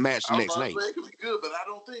match I was next about night. to say it could be good, but I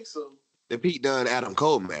don't think so. The Pete Dunne Adam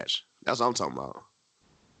Cole match. That's what I'm talking about.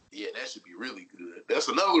 Yeah, that should be really good. That's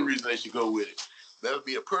another reason they should go with it. That would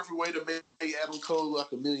be a perfect way to make Adam Cole like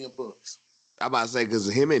 $1 million. I'm about to say because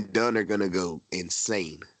him and Dunne are gonna go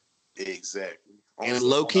insane. Exactly. And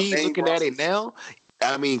low key looking at it now,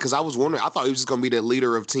 I mean, because I was wondering, I thought he was just gonna be the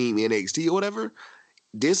leader of Team NXT or whatever.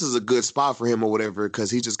 This is a good spot for him or whatever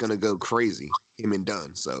because he's just gonna go crazy. Him and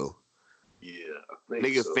Dunne. So yeah, I think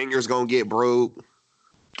niggas' so. fingers gonna get broke.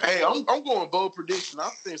 Hey, I'm going bold prediction. I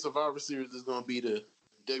think Survivor Series is gonna be the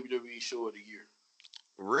WWE show of the year.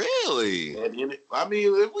 Really? I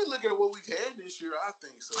mean, if we look at what we've had this year, I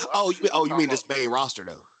think so. You mean this main roster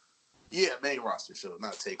though? Yeah, main roster show,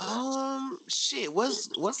 not takeover. Shit.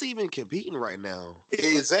 What's even competing right now?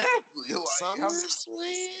 Exactly. Like,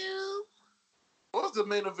 SummerSlam. What's the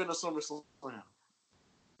main event of SummerSlam?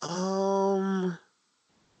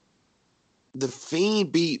 The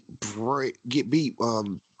Fiend beat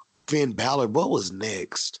Finn Balor. What was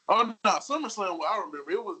next? Oh no, SummerSlam. I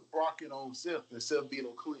remember it was Brock on Seth, and Seth beat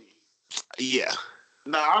him clean. Yeah.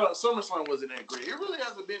 SummerSlam wasn't that great. It really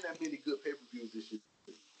hasn't been that many good pay-per-views this year.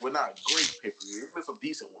 Well, not great pay-per-views. There's been some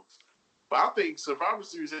decent ones. But I think Survivor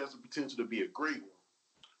Series has the potential to be a great one.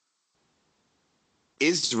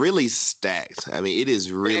 It's really stacked. I mean, it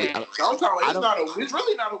is really. It's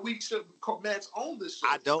really not a weak match on this show.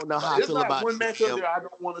 I don't know how I feel about one match up there I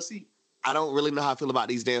don't want to see. I don't really know how I feel about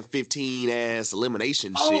these damn 15-ass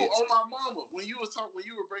elimination shit. Oh, my mama. When you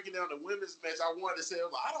were breaking down the women's match, I wanted to say,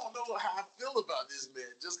 I don't know how I feel about this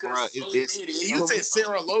match. Just because you said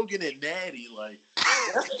Sarah Logan and Natty, like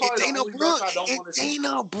that's probably Dana Brooke. I don't want to see.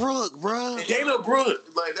 Dana Brooke, bro. Dana Brooke,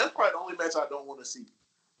 like that's probably the only match I don't want to see.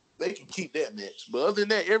 They can keep that match, but other than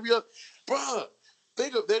that, every other, bro.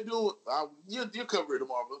 Think of they're doing. You cover it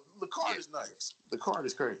tomorrow, but the card is nice. The card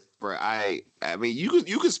is crazy, bro. I mean, you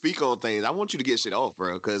can speak on things. I want you to get shit off,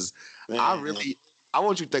 bro, because I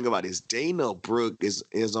want you to think about this. Dana Brooke is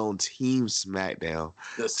on Team SmackDown.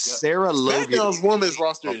 Sarah Logan. SmackDown's women's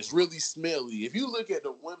roster is really smelly. If you look at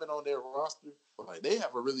the women on their roster, like they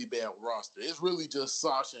have a really bad roster. It's really just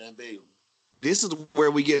Sasha and Bayley. This is where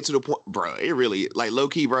we get to the point, bro. It really like low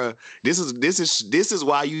key, bro. This is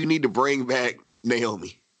why you need to bring back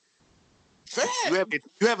Naomi. You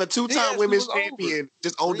have a 2-time women's champion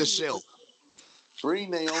just on the shelf.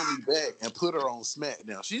 Bring Naomi back and put her on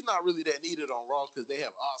SmackDown. She's not really that needed on Raw because they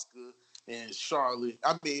have Asuka and Charlotte.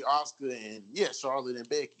 Charlotte and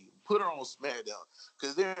Becky. Put her on SmackDown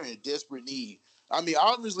because they're in desperate need. I mean,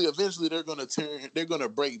 obviously, eventually they're gonna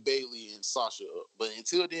break Bayley and Sasha up. But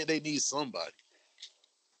until then, they need somebody.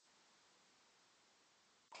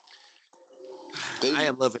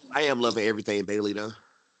 I am loving everything Bayley done.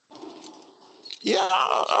 Yeah,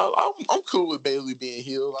 I'm cool with Bayley being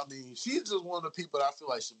heel. I mean, she's just one of the people that I feel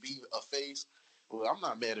like should be a face. But I'm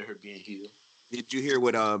not mad at her being heel. Did you hear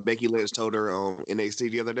what Becky Lynch told her on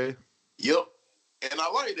NXT the other day? Yep. And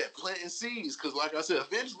I like that, planting seeds, because like I said,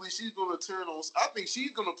 eventually she's going to turn on. I think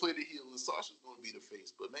she's going to play the heel and Sasha's going to be the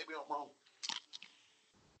face, but maybe I'm wrong.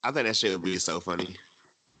 I think that shit would be so funny.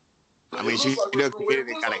 But I mean, she got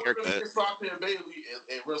a haircut. Sasha and Bayley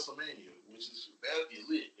at WrestleMania, which is that'd be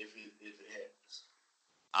lit if it happens.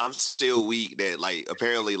 I'm still weak that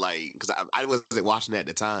apparently because I wasn't watching at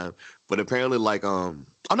the time, but apparently I don't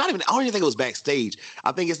even think it was backstage.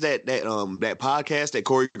 I think it's that podcast that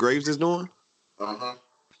Corey Graves is doing.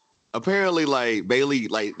 Apparently, Bayley,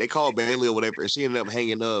 they called Bayley or whatever, and she ended up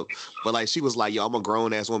hanging up. But she was like, "Yo, I'm a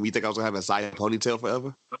grown ass woman. You think I was gonna have a side ponytail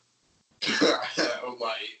forever?" I'm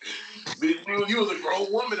like, you was a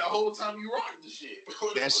grown woman the whole time you rocked the shit.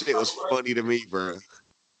 That shit was funny to me, bro.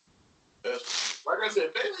 Like I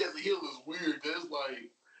said, Bayley as a heel is weird.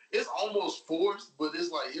 It's almost forced, but it's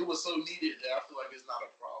it was so needed that I feel like it's not a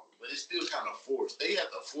problem. But it's still kind of forced. They have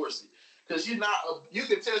to force it. Because she's not, you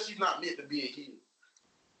can tell she's not meant to be a heel.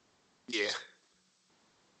 Yeah.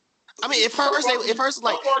 I mean, at first,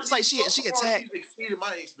 it's like she attacked. She's exceeded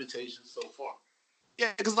my expectations so far.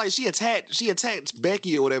 Yeah, because she attacked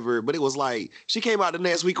Becky or whatever, but it was she came out the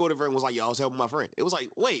next week or whatever and was like, "Yo, I was helping my friend." It was like,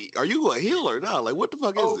 wait, are you a heel or not? Like, what the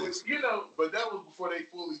fuck is this? But that was before they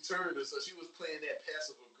fully turned her, so she was playing that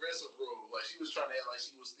passive aggressive role. She was trying to act like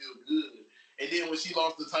she was still good. And then when she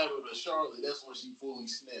lost the title to Charlotte, that's when she fully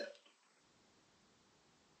snapped.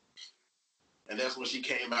 And that's when she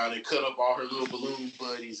came out and cut up all her little balloon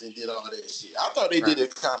buddies and did all that shit. I thought they did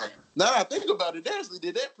it kind of. Now that I think about it, they actually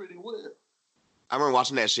did that pretty well. I remember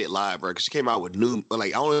watching that shit live, bro, because she came out with new, I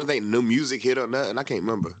don't even think new music hit or nothing. I can't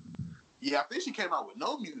remember. Yeah, I think she came out with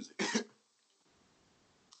no music.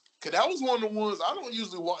 Cause that was one of the ones I don't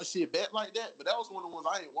usually watch shit back like that, but that was one of the ones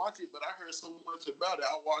I didn't watch it, but I heard so much about it.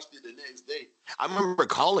 I watched it the next day. I remember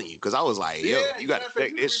calling you because I was like, "Yo, you got to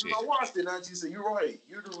check this shit." I watched it, and she said, "You're right.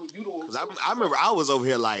 You the one." Because I remember I was over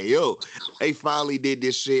here like, "Yo, they finally did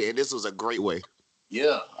this shit, and this was a great way."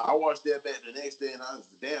 Yeah, I watched that back the next day, and I was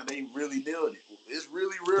damn, they really nailed it. It's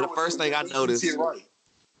really real. The first thing I noticed,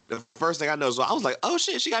 I was like, "Oh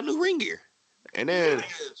shit, she got new ring gear." And then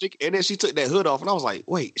she took that hood off, and I was like,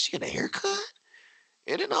 "Wait, she had a haircut?"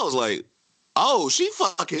 And then I was like, "Oh, she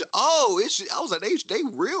fucking I was like, they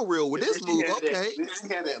real with this move, okay?" She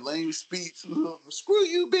had that lame speech. Screw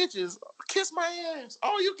you, bitches! Kiss my ass.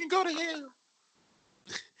 Oh, you can go to hell.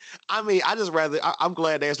 I mean, I'm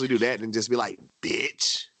glad they actually do that than just be like,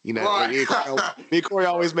 "Bitch." You know, right. me and Corey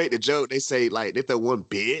always make the joke. They say like they throw one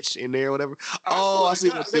bitch in there or whatever. I see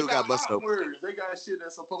what still got busted up. They got shit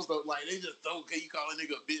that's supposed to like they just throw. Okay, you call a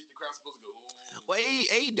nigga a bitch, the crowd's supposed to go. Oh. Well,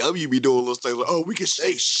 AEW be doing little things like, "Oh, we can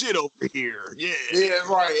say shit over here." Yeah,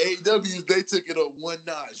 right. AEW they took it up one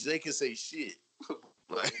notch. They can say shit.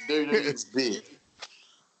 Like this bitch.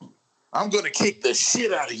 I'm gonna kick the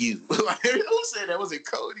shit out of you. Like, who said that? Was it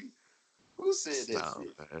Cody? Who said that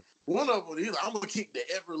shit? Man. One of them, he's like, I'm gonna kick the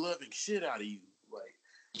ever loving shit out of you. Like,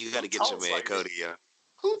 you got to get your man like Cody. Yeah,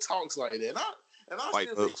 who talks like that? And I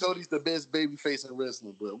still think Cody's the best babyface in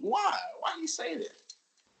wrestling, but why? Why do you say that?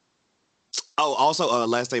 Oh, also,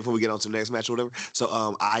 last thing before we get on to the next match or whatever. So,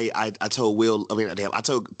 I told I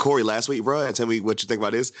told Corey last week, bro, and tell me what you think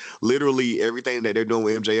about this. Literally everything that they're doing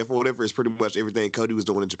with MJF or whatever is pretty much everything Cody was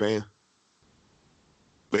doing in Japan.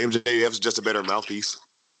 But MJF is just a better mouthpiece.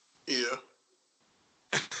 Yeah.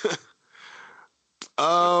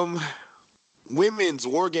 Women's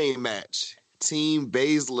War Game match. Team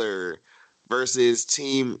Baszler versus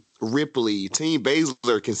Team Ripley. Team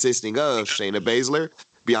Baszler consisting of Shayna Baszler,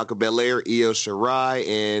 Bianca Belair, Io Shirai,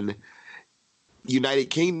 and United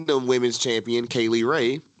Kingdom Women's Champion Kaylee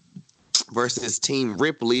Ray versus Team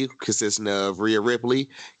Ripley, consisting of Rhea Ripley,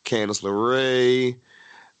 Candice LeRae,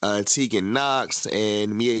 Tegan Knox,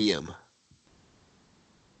 and Mia Yim.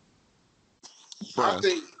 I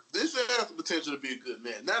think this has the potential to be a good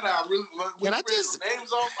match. Now that I really when you read the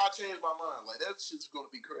names off, I changed my mind. Like that shit's gonna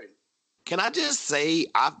be crazy. Can I just say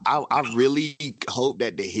I really hope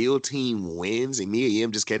that the heel team wins and Mia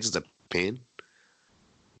Yim just catches a pin.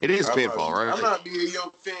 It is pinfall, right? I'm not being a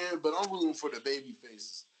young fan, but I'm rooting for the baby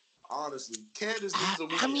faces. Honestly, Candice needs a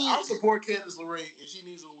win. I support Candice LeRae, and she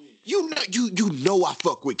needs a win. You know I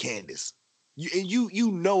fuck with Candice.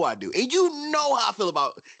 You know I do, and you know how I feel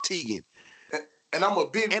about Tegan. And I'm a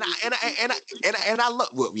big and I love.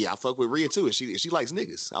 Well, yeah, I fuck with Rhea too, and she likes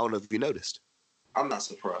niggas. I don't know if you noticed. I'm not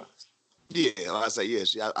surprised. Yeah, like I say, yeah.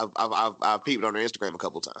 I've peeped on her Instagram a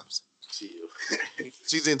couple times.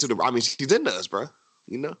 She's into she's into us, bro.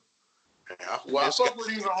 You know. Yeah, well, I fuck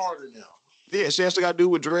with even harder now. Yeah, she actually got to do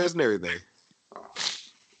with dress and everything.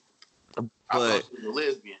 I thought she was a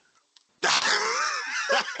lesbian.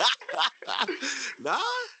 Nah.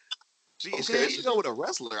 She go with a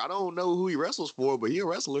wrestler. I don't know who he wrestles for, but he a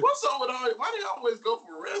wrestler. What's up with all? Why do you always go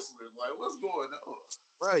for wrestlers? Like, what's going on?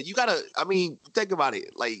 Bro, you gotta. think about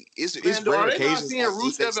it. Like, it's rare occasions.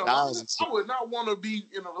 I would not want to be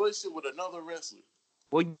in a relationship with another wrestler.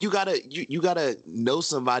 Well, you gotta know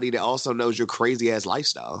somebody that also knows your crazy ass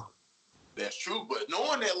lifestyle. That's true, but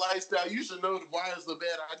knowing that lifestyle, you should know why it's a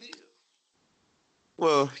bad idea.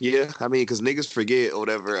 Well, yeah, because niggas forget or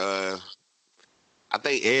whatever. I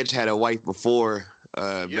think Edge had a wife before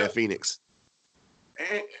Beth Phoenix.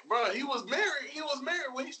 And bro, he was married. He was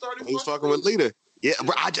married when he started. He was fucking with Lita. Yeah,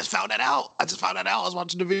 bro. I just found that out. I was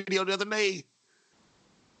watching the video the other day.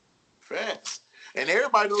 Facts. And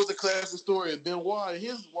everybody knows the classic story of Benoit and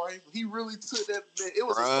his wife. He really took that. It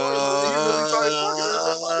was a story. He really started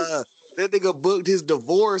fucking. That nigga booked his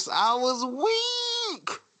divorce. I was weak.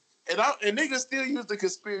 And niggas still use the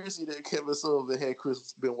conspiracy that Kevin Sullivan had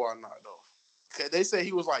Chris Benoit knocked off. They say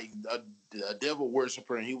he was like a devil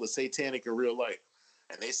worshiper and he was satanic in real life.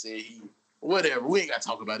 And they say whatever. We ain't got to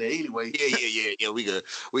talk about that anyway. Yeah. We good.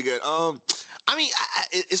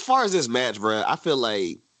 As far as this match, bro, I feel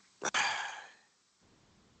like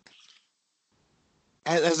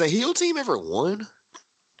has a heel team ever won?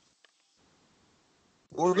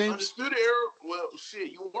 War Games? Undisputed Era. Well,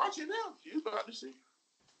 shit, you watch it now. You about to see.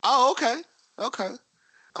 Oh, okay. I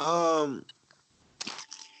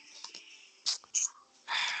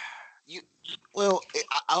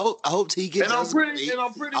hope Tegan does great. I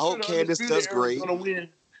hope Candice does great.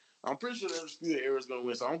 I'm pretty sure the Undisputed Era is going to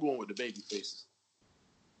win, so I'm going with the baby faces.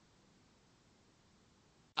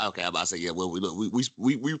 Okay, I'm about to say, yeah, well,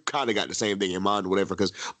 we kind of got the same thing in mind or whatever,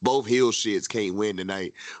 because both heel shits can't win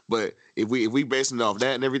tonight. But if we basing it off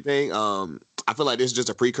that and everything, I feel like this is just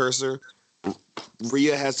a precursor.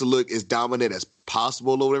 Rhea has to look as dominant as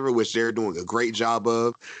possible or whatever, which they're doing a great job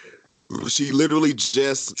of. She literally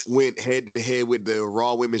just went head to head with the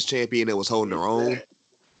Raw Women's Champion that was holding her own.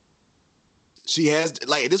 She has,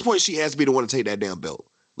 like, at this point, she has to be the one to take that damn belt.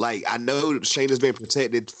 Like, I know Shayna's been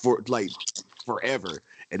protected for, like, forever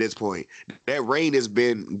at this point. That reign has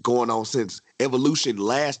been going on since Evolution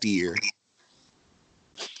last year.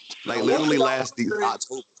 Like, literally last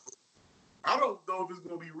October. I don't know if it's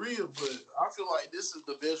going to be real, but I feel like this is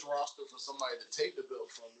the best roster for somebody to take the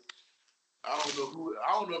belt from her. I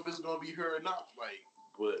don't know if it's going to be her or not. Like,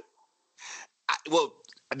 but.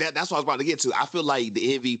 That's what I was about to get to. I feel like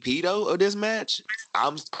the MVP though of this match,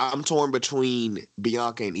 I'm torn between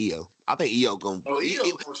Bianca and Io. I think Io gonna.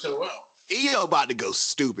 Io gonna show out. Io about to go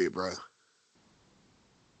stupid, bro.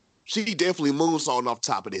 She definitely moonsaulting off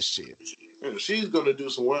top of this shit. Yeah, she's gonna do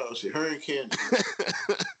some wild shit. Her and Candy.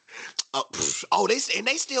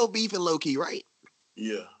 They still beefing low key, right?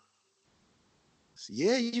 Yeah.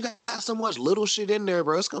 Yeah, you got so much little shit in there,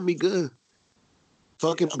 bro. It's gonna be good.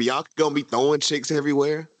 Fucking Bianca gonna be throwing chicks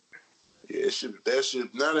everywhere. Yeah, that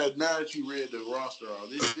shit. Now that you read the roster,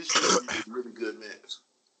 this should be a really good match.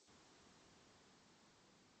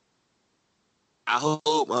 I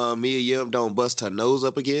hope Mia Yim don't bust her nose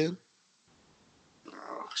up again.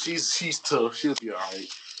 She's tough. She'll be all right.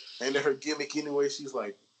 And her gimmick anyway, she's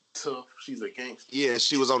like tough. She's a gangster. Yeah,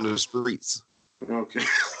 she was on the streets. Okay.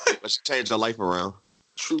 But she changed her life around.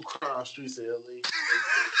 True crime streets of LA.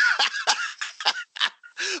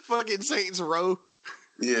 Fucking Saints Row.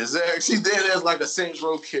 Yeah, exactly. She's dead as like a Saints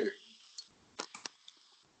Row character.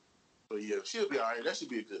 But yeah, she'll be all right. That should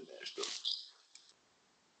be a good match, though.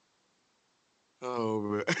 Oh,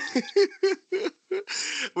 man.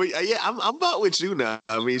 Well, yeah, I'm about with you now.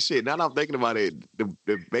 I mean, shit, now that I'm thinking about it, the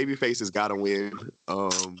baby faces got to win.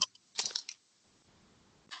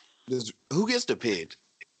 Who gets the pin?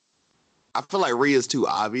 I feel like Rhea's too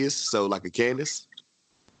obvious, so like a Candice.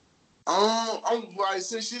 I'm like,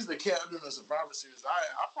 since she's the captain of Survivor Series,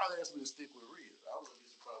 I probably actually stick with Rhea. I wouldn't be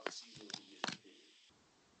surprised if she's going to get the pin.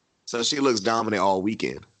 So she looks dominant all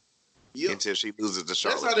weekend. Yep. Until she loses to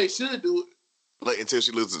Charlotte. That's how they should do it. Like, until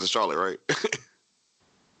she loses to Charlotte, right?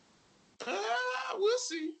 We'll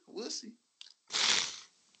see. We'll see.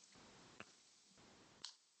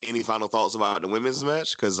 Any final thoughts about the women's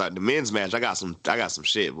match? Because like the men's match, I got some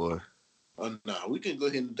shit, boy. Nah, we can go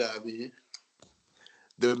ahead and dive in.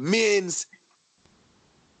 The men's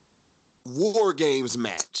War Games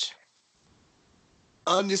match.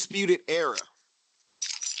 Undisputed Era.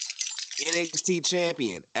 NXT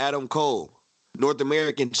champion, Adam Cole. North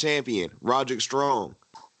American champion, Roderick Strong.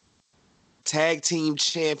 Tag team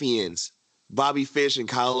champions, Bobby Fish and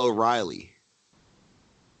Kyle O'Reilly.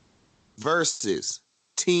 Versus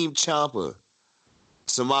Team Ciampa.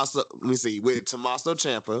 With Tommaso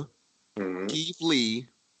Ciampa, Keith Lee,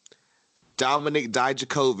 Dominic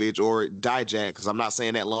Dijakovic, or Dijak, because I'm not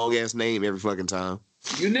saying that long ass name every fucking time.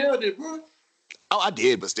 You nailed it, bro. Oh, I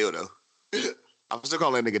did, but still though. I'm still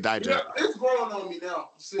calling that nigga Dijak. Yeah, it's growing on me now.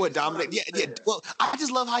 What, Dominic? Yeah. Well, I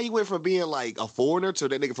just love how he went from being like a foreigner to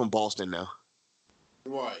that nigga from Boston now.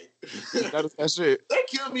 Right. That shit. They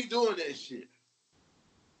killed me doing that shit.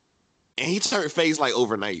 And he turned face like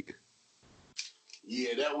overnight.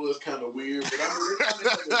 Yeah, that was kind of weird, but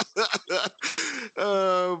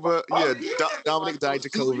Dominic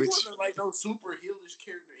Dijakovic. He wasn't like no super heelish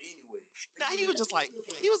character anyway. Nah, he was just like,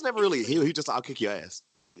 he was never really a heel. He just, I'll kick your ass.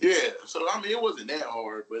 Yeah, so I mean, it wasn't that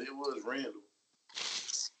hard, but it was random.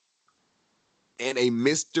 And a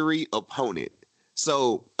mystery opponent.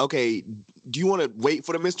 So, okay, do you want to wait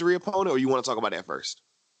for the mystery opponent, or you want to talk about that first?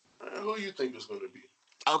 Who do you think it's going to be?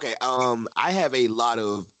 Okay, I have a lot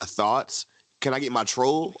of thoughts. Can I get my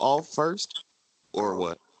troll off first, or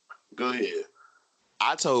what? Go ahead.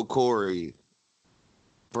 I told Corey,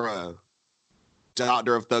 bruh,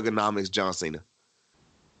 Doctor of Thugonomics, John Cena.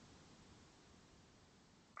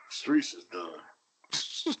 Streets is done.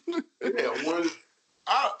 Yeah, one.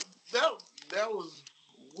 That was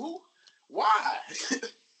who? Why?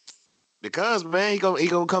 Because man, he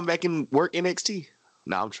gonna come back and work NXT.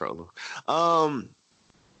 Nah, I'm trolling.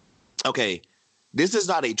 Okay, this is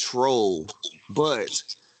not a troll, but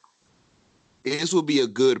this would be a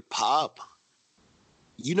good pop.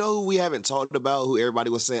 You know who we haven't talked about? Who everybody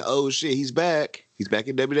was saying, "Oh shit, he's back. He's back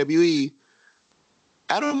in WWE."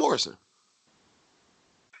 Adam Morrison.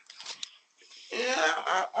 Yeah,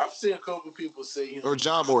 I've seen a couple people say, Or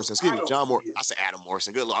John Morrison. Excuse me, John Morrison. I said Adam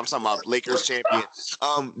Morrison. Good Lord. I'm talking about Lakers champion.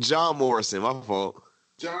 John Morrison. My fault.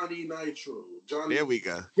 Johnny Nitro. Johnny. There we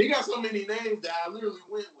go. He got so many names that I literally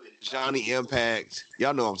went with it. Johnny Impact.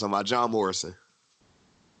 Y'all know what I'm talking about. John Morrison.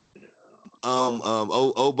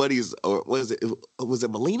 Old buddies, or was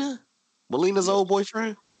it Melina? Melina's old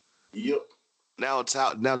boyfriend? Yep. Now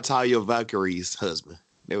Talia Valkyrie's husband.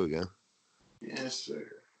 There we go. Yes, sir.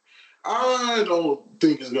 I don't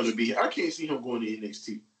think it's gonna be. I can't see him going to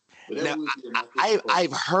NXT. But that now,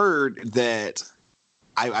 I've heard that.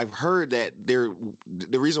 I've heard that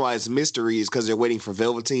the reason why it's mystery is because they're waiting for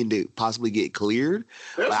Velveteen to possibly get cleared.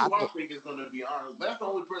 That's who I think is going to be honest. That's the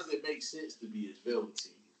only person that makes sense to be is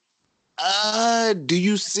Velveteen. Do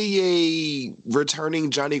you see a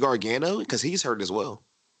returning Johnny Gargano? Because he's hurt as well.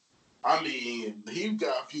 I mean, he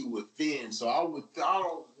got a feud with Finn, so I wouldn't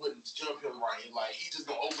jump him right. Like he just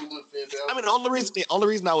gonna overlook Finn Balor. I mean, the only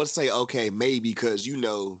reason I would say okay, maybe because him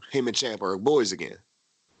and Ciampa are boys again.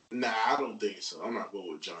 Nah, I don't think so. I'm not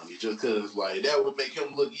going with Johnny just because like that would make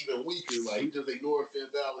him look even weaker. Like he just ignored Finn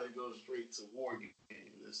Balor and goes straight to War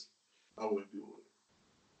Games. I wouldn't do it.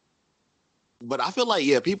 But I feel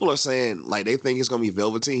like people are saying like they think it's gonna be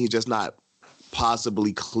Velveteen. He's just not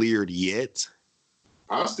possibly cleared yet.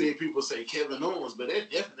 I've seen people say Kevin Owens, but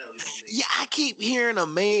that definitely don't make sense. I keep hearing a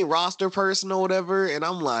main roster person or whatever, and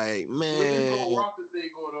I'm like, man, when this whole roster thing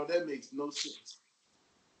going on, that makes no sense.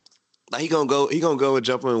 Like he gonna go and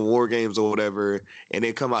jump in War Games or whatever, and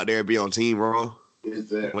then come out there and be on Team Raw.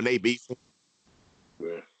 Exactly. When they beat him.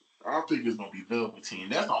 Yeah. I don't think it's gonna be Velveteen.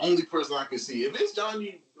 That's the only person I can see. If it's John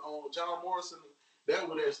Morrison, that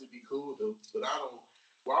would actually be cool though. But I don't.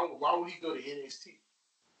 Why would he go to NXT?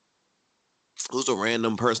 Who's a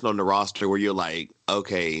random person on the roster where you're like,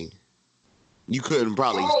 okay, you couldn't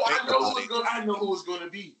probably. Oh, I know who it's gonna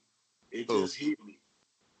be. It just hit me.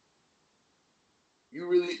 You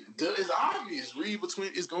really? It's obvious. Read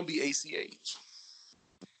between. It's gonna be ACH.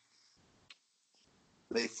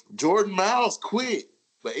 Jordan Miles quit,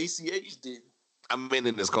 but ACH didn't. I'm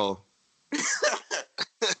in this call.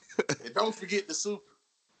 And don't forget the super.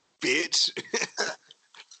 Bitch.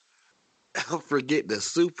 Don't forget the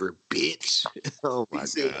super, bitch. Oh my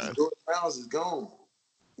God. Jordan Miles is gone.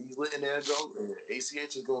 He's letting that go. And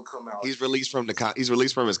ACH is gonna come out. He's released from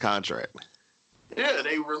his contract. Yeah,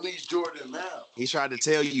 they released Jordan Miles. He tried to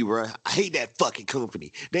tell you, bro, I hate that fucking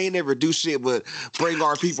company. They ain't never do shit but bring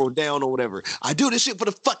our people down or whatever. I do this shit for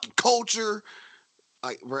the fucking culture.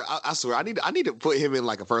 Like, bro, I swear, I need to put him in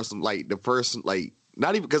like the person,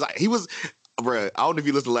 not even because he was, bro. I don't know if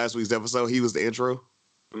you listened to last week's episode. He was the intro.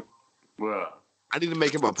 Well, I need to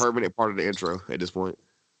make him a permanent part of the intro at this point.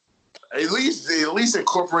 At least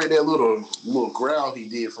incorporate that little growl he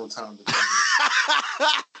did from time to time.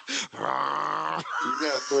 You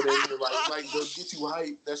gotta throw that in, like they'll get you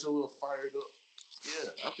hyped. That's a little fired up. Yeah,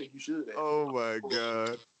 I think you should. Oh my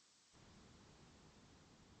God.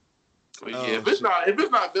 But yeah, if it's not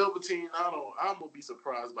Velveteen, I'm gonna be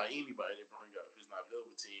surprised by anybody they bring up. If it's not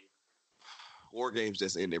Velveteen, War Games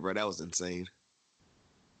just ended, bro. That was insane.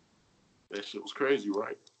 That shit was crazy,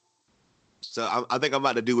 right? So I think I'm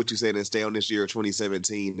about to do what you said and stay on this year of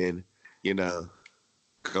 2017 and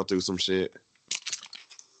go through some shit.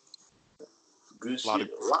 Good shit.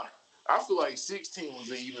 I feel like 16 was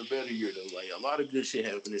an even better year though. Like a lot of good shit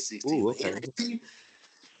happened in 16. Ooh, okay. NXT,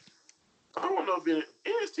 I don't know if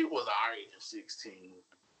NXT was alright in 16.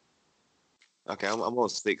 Okay, I'm on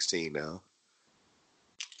 16 now.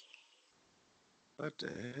 What the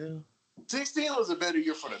hell? 16 was a better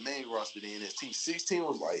year for the main roster than NXT. 16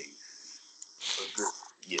 was like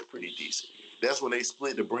pretty decent. That's when they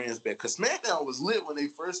split the brands back. Because SmackDown was lit when they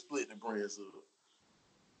first split the brands up.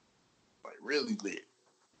 Like, really lit.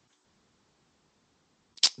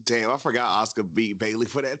 Damn, I forgot Asuka beat Bayley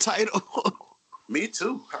for that title. Me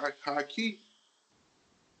too. High key.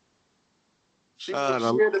 She had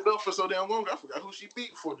the belt for so damn long, I forgot who she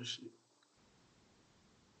beat for this shit.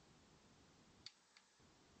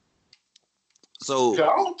 So I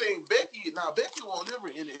don't think Becky won't never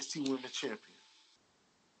NXT Women's Champion.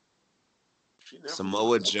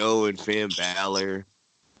 Samoa Joe and Finn Balor.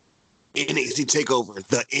 NXT TakeOver,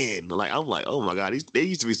 the end. I'm like, oh my God, there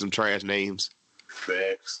used to be some trash names.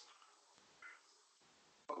 Facts.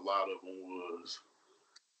 A lot of them was.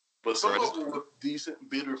 But some of them were decent,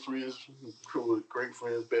 bitter friends, great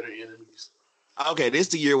friends, better enemies. Okay, this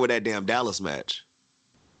the year with that damn Dallas match.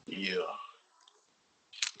 Yeah.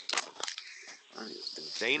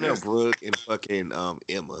 Dana Brooke and fucking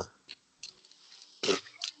Emma.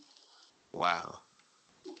 Wow.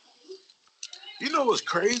 You know what's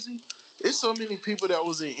crazy? There's so many people that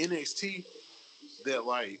was in NXT that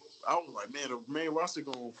like I was like, man, the main roster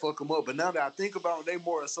gonna fuck them up. But now that I think about it, they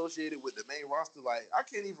more associated with the main roster. Like I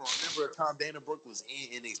can't even remember a time Dana Brooke was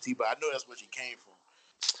in NXT, but I know that's where she came from.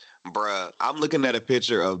 Bruh, I'm looking at a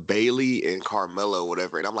picture of Bailey and Carmella,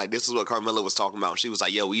 whatever, and I'm like, this is what Carmella was talking about. She was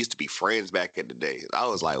like, yo, we used to be friends back in the day. I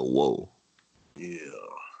was like, whoa. Yeah.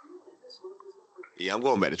 Yeah, I'm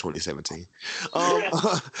going back to 2017.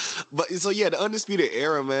 But so yeah, the Undisputed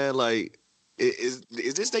Era, man, like, is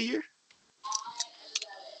this the year?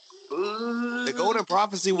 The Golden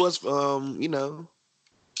Prophecy was, you know,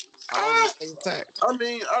 intact. I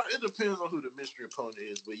mean, it depends on who the mystery opponent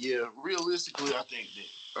is, but yeah, realistically, I think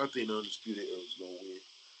the Undisputed Era is gonna win.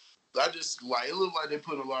 I just like it looks like they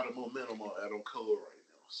put a lot of momentum on Adam Cole right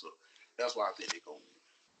now, so that's why I think they're gonna win.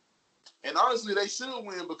 And honestly, they should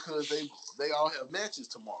win because they all have matches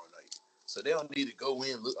tomorrow night, so they don't need to go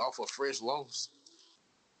in look off a fresh loss.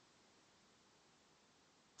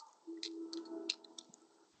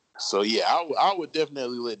 So yeah, I would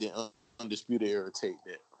definitely let the Undisputed Era take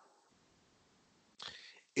that.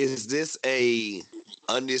 Is this a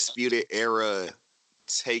Undisputed Era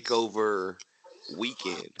takeover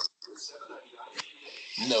weekend?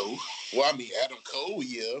 No, well, I mean Adam Cole,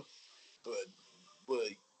 yeah, but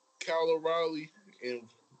Kyle O'Reilly and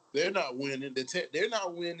they're not winning. They're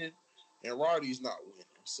not winning, and Roddy's not winning.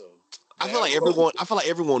 So I feel like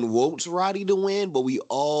everyone wants Roddy to win, but we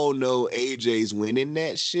all know AJ's winning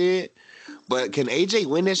that shit. But can AJ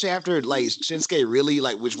win that shit after like Shinsuke really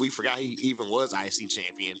like, which we forgot he even was IC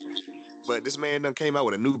champion? But this man done came out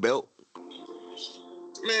with a new belt.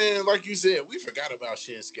 Man, like you said, we forgot about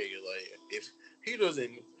Shinsuke. Like if he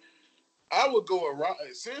doesn't, I would go with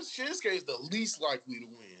Roddy. Since Shinsuke is the least likely to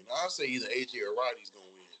win, I'll say either AJ or Roddy's gonna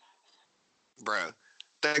win. Bruh,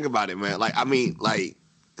 think about it, man. Like I mean, like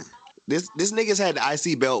this nigga's had the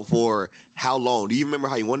IC belt for how long? Do you remember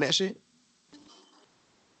how he won that shit?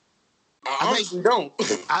 I honestly don't.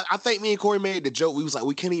 I think me and Corey made the joke. We was like,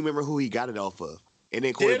 we can't even remember who he got it off of. And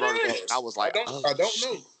then Corey brought it up. I was like, I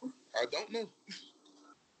don't know.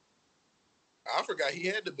 I forgot he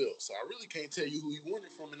had the belt, so I really can't tell you who he won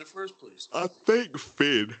it from in the first place. I think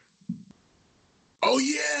Finn. Oh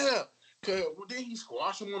yeah, cause didn't he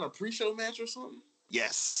squash him on a pre-show match or something?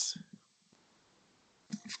 Yes.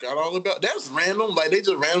 Forgot all about that. Was random. Like they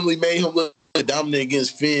just randomly made him look dominant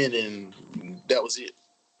against Finn, and that was it.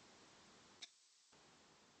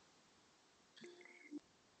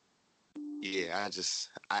 Yeah,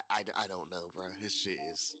 I don't know, bro. This shit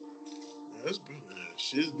is. That's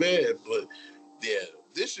shit's bad, but yeah,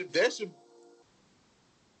 that should.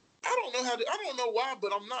 I don't know why,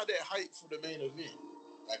 but I'm not that hyped for the main event,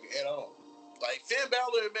 like at all. Like Finn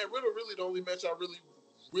Balor and Matt Riddle, really the only match I really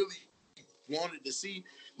wanted to see.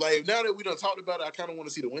 Like now that we done talked about it, I kind of want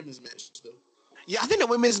to see the women's match though. Yeah, I think the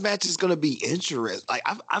women's match is gonna be interesting. Like,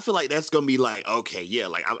 I feel like that's gonna be like, okay, yeah.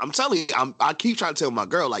 Like, I'm telling you, I keep trying to tell my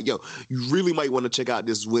girl, like, yo, you really might want to check out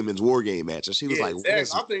this women's War Game match. And she was like,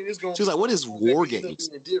 exactly. I think it's gonna. She was like, what is War Games?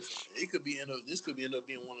 It could be this could end up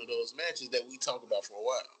being one of those matches that we talk about for a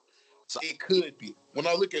while. So it could be when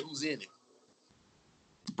I look at who's in it.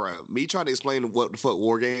 Bro, me trying to explain what the fuck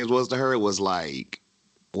War Games was to her, it was like,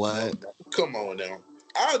 what? Come on now.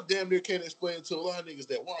 I damn near can't explain it to a lot of niggas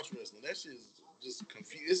that watch wrestling. That shit is just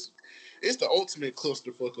confused. It's the ultimate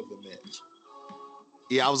clusterfuck of a match.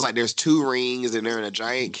 Yeah, I was like, there's 2 rings and they're in a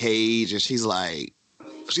giant cage, and she was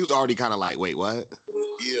already kind of like, wait, what?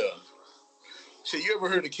 Yeah. Shit, you ever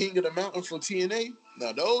heard of King of the Mountain for TNA?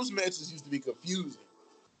 Now, those matches used to be confusing.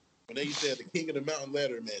 When they used to have the King of the Mountain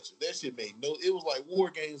ladder matches. That shit made it was like War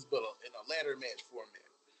Games, but in a ladder match format.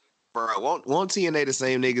 Bro, won't TNA the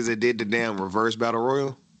same niggas that did the damn reverse battle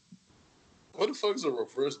royal? What the fuck is a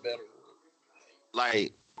reverse battle royal?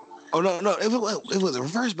 Like, oh no, it was a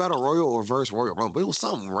reverse battle royal or reverse Royal Rumble. It was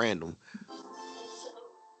something random.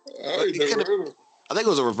 I think it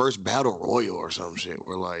was a reverse battle royal or some shit.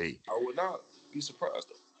 Where like, I would not be surprised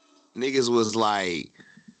though. Niggas was like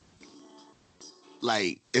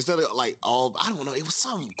instead of like all, I don't know, it was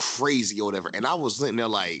something crazy or whatever. And I was sitting there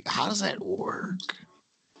like, how does that work?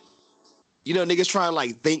 You know, niggas trying to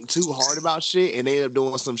like think too hard about shit and they end up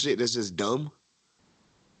doing some shit that's just dumb.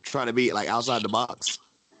 Trying to be like outside the box.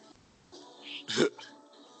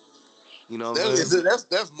 You know what I'm saying?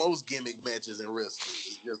 That's most gimmick matches in wrestling.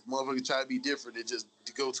 It's just motherfuckers try to be different and just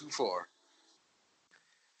to go too far.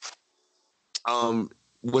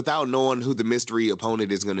 Without knowing who the mystery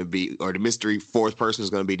opponent is going to be or the mystery fourth person is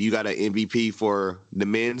going to be, do you got an MVP for the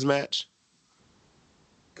men's match?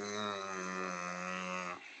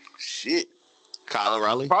 Shit. Kyle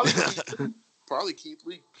O'Reilly? Probably Keith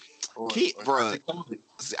Lee. Bro.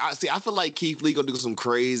 I feel like Keith Lee gonna do some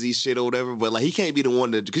crazy shit or whatever, but like he can't be the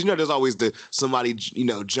one to, because there's always somebody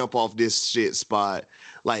jump off this shit spot.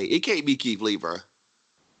 Like it can't be Keith Lee, bro.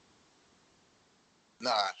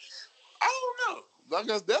 Nah, I don't know.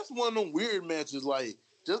 Like that's one of them weird matches. Like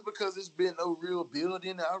just because it's been no real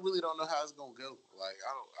building, I really don't know how it's gonna go. Like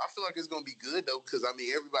I feel like it's gonna be good though, because I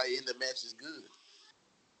mean everybody in the match is good.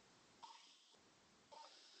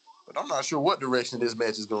 But I'm not sure what direction this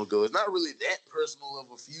match is going to go. It's not really that personal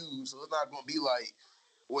of a feud, so it's not going to be like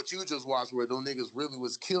what you just watched where those niggas really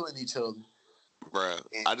was killing each other. Bruh,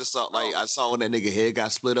 I just saw I saw when that nigga head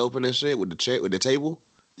got split open and shit with the table.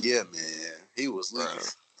 Yeah, man. He was leaking.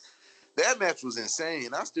 That match was insane.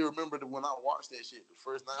 I still remember when I watched that shit the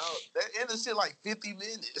first night. That ended shit like 50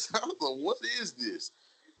 minutes. I was like, what is this?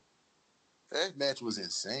 That match was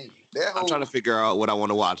insane. I'm trying to figure out what I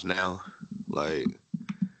want to watch now. Like,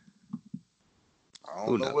 I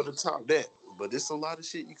don't know where to top that, but it's a lot of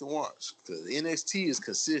shit you can watch because NXT is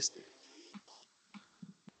consistent.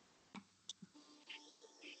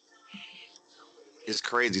 It's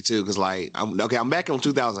crazy too, because like I'm back in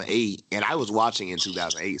 2008, and I was watching in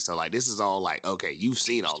 2008, so like this is all like, okay, you've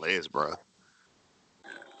seen all of this, bro.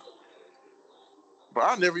 But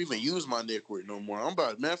I never even use my network no more.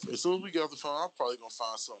 As soon as we get off the phone, I'm probably gonna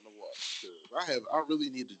find something to watch. I really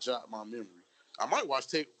need to jot my memory. I might watch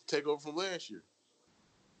Takeover from last year.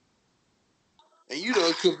 And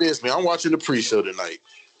it convinced me. I'm watching the pre-show tonight.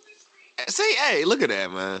 See, hey, look at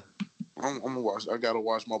that, man. I'm gonna watch. I gotta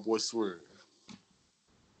watch my boy Swerve.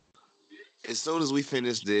 As soon as we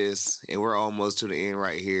finish this, and we're almost to the end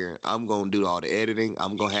right here, I'm gonna do all the editing.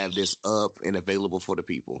 I'm gonna have this up and available for the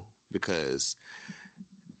people because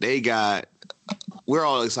we're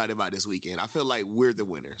all excited about this weekend. I feel like we're the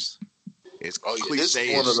winners. It's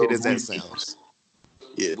cliche as shit as that sounds.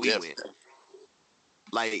 Yeah, we win.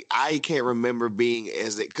 Like, I can't remember being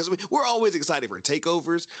because we're always excited for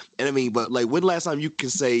takeovers. And I mean, but like, when last time you can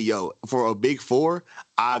say, yo, for a big four,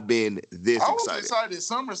 I've been this excited. I was excited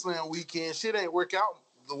SummerSlam weekend. Shit ain't work out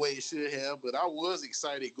the way it should have, but I was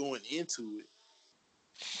excited going into it.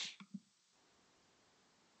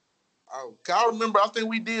 I remember, I think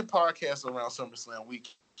we did podcasts around SummerSlam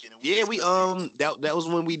weekend. Yeah, we that was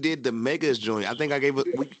when we did the Megas joint. I think I gave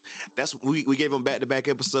we gave them back-to-back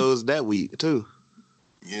episodes that week too.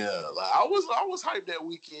 Yeah, like I was hyped that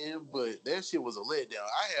weekend, but that shit was a letdown.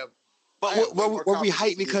 Were we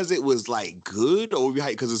hyped because it was like good, or were we hyped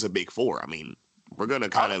because it's a big four? I mean, we're gonna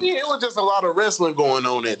kind of. Yeah, it was just a lot of wrestling going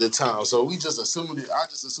on at the time, so we just assumed it. I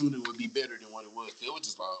just assumed it would be better than what it was. It was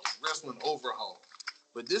just a wrestling overhaul,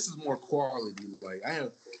 but this is more quality. Like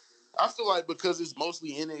I feel like because it's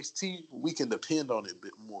mostly NXT, we can depend on it a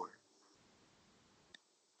bit more.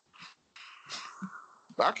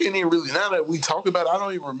 I can't even really, now that we talk about it, I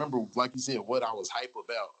don't even remember, like you said, what I was hype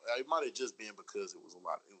about. It might have just been because it was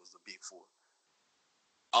the big four.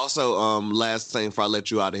 Also, last thing before I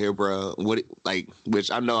let you out of here, bro,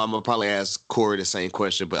 which I know I'm gonna probably ask Corey the same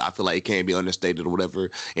question, but I feel like it can't be understated or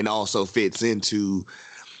whatever, and also fits into,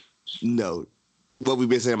 what we've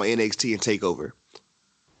been saying about NXT and TakeOver.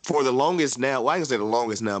 For the longest now, well, I can say the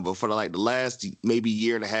longest now, but for the last maybe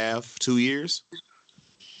year and a half, 2 years,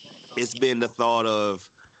 it's been the thought of,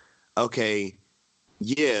 okay,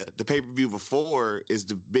 yeah, the pay-per-view before is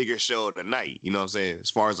the bigger show of the night, you know what I'm saying, as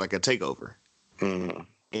far as like a takeover. Mm-hmm.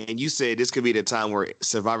 And you said this could be the time where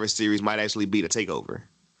Survivor Series might actually be the takeover.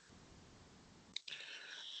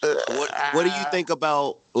 What do you think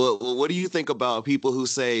about what do you think about people who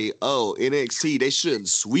say, oh, NXT, they shouldn't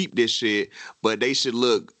sweep this shit, but they should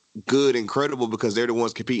look good and credible because they're the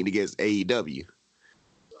ones competing against AEW?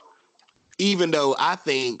 Even though I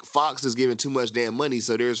think Fox is giving too much damn money,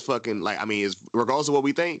 so there's fucking regardless of what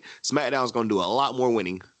we think, SmackDown's gonna do a lot more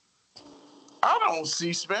winning. I don't see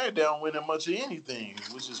SmackDown winning much of anything,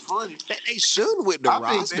 which is funny. They should win the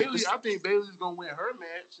roster. I think Bayley's gonna win her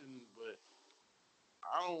match, but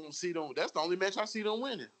I don't see them. That's the only match I see them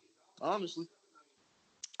winning. Honestly,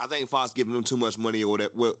 I think Fox giving them too much money or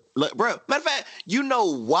whatever. Well, bro, matter of fact, you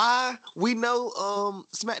know why we know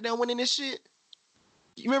SmackDown winning this shit?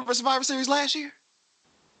 You remember Survivor Series last year?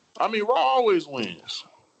 I mean, Raw always wins.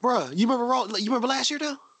 Bruh, you remember Raw? You remember last year,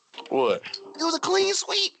 though? What? It was a clean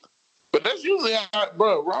sweep. But that's usually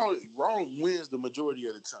Raw wins the majority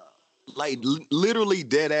of the time. Like, literally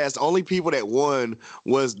dead ass. The only people that won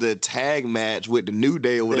was the tag match with the New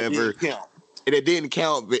Day or whatever. And it didn't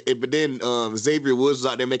count. But then Xavier Woods was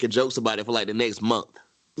out there making jokes about it for like the next month.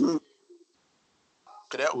 That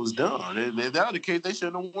was done. If that was the case, they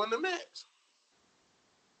shouldn't have won the match.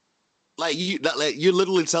 Like you're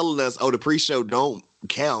literally telling us, oh, the pre-show don't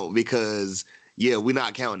count because Yeah, we're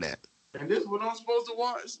not counting that. And this is what I'm supposed to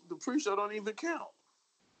watch. The pre-show don't even count.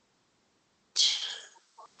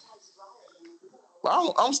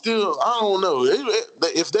 I'm still, I don't know.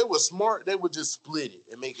 If they were smart, they would just split it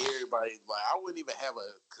and make everybody, like, I wouldn't even have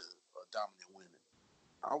a dominant winner.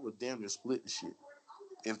 I would damn near split the shit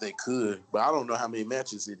if they could, but I don't know how many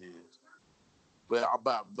matches it is. But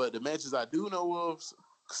the matches I do know of,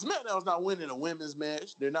 SmackDown's not winning a women's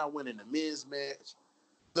match. They're not winning a men's match.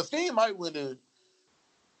 The Fiend might win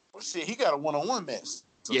shit, he got a one-on-one match.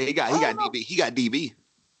 So Yeah, he got DB. He got DB.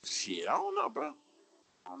 Shit, I don't know, bro.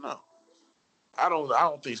 I don't know. I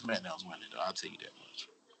don't think SmackDown's winning, though. I'll tell you that much.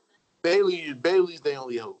 Bayley's their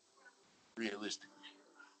only hope, realistically.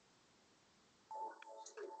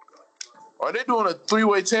 Are they doing a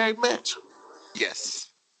 3-way tag match? Yes.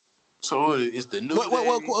 So it's the new.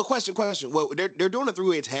 Question. Well, they're doing a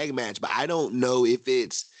 3-way tag match, but I don't know if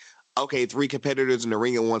it's 3 competitors in the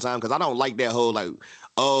ring at one time, because I don't like that whole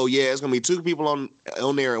it's gonna be 2 people on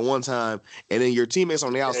there at one time, and then your teammates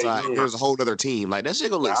on the outside. Yeah. There's a whole other team. Like that shit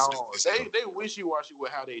gonna look stupid. They wishy-washy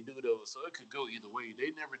with how they do those, so it could go either way. They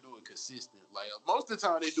never do it consistent. Like most of the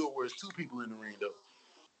time, they do it where it's 2 people in the ring though.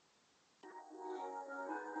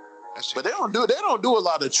 But they don't do a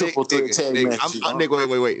lot of triple threat tag matches.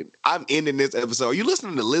 Wait. I'm ending this episode. Are you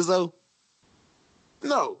listening to Lizzo?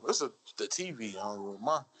 No, it's the TV.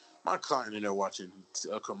 My client in there watching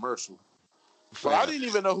a commercial. But I didn't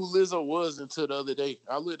even know who Lizzo was until the other day.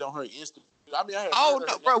 I looked on her Instagram. I mean,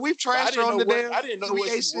 bro, we've trashed her on the damn. I didn't know what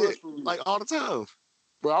she was for real. Like all the time.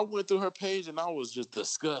 Bro, I went through her page and I was just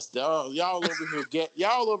disgusted. Y'all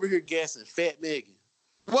over here gassing Fat Megan.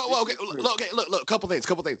 Well, okay. Look. Couple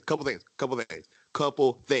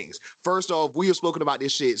things. First off, we have spoken about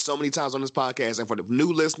this shit so many times on this podcast, and for the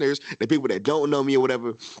new listeners, the people that don't know me or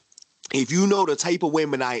whatever, if you know the type of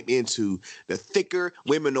women I'm into, the thicker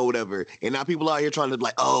women or whatever, and now people out here trying to be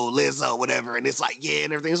like, oh, Lizzo, whatever, and it's like, yeah,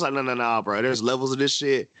 and everything. It's like, no, bro. There's levels of this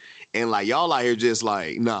shit, and like y'all out here just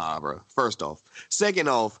like, nah, bro. First off, second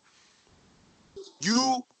off,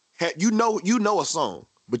 you know a song,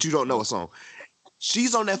 but you don't know a song.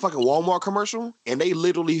 She's on that fucking Walmart commercial, and they've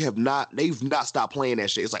not stopped playing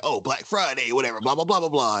that shit. It's like, oh, Black Friday, whatever, blah, blah, blah, blah,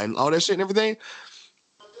 blah, and all that shit and everything.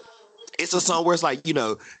 It's a song where it's like,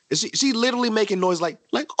 she literally making noise like,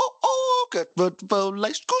 okay, but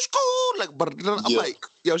like, school, like, but I'm like,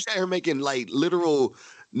 she out here making like literal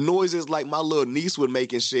noises like my little niece would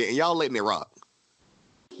make and shit, and y'all letting it rock.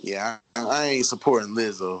 Yeah, I ain't supporting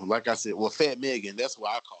Lizzo. Like I said, Fat Megan, that's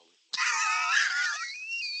what I call it.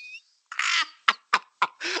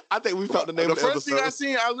 I think we found the name of the episode. The first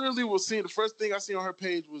thing I seen on her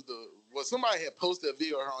page was somebody had posted a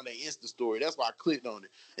video of her on their Insta story. That's why I clicked on it.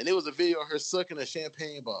 And it was a video of her sucking a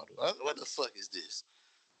champagne bottle. What the fuck is this?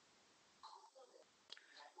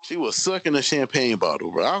 She was sucking a champagne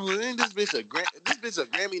bottle, bro. I was like, ain't this bitch a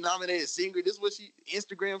Grammy nominated singer? This was she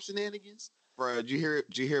Instagram shenanigans? Bro, did you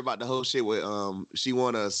hear about the whole shit with she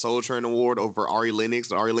won a Soul Train award over Ari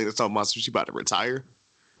Lennox, and Ari Lennox talking about she about to retire?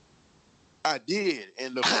 I did,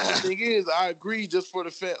 and the funny thing is, I agree just for the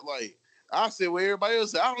fact, like, I said what everybody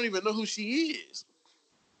else said, I don't even know who she is.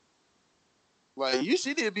 Like,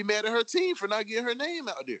 she did be mad at her team for not getting her name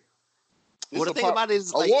out there. Well, the thing about it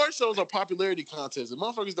is, like, award shows are popularity contests. If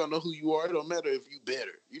motherfuckers don't know who you are, it don't matter if you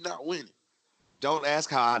better. You're not winning. Don't ask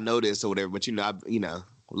how I know this or whatever, but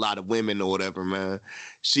a lot of women or whatever, man.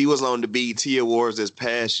 She was on the BET Awards this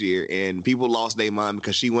past year, and people lost their mind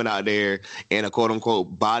because she went out there in a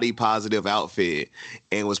quote-unquote body-positive outfit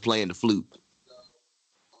and was playing the flute.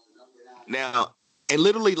 Now, and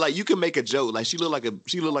literally, like, you can make a joke. Like, she looked like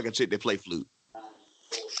a chick that play flute.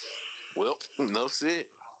 Well, no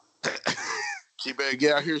shit. She better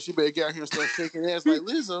get out here. She better get out here and start shaking ass like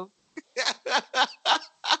Lizzo.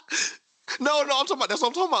 No, I'm talking about. That's what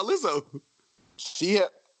I'm talking about, Lizzo. She had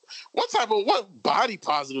what body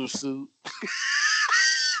positive suit?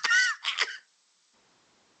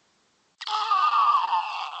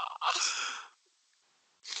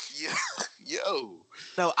 Yo.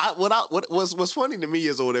 No, what's funny to me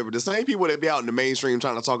is or whatever, the same people that be out in the mainstream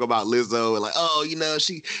trying to talk about Lizzo and like, oh,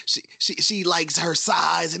 she likes her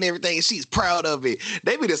size and everything, and she's proud of it.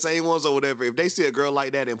 They be the same ones or whatever. If they see a girl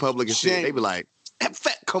like that in public and shit, they be like,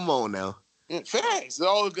 fat, come on now. Facts.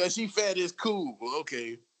 Oh, because she fat is cool.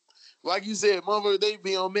 Okay. Like you said, mother, they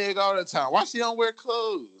be on Meg all the time. Why she don't wear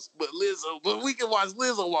clothes? But we can watch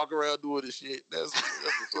Lizzo walk around doing this shit. That's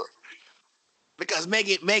what's up. Because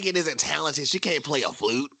Megan isn't talented. She can't play a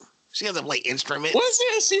flute. She doesn't play instruments. What's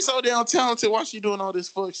that? She's so damn talented. Why she doing all this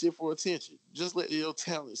fuck shit for attention? Just let your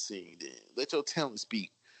talent sing then. Let your talent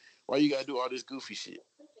speak. Why you gotta do all this goofy shit?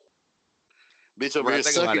 Bitch over Bro, here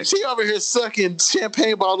think about sucking. it. She over here sucking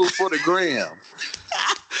champagne bottles for the gram.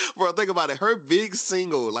 Bro, think about it. Her big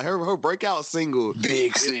single, like her breakout single.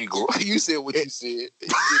 Big single. You said what you said. You did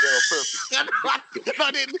that on purpose.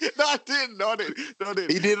 No, I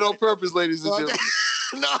didn't. He did it on purpose, ladies and No, I gentlemen.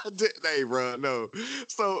 didn't. No, I didn't. Hey, bro, no.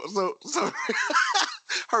 So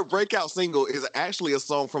her breakout single is actually a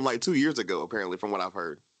song from like 2 years ago, apparently, from what I've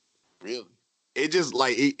heard. Really? It just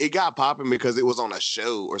like it got popping because it was on a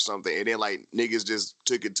show or something, and then like niggas just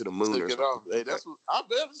took it to the moon. Took it off. Hey, that's what I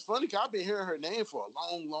bet it's funny because I've been hearing her name for a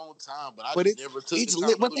long time, but I But just never took the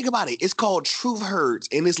time. But think about it. It's called Truth Hurts,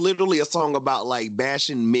 and it's literally a song about like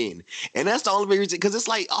bashing men, and that's the only reason. Because it's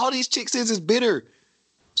like all these chicks is bitter.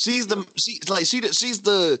 She's the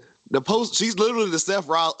post. She's literally the Seth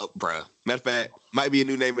Rollins, bruh. Matter of fact, might be a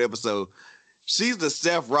new name of the episode. She's the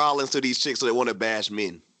Seth Rollins to these chicks that want to bash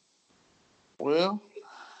men. Well,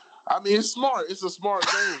 I mean, it's smart. It's a smart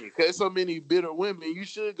thing because so many bitter women. You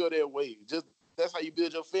should go that way. Just that's how you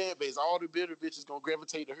build your fan base. All the bitter bitches gonna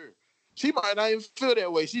gravitate to her. She might not even feel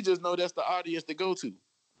that way. She just know that's the audience to go to.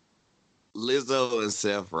 Lizzo and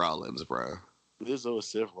Seth Rollins, bro. Lizzo and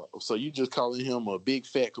Seth Rollins. So you just calling him a big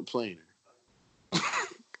fat complainer?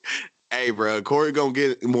 Hey, bro, Corey gonna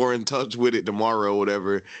get more in touch with it tomorrow or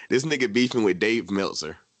whatever. This nigga beefing with Dave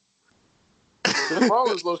Meltzer. Seth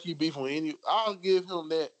Rollins low key beefing with any. I'll give him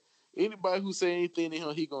that. Anybody who say anything to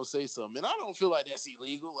him, he gonna say something. And I don't feel like that's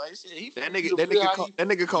illegal. Like shit, That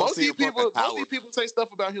nigga called most CM Punk a most coward. people say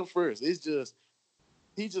stuff about him first. It's just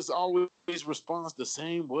he just always responds the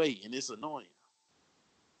same way, and it's annoying.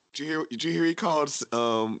 Did you hear he called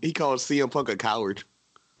CM Punk a coward?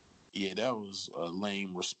 Yeah, that was a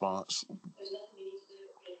lame response.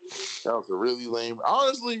 That was a really lame.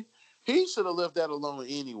 Honestly, he should have left that alone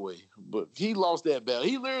anyway. But he lost that battle.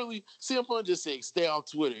 He literally, CM Punk just said, stay off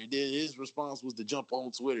Twitter. And then his response was to jump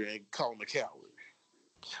on Twitter and call him a coward.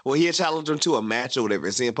 Well, he had challenged him to a match or whatever.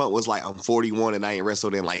 And CM Punk was like, I'm 41 and I ain't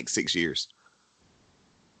wrestled in like 6 years.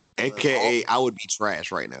 AKA, I would be trash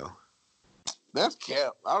right now. That's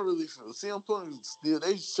cap. I really feel CM Punk still.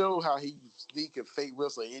 They show how he can fake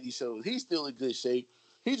wrestle at indie shows. He's still in good shape.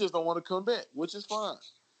 He just don't want to come back, which is fine.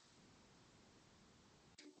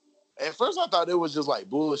 At first, I thought it was just like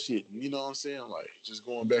bullshit. You know what I'm saying? Like just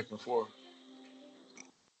going back and forth.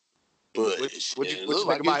 But what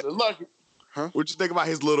you think about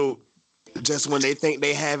his little? Just when they think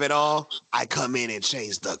they have it all, I come in and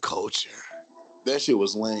change the culture. That shit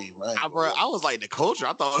was lame, right? Bro, I was like the culture.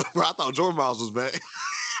 I thought Jordan Miles was back.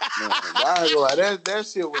 Man, I ain't gonna lie, that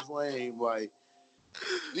shit was lame. Like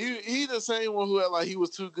he the same one who had like he was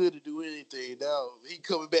too good to do anything. Now he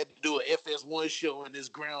coming back to do an FS1 show and it's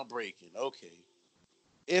groundbreaking. Okay.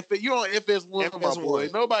 If you're on FS1, my boy,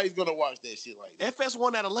 nobody's gonna watch that shit like that.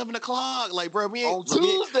 FS1 at 11 o'clock. Like, bro, we ain't on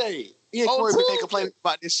Tuesday. Yeah, Corey been complaining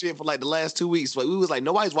about this shit for like the last 2 weeks. Like, we was like,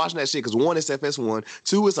 nobody's watching that shit because one, it's FS1.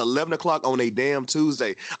 Two, it's 11 o'clock on a damn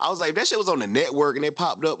Tuesday. I was like, if that shit was on the network and it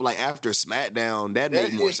popped up like after SmackDown, that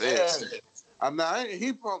made more sense. I'm not.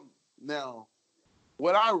 Now,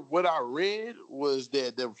 what I read was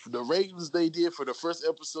that the ratings they did for the first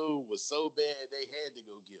episode was so bad they had to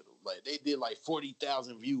go get them. Like they did like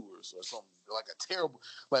 40,000 viewers or something. Like a terrible,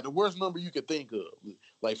 like the worst number you could think of.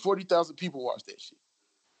 Like 40,000 people watched that shit.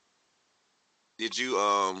 Did you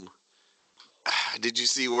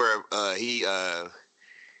see where he's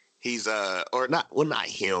or not? Well, not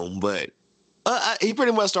him, but he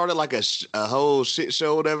pretty much started like a whole shit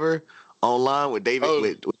show, or whatever, online with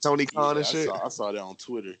David with Tony Khan and shit. I saw that on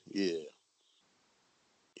Twitter. Yeah,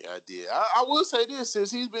 I did. I will say this: since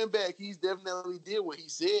he's been back, he's definitely did what he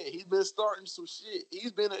said. He's been starting some shit.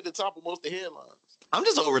 He's been at the top of most of the headlines. I'm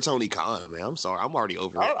just over Tony Khan, man. I'm sorry, I'm already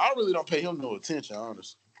over it. I really don't pay him no attention,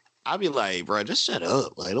 honestly. I'd be like, bro, just shut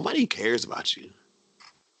up. Like, nobody cares about you.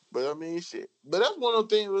 But I mean, shit. But that's one of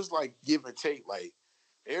the things was like give and take. Like,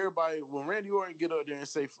 everybody, when Randy Orton get up there and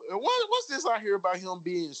say, what's this I hear about him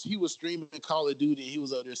he was streaming Call of Duty and he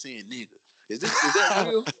was up there saying nigga. Is that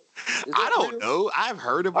real? I don't know. I've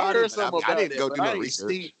heard about it. I didn't go do no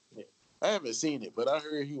research. I haven't seen it, but I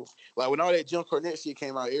heard he was, like, when all that Jim Cornette shit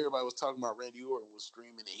came out, everybody was talking about Randy Orton was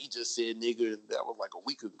streaming and he just said nigga, and that was like a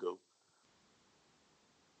week ago.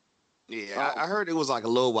 Yeah, I heard it was like a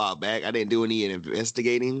little while back. I didn't do any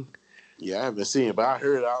investigating. Yeah, I haven't seen it, but I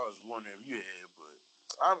heard. I was wondering if you had. But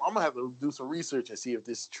I'm gonna have to do some research and see if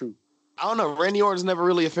this is true. I don't know. Randy Orton's never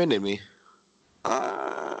really offended me.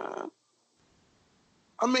 I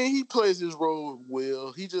mean, he plays his role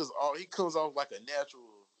well. He comes off like a natural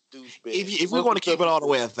douchebag. If we want to keep it all the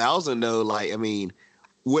way 1,000 though, like I mean,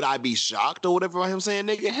 would I be shocked or whatever by him saying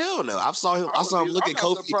nigga? Hell no. I saw him look at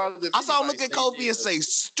Kofi. I saw him look at Kofi and say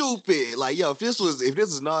stupid. Like, yo, if this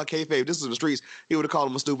is non-kayfabe, this is the streets, he would have called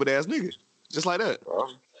him a stupid ass nigga. Just like that.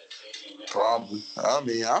 Probably. I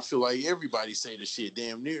mean, I feel like everybody say the shit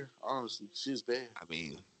damn near. Honestly, shit's bad. I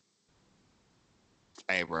mean,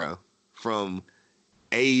 hey, bro. From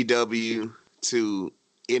AEW to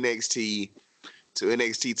NXT to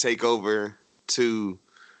NXT TakeOver to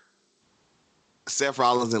Seth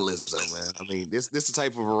Rollins and Lizzo, man. I mean, this is the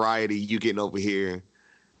type of variety you getting over here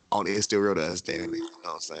on It's Still Real to Us, damn it. You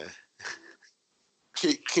know what I'm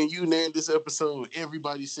saying? Can you name this episode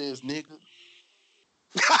Everybody Says Nigga?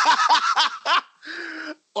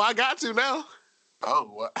 Well, I got to now. Oh,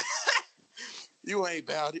 what? You ain't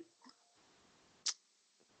about it.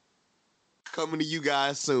 Coming to you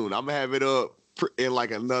guys soon. I'm going to have it up in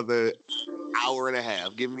like another hour and a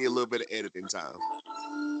half. Give me a little bit of editing time.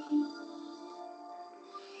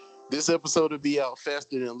 This episode will be out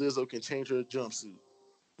faster than Lizzo can change her jumpsuit.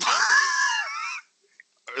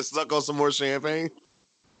 Suck on some more champagne.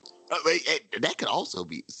 I mean, that could also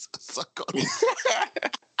be suck on.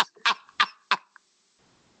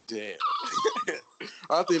 Damn.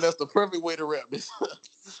 I think that's the perfect way to wrap this up.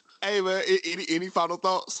 Hey man, any final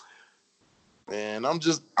thoughts? Man, I'm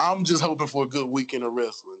just hoping for a good weekend of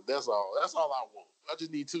wrestling. That's all I want. I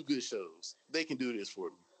just need 2 good shows. They can do this for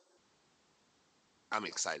me. I'm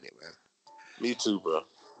excited, man. Me too, bro.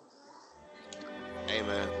 Hey,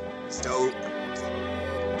 man. It's dope.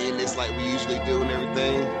 End this like we usually do and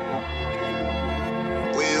everything.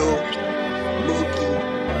 Will,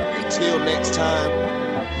 Mookie, until next time,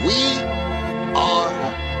 we